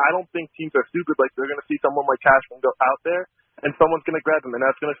I don't think teams are stupid. Like they're going to see someone like Cashman go out there, and someone's going to grab him, and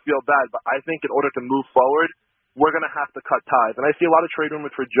that's going to feel bad. But I think in order to move forward, we're going to have to cut ties. And I see a lot of trade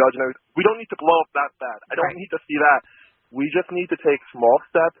rumors for Judge, and we don't need to blow up that bad. I don't need to see that. We just need to take small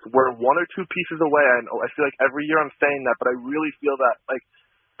steps. We're 1 or 2 pieces away. I feel like every year I'm saying that, but I really feel that, like,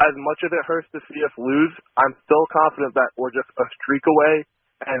 as much as it hurts to see us lose, I'm still confident that we're just a streak away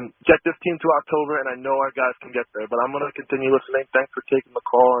and get this team to October, and I know our guys can get there. But I'm going to continue listening. Thanks for taking the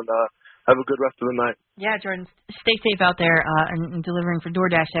call, and have a good rest of the night. Yeah, Jordan, stay safe out there and delivering for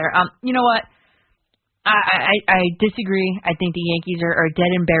DoorDash there. You know what? I disagree. I think the Yankees are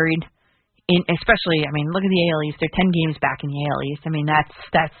dead and buried. Especially, I mean, look at the AL East. They're 10 games back in the AL East. I mean, that's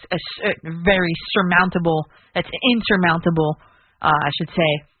a very surmountable. That's insurmountable, I should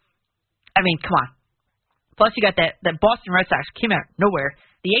say. I mean, come on. Plus, you got that Boston Red Sox came out of nowhere.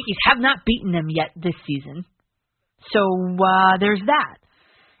 The Yankees have not beaten them yet this season. So there's that.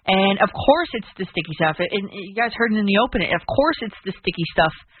 And, of course, it's the sticky stuff. And you guys heard it in the opening. Of course it's the sticky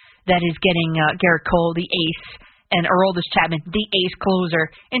stuff that is getting Garrett Cole, the ace, and Aroldis Chapman, the ace closer,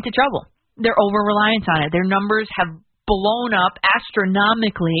 into trouble. Their over-reliance on it. Their numbers have blown up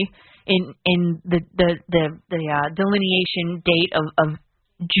astronomically in the delineation date of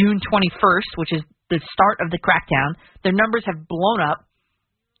June 21st, which is the start of the crackdown. Their numbers have blown up.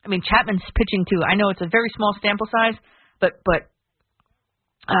 I mean, Chapman's pitching too. I know it's a very small sample size, but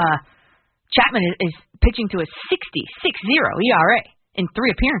Chapman is pitching to a 6.0 ERA in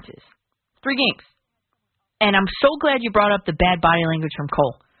 3 appearances, 3 games. And I'm so glad you brought up the bad body language from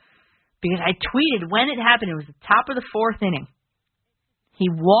Cole, because I tweeted when it happened. It was the top of the 4th inning. He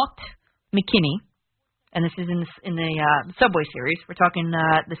walked McKinney, and this is in the Subway Series. We're talking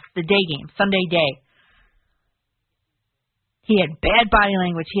the day game, Sunday day. He had bad body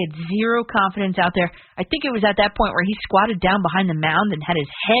language. He had zero confidence out there. I think it was at that point where he squatted down behind the mound and had his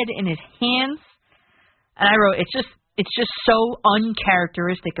head in his hands. And I wrote, it's just so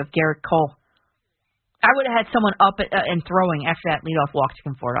uncharacteristic of Garrett Cole. I would have had someone up and throwing after that leadoff walk to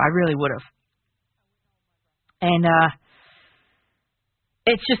Conforto. I really would have. And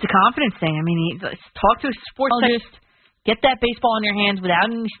it's just a confidence thing. I mean, talk to a sports psychologist, get that baseball in your hands without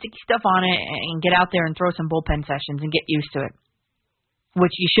any sticky stuff on it, and get out there and throw some bullpen sessions and get used to it.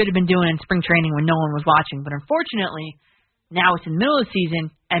 which you should have been doing in spring training when no one was watching. But unfortunately, now it's in the middle of the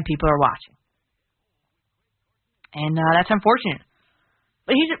season and people are watching. And that's unfortunate.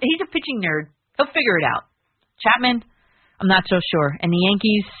 But he's a pitching nerd. He'll figure it out. Chapman, I'm not so sure. And the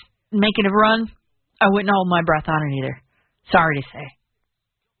Yankees making a run, I wouldn't hold my breath on it either. Sorry to say.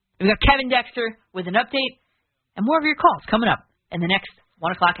 We've got Kevin Dexter with an update and more of your calls coming up in the next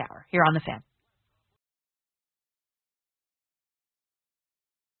 1 o'clock hour here on The Fan.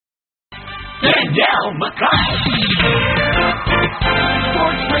 Danielle, McCartan.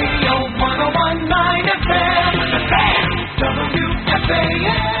 Sports Radio 101.9 FM.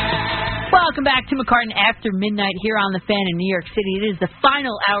 WFAN. Welcome back to McCartan After Midnight here on The Fan in New York City. It is the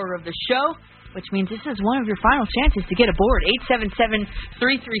final hour of the show, which means this is one of your final chances to get aboard.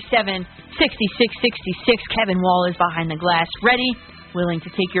 877-337-6666. Kevin Wall is behind the glass, ready, willing to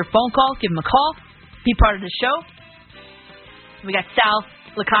take your phone call. Give him a call. Be part of the show. We got Sal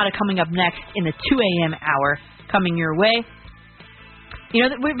Licata coming up next in the 2 a.m. hour coming your way. You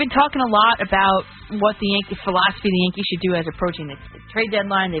know, we've been talking a lot about what the Yankees philosophy the Yankees should do as approaching the trade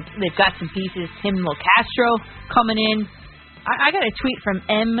deadline. They've got some pieces. Tim Locastro coming in. I got a tweet from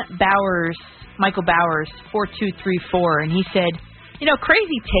Michael Bowers, 4234, and he said,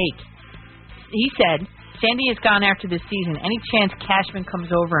 crazy take. He said, Sandy has gone after this season. Any chance Cashman comes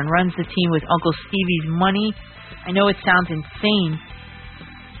over and runs the team with Uncle Stevie's money? I know it sounds insane.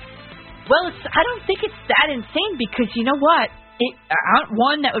 Well, I don't think it's that insane because you know what?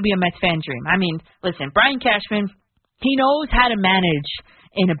 One, that would be a Mets fan dream. I mean, listen, Brian Cashman, he knows how to manage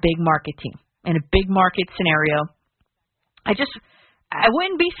in a big market team, in a big market scenario. I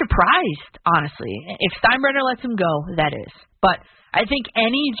wouldn't be surprised, honestly, if Steinbrenner lets him go, that is. But I think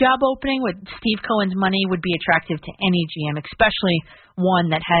any job opening with Steve Cohen's money would be attractive to any GM, especially one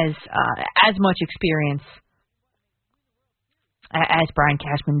that has as much experience as Brian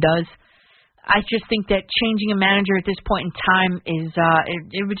Cashman does. I just think that changing a manager at this point in time is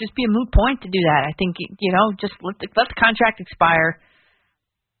it would just be a moot point to do that. I think just let the contract expire.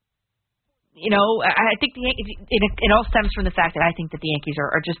 I think the Yankees, it all stems from the fact that I think that the Yankees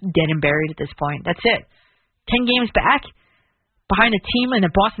are just dead and buried at this point. That's it. 10 games back behind a team in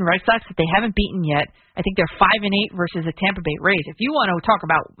the Boston Red Sox that they haven't beaten yet. I think they're 5-8 versus the Tampa Bay Rays. If you want to talk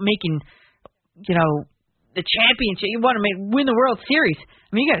about making, the championship, you want to win the World Series,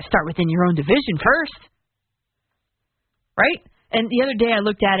 you got to start within your own division first, right? And the other day I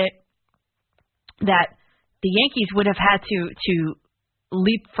looked at it that the Yankees would have had to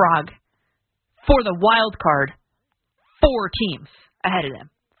leapfrog for the wild card 4 teams ahead of them.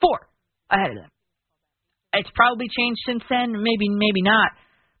 4 ahead of them. It's probably changed since then, maybe not,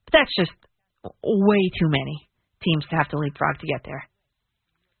 but that's just way too many teams to have to leapfrog to get there.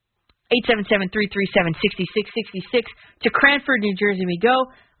 877-337-6666. To Cranford, New Jersey we go.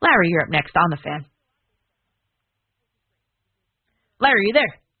 Larry, you're up next on The Fan. Larry, you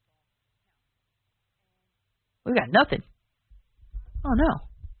there? We got nothing. Oh, no.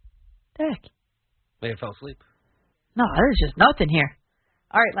 The heck? Maybe I fell asleep. No, there's just nothing here.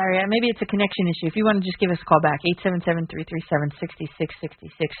 All right, Larry, maybe it's a connection issue. If you want to just give us a call back,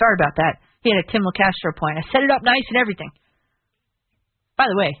 877-337-6666. Sorry about that. He had a Tim Locastro point. I set it up nice and everything. By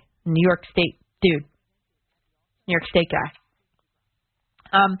the way, New York State dude. New York State guy.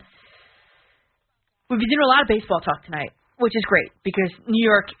 We've been doing a lot of baseball talk tonight, which is great because New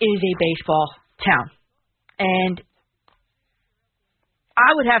York is a baseball town. And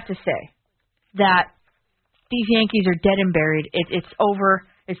I would have to say that these Yankees are dead and buried. It's over.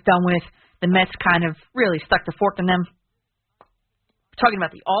 It's done with. The Mets kind of really stuck the fork in them. Talking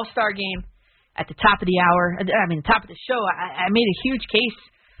about the All-Star game at the top of the hour, top of the show, I made a huge case.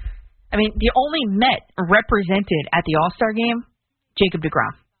 The only Met represented at the All-Star game, Jacob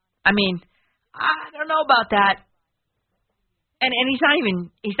deGrom. I don't know about that. And he's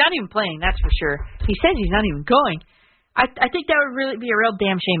not even playing, that's for sure. He says he's not even going. I think that would really be a real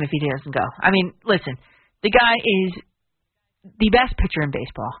damn shame if he doesn't go. Listen, the guy is the best pitcher in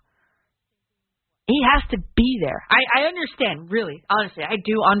baseball. He has to be there. I understand, really, honestly, I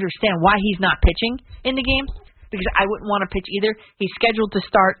do understand why he's not pitching in the game. Because I wouldn't want to pitch either. He's scheduled to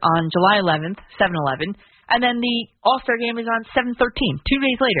start on July 11th, 7-11, and then the All-Star game is on 7-13, 2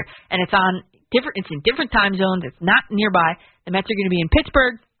 days later, and it's in different time zones. It's not nearby. The Mets are going to be in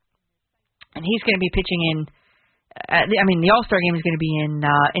Pittsburgh, and he's going to be pitching in. The All-Star game is going to be in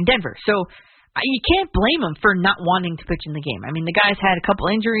Denver. So you can't blame him for not wanting to pitch in the game. The guy's had a couple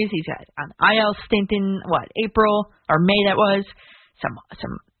injuries. He's had an IL stint in April or May. That was some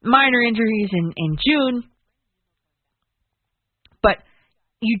minor injuries in June. But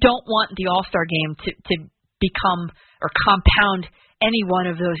you don't want the All-Star game to become or compound any one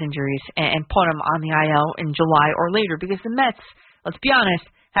of those injuries and put him on the IL in July or later, because the Mets, let's be honest,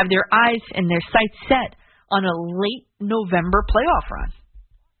 have their eyes and their sights set on a late November playoff run,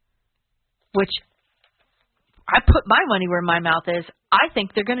 which I put my money where my mouth is. I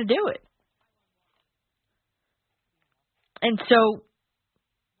think they're going to do it. And so,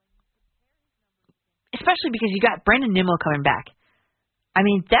 especially because you got Brandon Nimmo coming back. I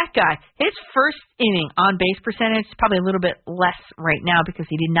mean, that guy, his first inning on base percentage is probably a little bit less right now because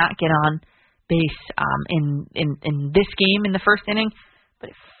he did not get on base in this game in the first inning.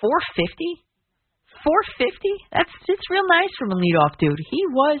 But at 450, it's real nice from a leadoff dude. He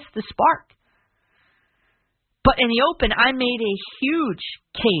was the spark. But in the open, I made a huge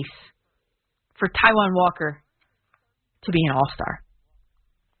case for Taijuan Walker to be an all-star.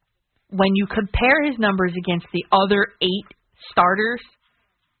 When you compare his numbers against the other 8 starters,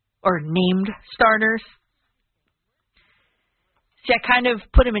 or named starters. See, I kind of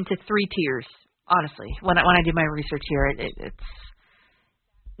put him into 3 tiers, honestly, when I did my research here. It's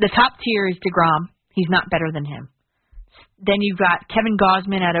the top tier is DeGrom. He's not better than him. Then you've got Kevin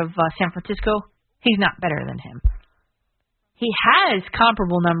Gausman out of San Francisco. He's not better than him. He has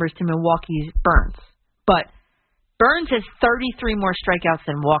comparable numbers to Milwaukee's Burns, but Burns has 33 more strikeouts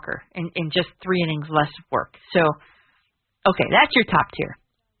than Walker in just 3 innings less work. So, okay, that's your top tier.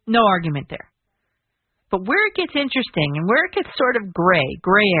 No argument there. But where it gets interesting and where it gets sort of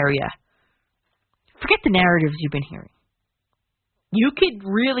gray area, forget the narratives you've been hearing. You could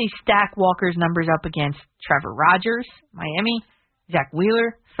really stack Walker's numbers up against Trevor Rogers, Miami, Zach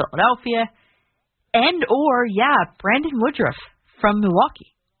Wheeler, Philadelphia, and or, Brandon Woodruff from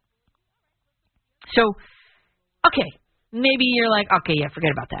Milwaukee. So, okay, maybe you're like, okay,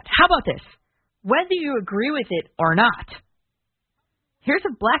 forget about that. How about this? Whether you agree with it or not, here's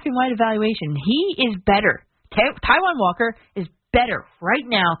a black and white evaluation. He is better. Taijuan Walker is better right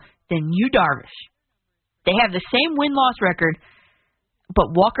now than Yu Darvish. They have the same win-loss record,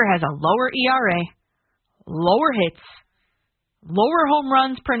 but Walker has a lower ERA, lower hits, lower home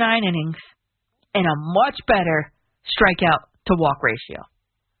runs per 9 innings, and a much better strikeout-to-walk ratio.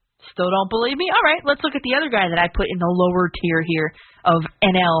 Still don't believe me? All right, let's look at the other guy that I put in the lower tier here of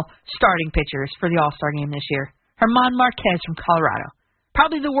NL starting pitchers for the All-Star game this year. German Marquez from Colorado.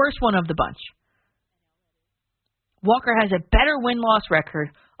 Probably the worst one of the bunch. Walker has a better win-loss record,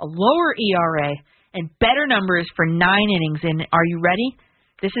 a lower ERA, and better numbers for 9 innings. And are you ready?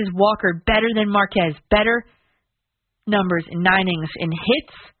 This is Walker better than Marquez. Better numbers in 9 innings in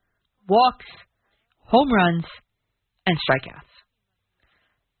hits, walks, home runs, and strikeouts.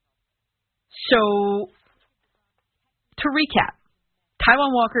 So, to recap,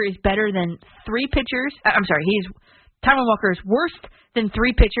 Taijuan Walker is better than 3 pitchers. Taijuan Walker is worse than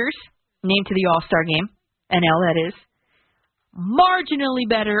 3 pitchers named to the All-Star game, NL that is, marginally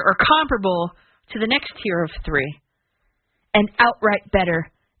better or comparable to the next tier of 3, and outright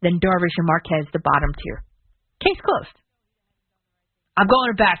better than Darvish and Marquez, the bottom tier. Case closed. I'm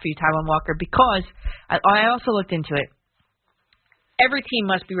going to bat for you, Taijuan Walker, because I also looked into it. Every team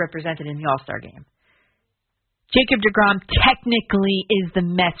must be represented in the All-Star game. Jacob deGrom technically is the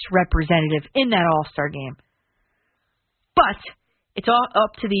Mets representative in that All-Star game. But it's all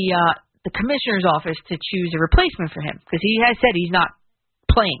up to the commissioner's office to choose a replacement for him, because he has said he's not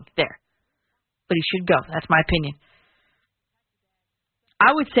playing there. But he should go. That's my opinion.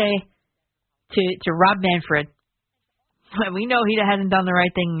 I would say to Rob Manfred, we know he hasn't done the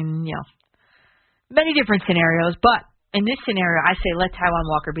right thing in, many different scenarios, but in this scenario, I say let Taijuan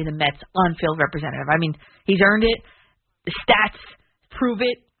Walker be the Mets on-field representative. I mean, he's earned it. The stats prove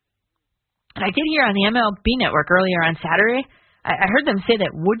it. And I did hear on the MLB Network earlier on Saturday, I heard them say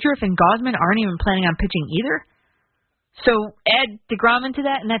that Woodruff and Gausman aren't even planning on pitching either. So add DeGrom into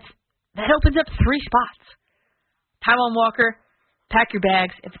that, and that opens up 3 spots. Taijuan Walker, pack your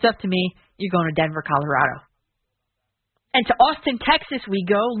bags. If it's up to me, you're going to Denver, Colorado. And to Austin, Texas we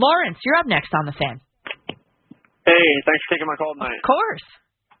go. Lawrence, you're up next on The Fan. Hey, thanks for taking my call tonight. Of course.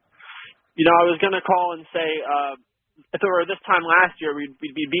 I was going to call and say, if it were this time last year, we'd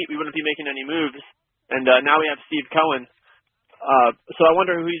be beat. We wouldn't be making any moves. And now we have Steve Cohen. So I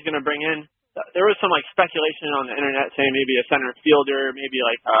wonder who he's going to bring in. There was some speculation on the internet saying maybe a center fielder, maybe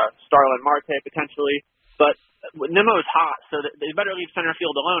Starlin Marte potentially. But Nimmo's hot, so they better leave center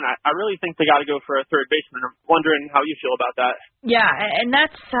field alone. I really think they got to go for a third baseman. I'm wondering how you feel about that. Yeah, and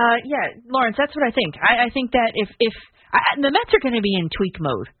that's Lawrence. That's what I think. I think that if the Mets are going to be in tweak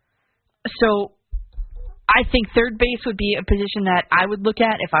mode, so I think third base would be a position that I would look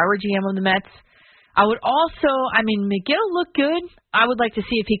at if I were GM of the Mets. I would also, McGill looked good. I would like to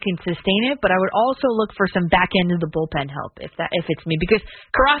see if he can sustain it, but I would also look for some back end of the bullpen help if it's me. Because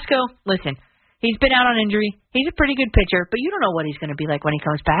Carrasco, listen, he's been out on injury. He's a pretty good pitcher, but you don't know what he's going to be like when he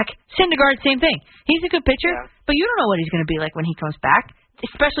comes back. Syndergaard, same thing. He's a good pitcher, but you don't know what he's going to be like when he comes back.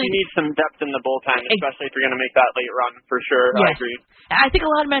 Especially, you need some depth in the bullpen, especially if you're going to make that late run, for sure. Yes. I agree. I think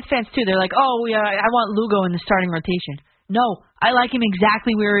a lot of Mets fans, too, they're like, I want Lugo in the starting rotation. No, I like him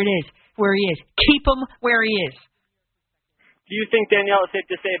exactly where he is. Keep him where he is. Do you think, Danielle, it's safe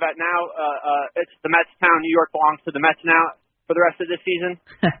to say that now it's the Mets town, New York belongs to the Mets now for the rest of this season?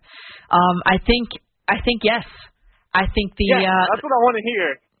 I think yes. I think that's what I want to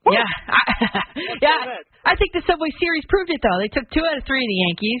hear. Woo! Yeah. I think the Subway Series proved it, though. They took 2 out of 3 of the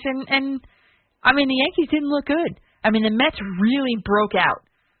Yankees, and the Yankees didn't look good. The Mets really broke out.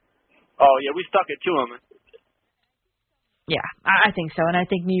 Oh, yeah, we stuck it to them. Yeah, I think so, and I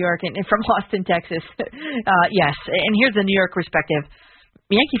think New York, and from Austin, Texas, yes. And here's the New York perspective.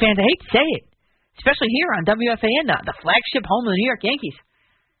 Yankee fans, I hate to say it, especially here on WFAN, the flagship home of the New York Yankees.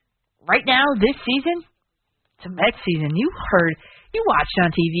 Right now, this season, it's a Mets season. You watched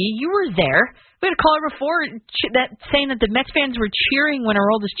on TV, you were there. We had a caller before saying that the Mets fans were cheering when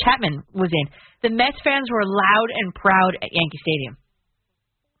Aroldis Chapman was in. The Mets fans were loud and proud at Yankee Stadium.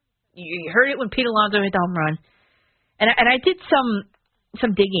 You heard it when Pete Alonso hit the home run. And I did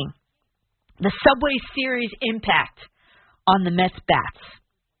some digging. The Subway Series impact on the Mets bats,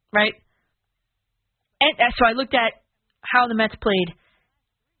 right? And so I looked at how the Mets played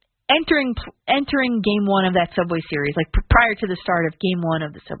entering Game 1 of that Subway Series, like prior to the start of Game 1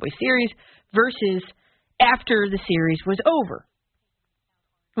 of the Subway Series versus after the series was over.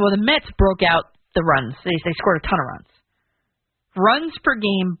 Well, the Mets broke out the runs. They scored a ton of runs. Runs per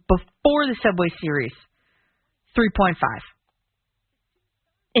game before the Subway Series, 3.5.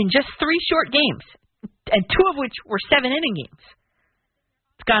 In just 3 short games, and 2 of which were 7-inning games.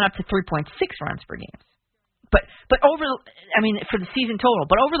 It's gone up to 3.6 runs per game. But for the season total.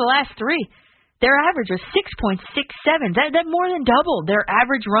 But over the last 3, their average was 6.67. That more than doubled their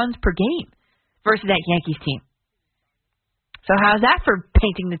average runs per game versus that Yankees team. So how's that for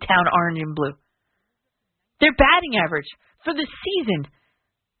painting the town orange and blue? Their batting average for the season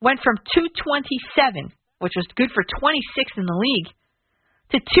went from 227, which was good for 26th in the league,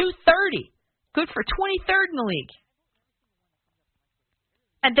 to 230, good for 23rd in the league.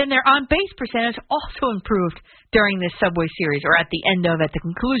 And then their on-base percentage also improved during this Subway Series, or at the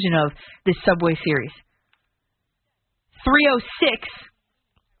conclusion of this Subway Series. 306,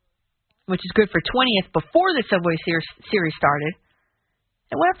 which is good for 20th before the Subway Series started.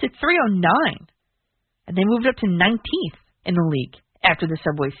 It went up to 309, and they moved up to 19th in the league after the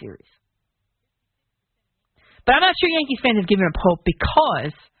Subway Series. But I'm not sure Yankees fans have given up hope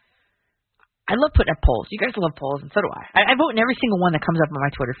because I love putting up polls. You guys love polls, and so do I. I vote in every single one that comes up on my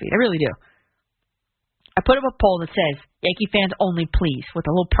Twitter feed. I really do. I put up a poll that says, Yankee fans only please, with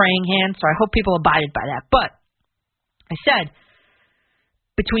a little praying hand, so I hope people abided by that. But I said,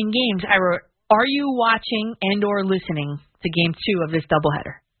 between games, I wrote, are you watching and or listening to Game 2 of this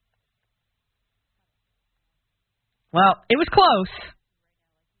doubleheader? Well, it was close,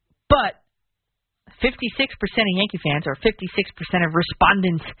 but 56% of Yankee fans, or 56% of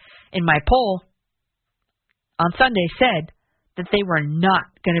respondents in my poll on Sunday said that they were not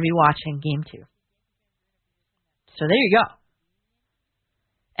going to be watching Game 2. So there you go.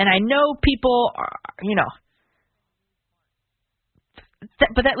 And I know people are,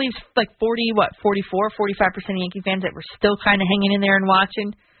 but that leaves like 45% of Yankee fans that were still kind of hanging in there and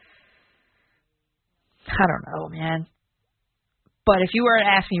watching. I don't know, man. But if you were to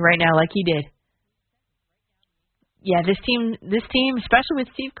ask me right now, like he did, yeah, this team, especially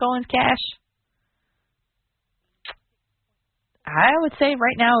with Steve Cohen's cash, I would say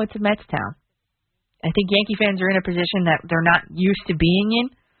right now it's a Mets town. I think Yankee fans are in a position that they're not used to being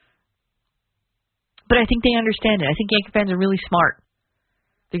in, but I think they understand it. I think Yankee fans are really smart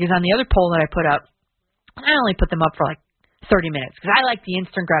because on the other poll that I put up, I only put them up for like 30 minutes because I like the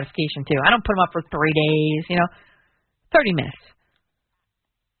instant gratification too. I don't put them up for 3 days, 30 minutes.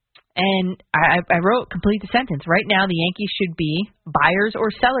 And I wrote, complete the sentence. Right now, the Yankees should be buyers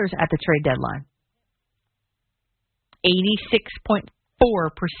or sellers at the trade deadline. 86.4%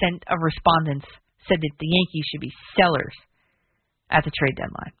 of respondents said that the Yankees should be sellers at the trade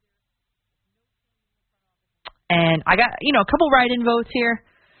deadline. And I got, a couple write-in votes here.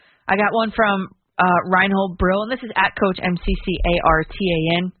 I got one from Reinhold Brill, and this is at Coach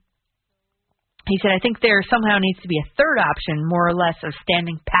MCCARTAN. He said, I think there somehow needs to be a third option, more or less, of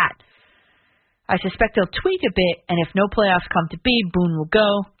standing pat. I suspect he'll tweak a bit, and if no playoffs come to be, Boone will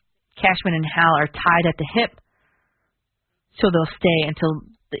go. Cashman and Hal are tied at the hip, so they'll stay until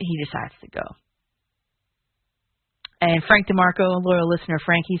he decides to go. And Frank DeMarco, a loyal listener,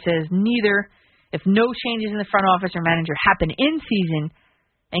 Frank, he says, neither, if no changes in the front office or manager happen in season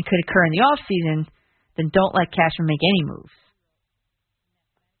and could occur in the off season, then don't let Cashman make any moves.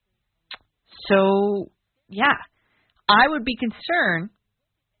 So, yeah, I would be concerned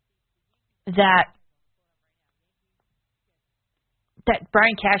that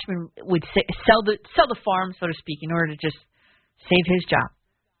Brian Cashman would sell the farm, so to speak, in order to just save his job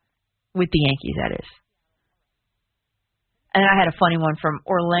with the Yankees, that is. And I had a funny one from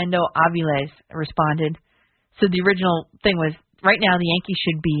Orlando Aviles responded. So the original thing was, right now the Yankees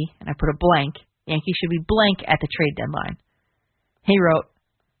should be, and I put a blank, Yankees should be blank at the trade deadline. He wrote,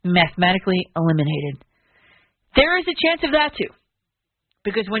 mathematically eliminated. There is a chance of that, too.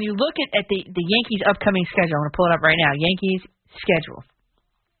 Because when you look at the Yankees' upcoming schedule, I'm going to pull it up right now, Yankees' schedule.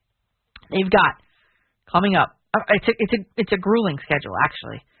 They've got, coming up, it's a grueling schedule,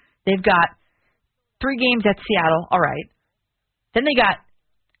 actually. They've got 3 games at Seattle, all right. Then they got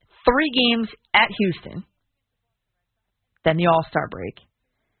 3 games at Houston. Then the All-Star break.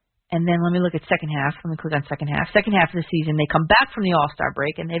 And then let me look at second half. Let me click on second half. Second half of the season, they come back from the All-Star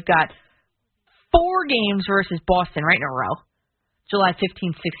break, and they've got 4 games versus Boston right in a row. July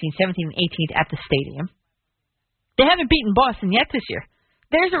 15th, 16th, 17th, and 18th at the stadium. They haven't beaten Boston yet this year.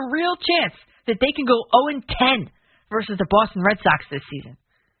 There's a real chance that they can go 0-10 versus the Boston Red Sox this season.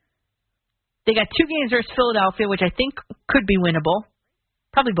 They got 2 games versus Philadelphia, which I think could be winnable.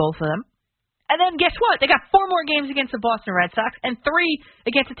 Probably both of them. And then guess what? They got 4 more games against the Boston Red Sox and 3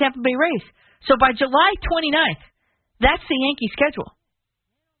 against the Tampa Bay Rays. So by July 29th, that's the Yankee schedule.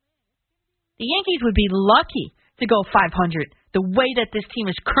 The Yankees would be lucky to go 500. The way that this team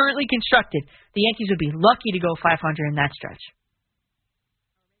is currently constructed, the Yankees would be lucky to go 500 in that stretch.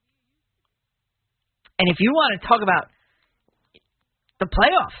 And if you want to talk about the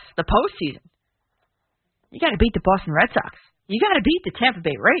playoffs, the postseason, you got to beat the Boston Red Sox. You got to beat the Tampa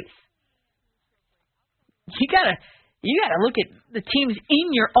Bay Rays. You got to look at the teams in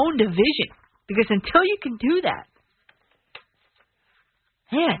your own division, because until you can do that,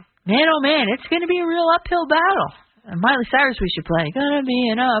 man, oh man, it's going to be a real uphill battle. And Miley Cyrus we should play. Gonna be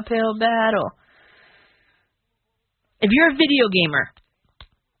an uphill battle. If you're a video gamer,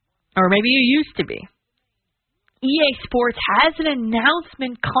 or maybe you used to be, EA Sports has an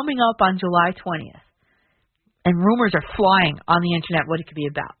announcement coming up on July 20th. And rumors are flying on the internet what it could be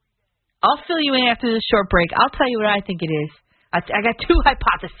about. I'll fill you in after this short break. I'll tell you what I think it is. I got 2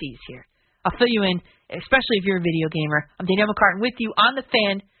 hypotheses here. I'll fill you in, especially if you're a video gamer. I'm Danielle McCartan with you on the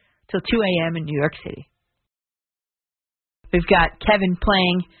Fan till 2 a.m. in New York City. We've got Kevin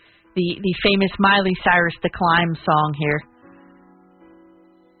playing the famous Miley Cyrus The Climb song here.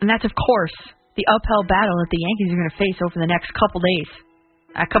 And that's, of course, the uphill battle that the Yankees are going to face over the next couple days.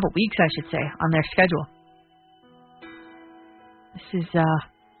 A couple weeks, I should say, on their schedule. This is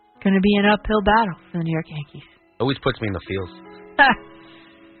going to be an uphill battle for the New York Yankees. Always puts me in the feels.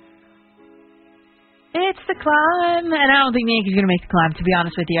 It's the climb, and I don't think the Yankees are going to make the climb, to be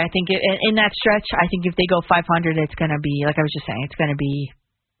honest with you. I think in that stretch, I think if they go 500, it's going to be, like I was just saying, it's going to be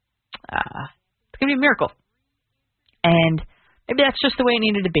a miracle. And maybe that's just the way it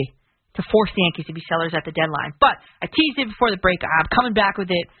needed to be, to force the Yankees to be sellers at the deadline. But I teased it before the break. I'm coming back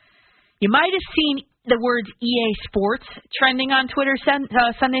with it. You might have seen the words EA Sports trending on Twitter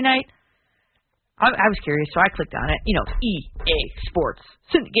Sunday night. I was curious, so I clicked on it. You know, EA Sports.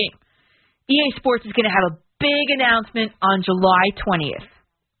 It's in the game. EA Sports is going to have a big announcement on July 20th.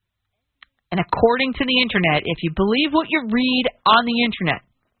 And according to the internet, if you believe what you read on the internet,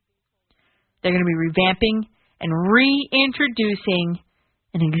 they're going to be revamping and reintroducing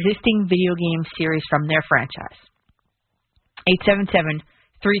an existing video game series from their franchise.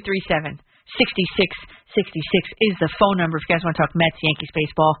 877-337-6666 is the phone number if you guys want to talk Mets, Yankees,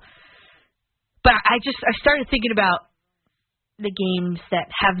 baseball. But I started thinking about the games that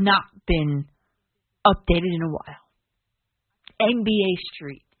have not been updated in a while. NBA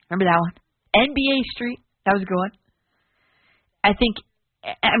Street. Remember that one? NBA Street. That was a good one.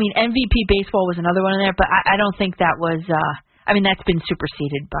 MVP Baseball was another one in there, but I don't think that was, that's been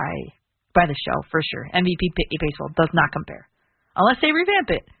superseded by the show, for sure. MVP Baseball does not compare. Unless they revamp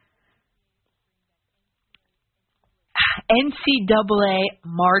it. NCAA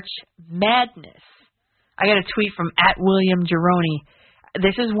March Madness. I got a tweet from @WilliamGeroni.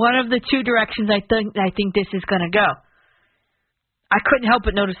 This is one of the 2 directions I think this is going to go. I couldn't help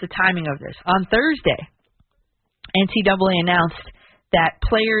but notice the timing of this. On Thursday, NCAA announced that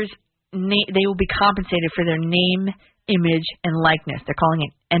players they will be compensated for their name image, and likeness. They're calling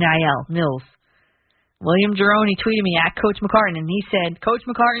it NIL, NILS. William Gironi tweeted me at Coach McCartan, and he said, Coach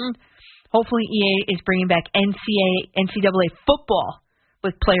McCartan, hopefully EA is bringing back NCAA football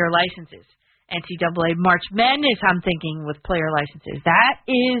with player licenses. NCAA March Madness, I'm thinking, with player licenses. That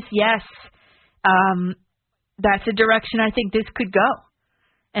is, yes, that's a direction I think this could go.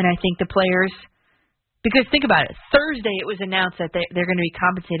 And I think the players, because think about it, Thursday it was announced that they're going to be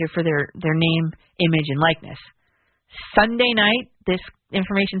compensated for their name, image, and likeness. Sunday night, this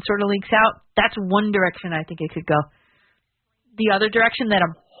information sort of leaks out. That's one direction I think it could go. The other direction that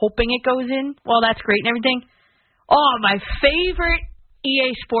I'm hoping it goes in, well, that's great and everything. Oh, my favorite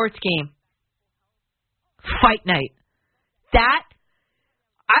EA Sports game, Fight Night. That,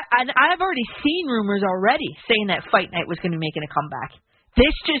 I've already seen rumors already saying that Fight Night was going to be making a comeback.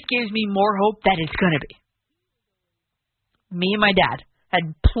 This just gives me more hope that it's going to be. Me and my dad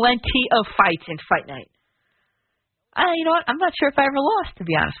had plenty of fights in Fight Night. You know what? I'm not sure if I ever lost, to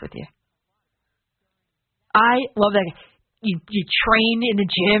be honest with you. I love that. You train in the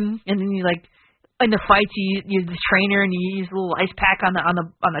gym, and then you in the fights you use the trainer and you use a little ice pack on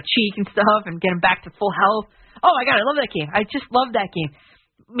the cheek and stuff and get him back to full health. Oh my God, I love that game. I just love that game.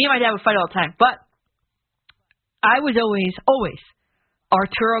 Me and my dad would fight all the time, but I was always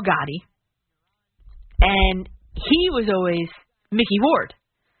Arturo Gatti, and he was always Mickey Ward.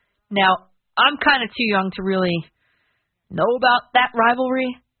 Now I'm kind of too young to really know about that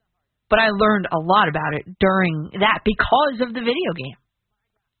rivalry, but I learned a lot about it during that because of the video game.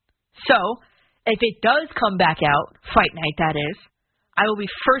 So, if it does come back out, Fight Night that is, I will be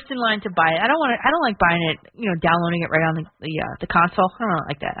first in line to buy it. I don't like buying it, downloading it right on the console. I don't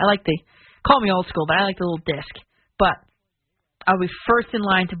like that. I like call me old school, but I like the little disc. But I'll be first in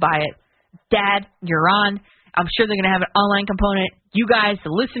line to buy it. Dad, you're on. I'm sure they're going to have an online component. You guys,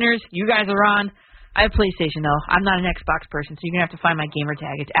 the listeners, you guys are on. I have PlayStation, though. I'm not an Xbox person, so you're going to have to find my gamer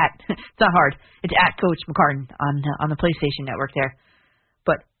tag. It's not hard. It's at Coach McCartan on the PlayStation Network there.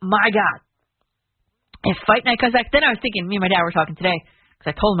 But, my God, if Fight Night comes back, then I was thinking, me and my dad were talking today,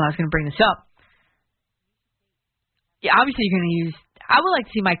 because I told him I was going to bring this up. Yeah, obviously you're going to use, I would like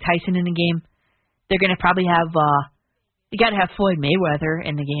to see Mike Tyson in the game. They're going to probably have, you got to have Floyd Mayweather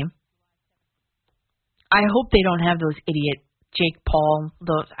in the game. I hope they don't have those idiot Jake Paul,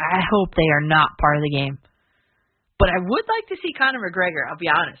 I hope they are not part of the game. But I would like to see Conor McGregor, I'll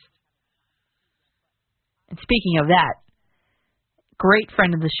be honest. And speaking of that, great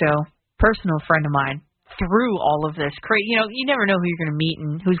friend of the show, personal friend of mine, through all of this. You never know who you're going to meet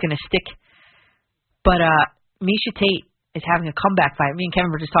and who's going to stick. But Miesha Tate is having a comeback fight. Me and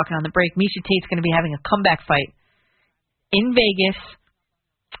Kevin were just talking on the break. Miesha Tate's going to be having a comeback fight in Vegas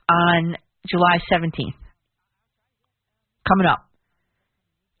on July 17th. Coming up.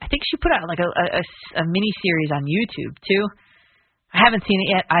 I think she put out a mini-series on YouTube, too. I haven't seen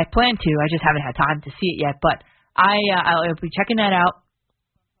it yet. I plan to. I just haven't had time to see it yet. But I'll be checking that out.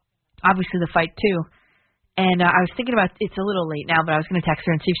 Obviously, the fight, too. And I was thinking about, it's a little late now, but I was going to text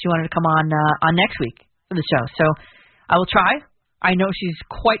her and see if she wanted to come on next week for the show. So I will try. I know she's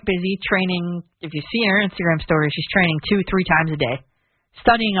quite busy training. If you see her Instagram story, she's training 2-3 times a day,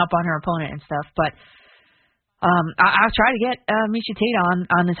 studying up on her opponent and stuff. But I'll try to get Miesha Tate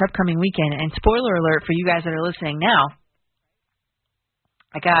on this upcoming weekend. And spoiler alert for you guys that are listening now,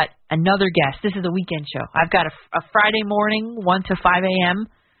 I got another guest. This is a weekend show. I've got a Friday morning, 1 to 5 a.m.,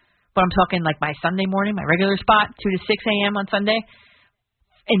 but I'm talking like my Sunday morning, my regular spot, 2 to 6 a.m. on Sunday.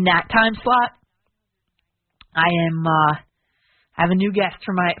 In that time slot, I have a new guest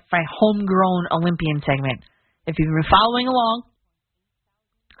for my homegrown Olympian segment. If you've been following along,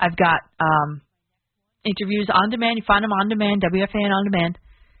 I've got interviews on demand. You find them on demand, WFAN on demand.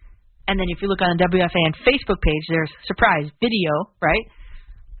 And then if you look on the WFAN Facebook page, there's surprise video, right?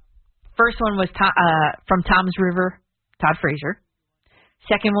 First one was from Tom's River, Todd Frazier.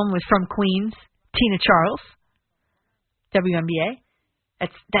 Second one was from Queens, Tina Charles, WNBA.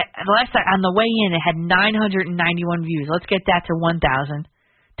 The last time, on the way in, it had 991 views. Let's get that to 1,000.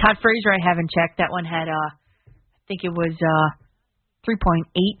 Todd Frazier, I haven't checked. That one had, I think it was 3.8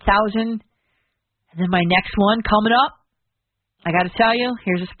 thousand. And then my next one coming up, I got to tell you,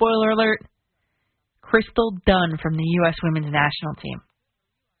 here's a spoiler alert. Crystal Dunn from the U.S. Women's National Team.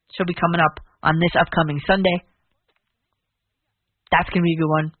 She'll be coming up on this upcoming Sunday. That's going to be a good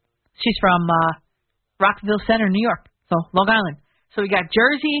one. She's from Rockville Center, New York, so Long Island. So we got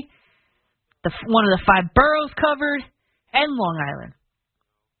Jersey, one of the 5 boroughs covered, and Long Island.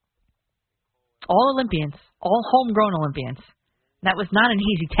 All Olympians, all homegrown Olympians. That was not an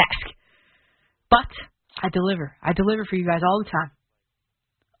easy task. But I deliver. I deliver for you guys all the time.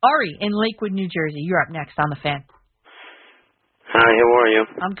 Ari in Lakewood, New Jersey, you're up next on The Fan. Hi, how are you?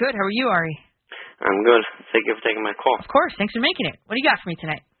 I'm good. How are you, Ari? I'm good. Thank you for taking my call. Of course. Thanks for making it. What do you got for me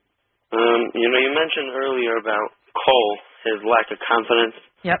tonight? You mentioned earlier about Cole, his lack of confidence.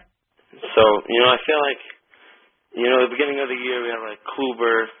 Yep. So, I feel like, at the beginning of the year we had like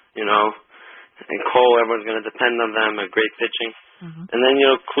Kluber, and Cole, everyone's going to depend on them, a great pitching. Mm-hmm. And then,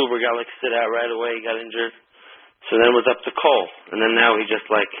 Kluber got sit out right away, he got injured. So then it was up to Cole. And then now he just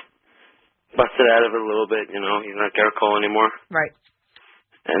busted out of it a little bit, he's not Garrett Cole anymore. Right.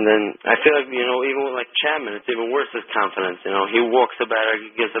 And then I feel like, even with Chapman, it's even worse, his confidence. He walks the batter, he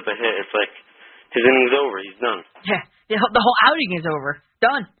gives up a hit. It's like his inning's over. He's done. Yeah. The whole outing is over.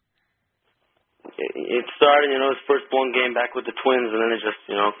 Done. It started, his first blown game back with the Twins, and then it just,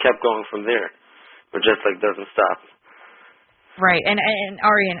 kept going from there. It just, doesn't stop. Right. And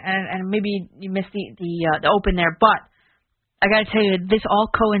Ari, and maybe you missed the open there, but I got to tell you, this all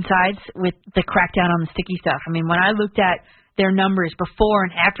coincides with the crackdown on the sticky stuff. I mean, when I looked at their numbers before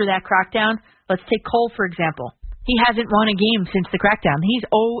and after that crackdown, let's take Cole, for example. He hasn't won a game since the crackdown. He's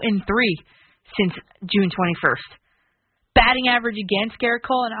 0-3 since June 21st. Batting average against Garrett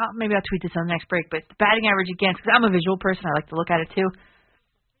Cole, and maybe I'll tweet this on the next break, but the batting average against, because I'm a visual person, I like to look at it too.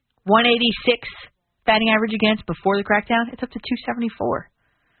 186 batting average against before the crackdown. It's up to 274.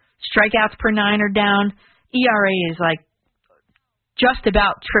 Strikeouts per 9 are down. ERA is just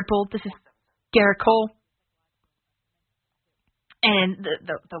about tripled. This is Garrett Cole. And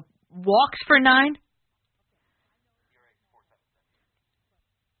the walks for 9.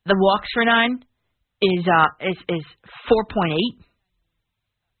 The walks for 9 is 4.8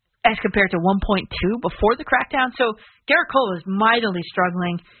 as compared to 1.2 before the crackdown. So Garrett Cole is mightily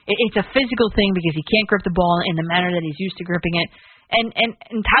struggling. It's a physical thing because he can't grip the ball in the manner that he's used to gripping it. And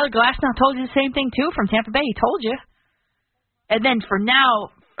Tyler Glasnow told you the same thing too from Tampa Bay. He told you. And then for now,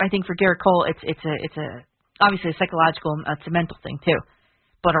 I think for Garrett Cole, it's a obviously a psychological, it's a mental thing too.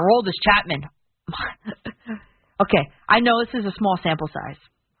 But Aroldis Chapman, okay, I know this is a small sample size,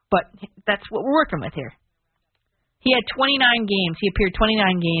 but that's what we're working with here. He had 29 games. He appeared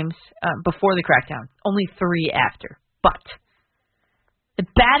 29 games before the crackdown, only 3 after. But the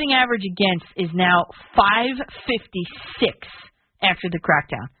batting average against is now 556 after the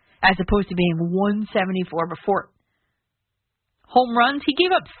crackdown, as opposed to being 174 before. Home runs, he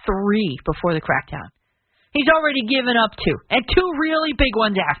gave up 3 before the crackdown. He's already given up 2, and 2 really big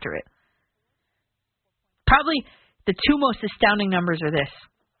ones after it. Probably the 2 most astounding numbers are this.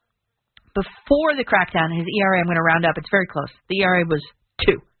 Before the crackdown, his ERA, I'm going to round up, it's very close. The ERA was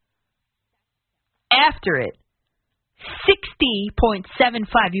 2. After it,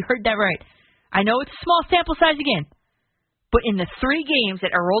 60.75. You heard that right. I know it's a small sample size again, but in the 3 games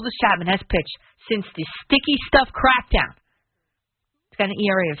that Aroldis Chapman has pitched since the sticky stuff crackdown, it's got an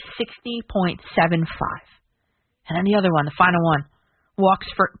ERA of 60.75. And then the other one, the final one, walks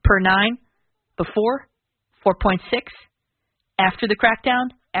per 9 before, 4.6. After the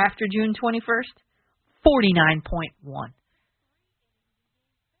crackdown, after June 21st, 49.1.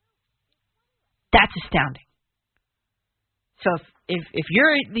 That's astounding. So if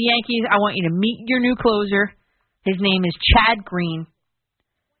you're the Yankees, I want you to meet your new closer. His name is Chad Green.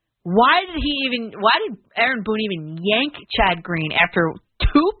 Why did Aaron Boone even yank Chad Green after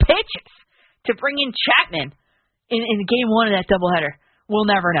 2 pitches to bring in Chapman in game 1 of that doubleheader? We'll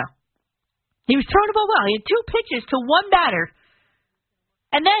never know. He was throwing the ball well. He had 2 pitches to 1 batter.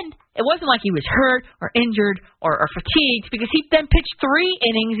 And then it wasn't like he was hurt or injured or fatigued because he then pitched 3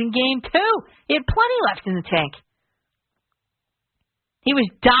 innings in game 2. He had plenty left in the tank. He was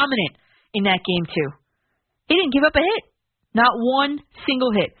dominant in that game 2. He didn't give up a hit. Not one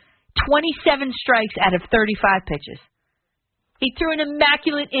single hit. 27 strikes out of 35 pitches. He threw an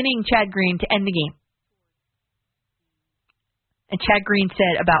immaculate inning, Chad Green, to end the game. And Chad Green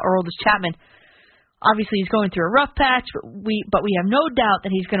said about Aroldis Chapman, obviously he's going through a rough patch, but we have no doubt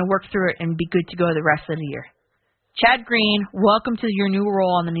that he's going to work through it and be good to go the rest of the year. Chad Green, welcome to your new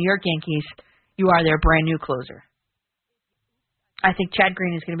role on the New York Yankees. You are their brand new closer. I think Chad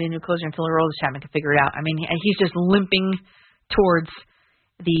Green is going to be a new closer until Aroldis Chapman can figure it out. I mean, he's just limping towards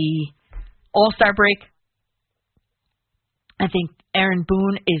the All-Star break. I think Aaron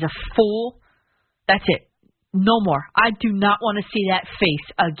Boone is a fool. That's it. No more. I do not want to see that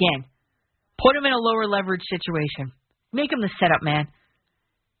face again. Put him in a lower leverage situation. Make him the setup man.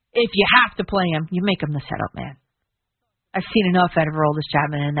 If you have to play him, you make him the setup man. I've seen enough out of Aroldis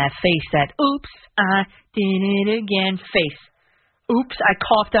Chapman in that face, that oops, I did it again face. Oops, I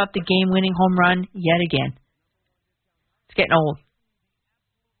coughed up the game-winning home run yet again. It's getting old.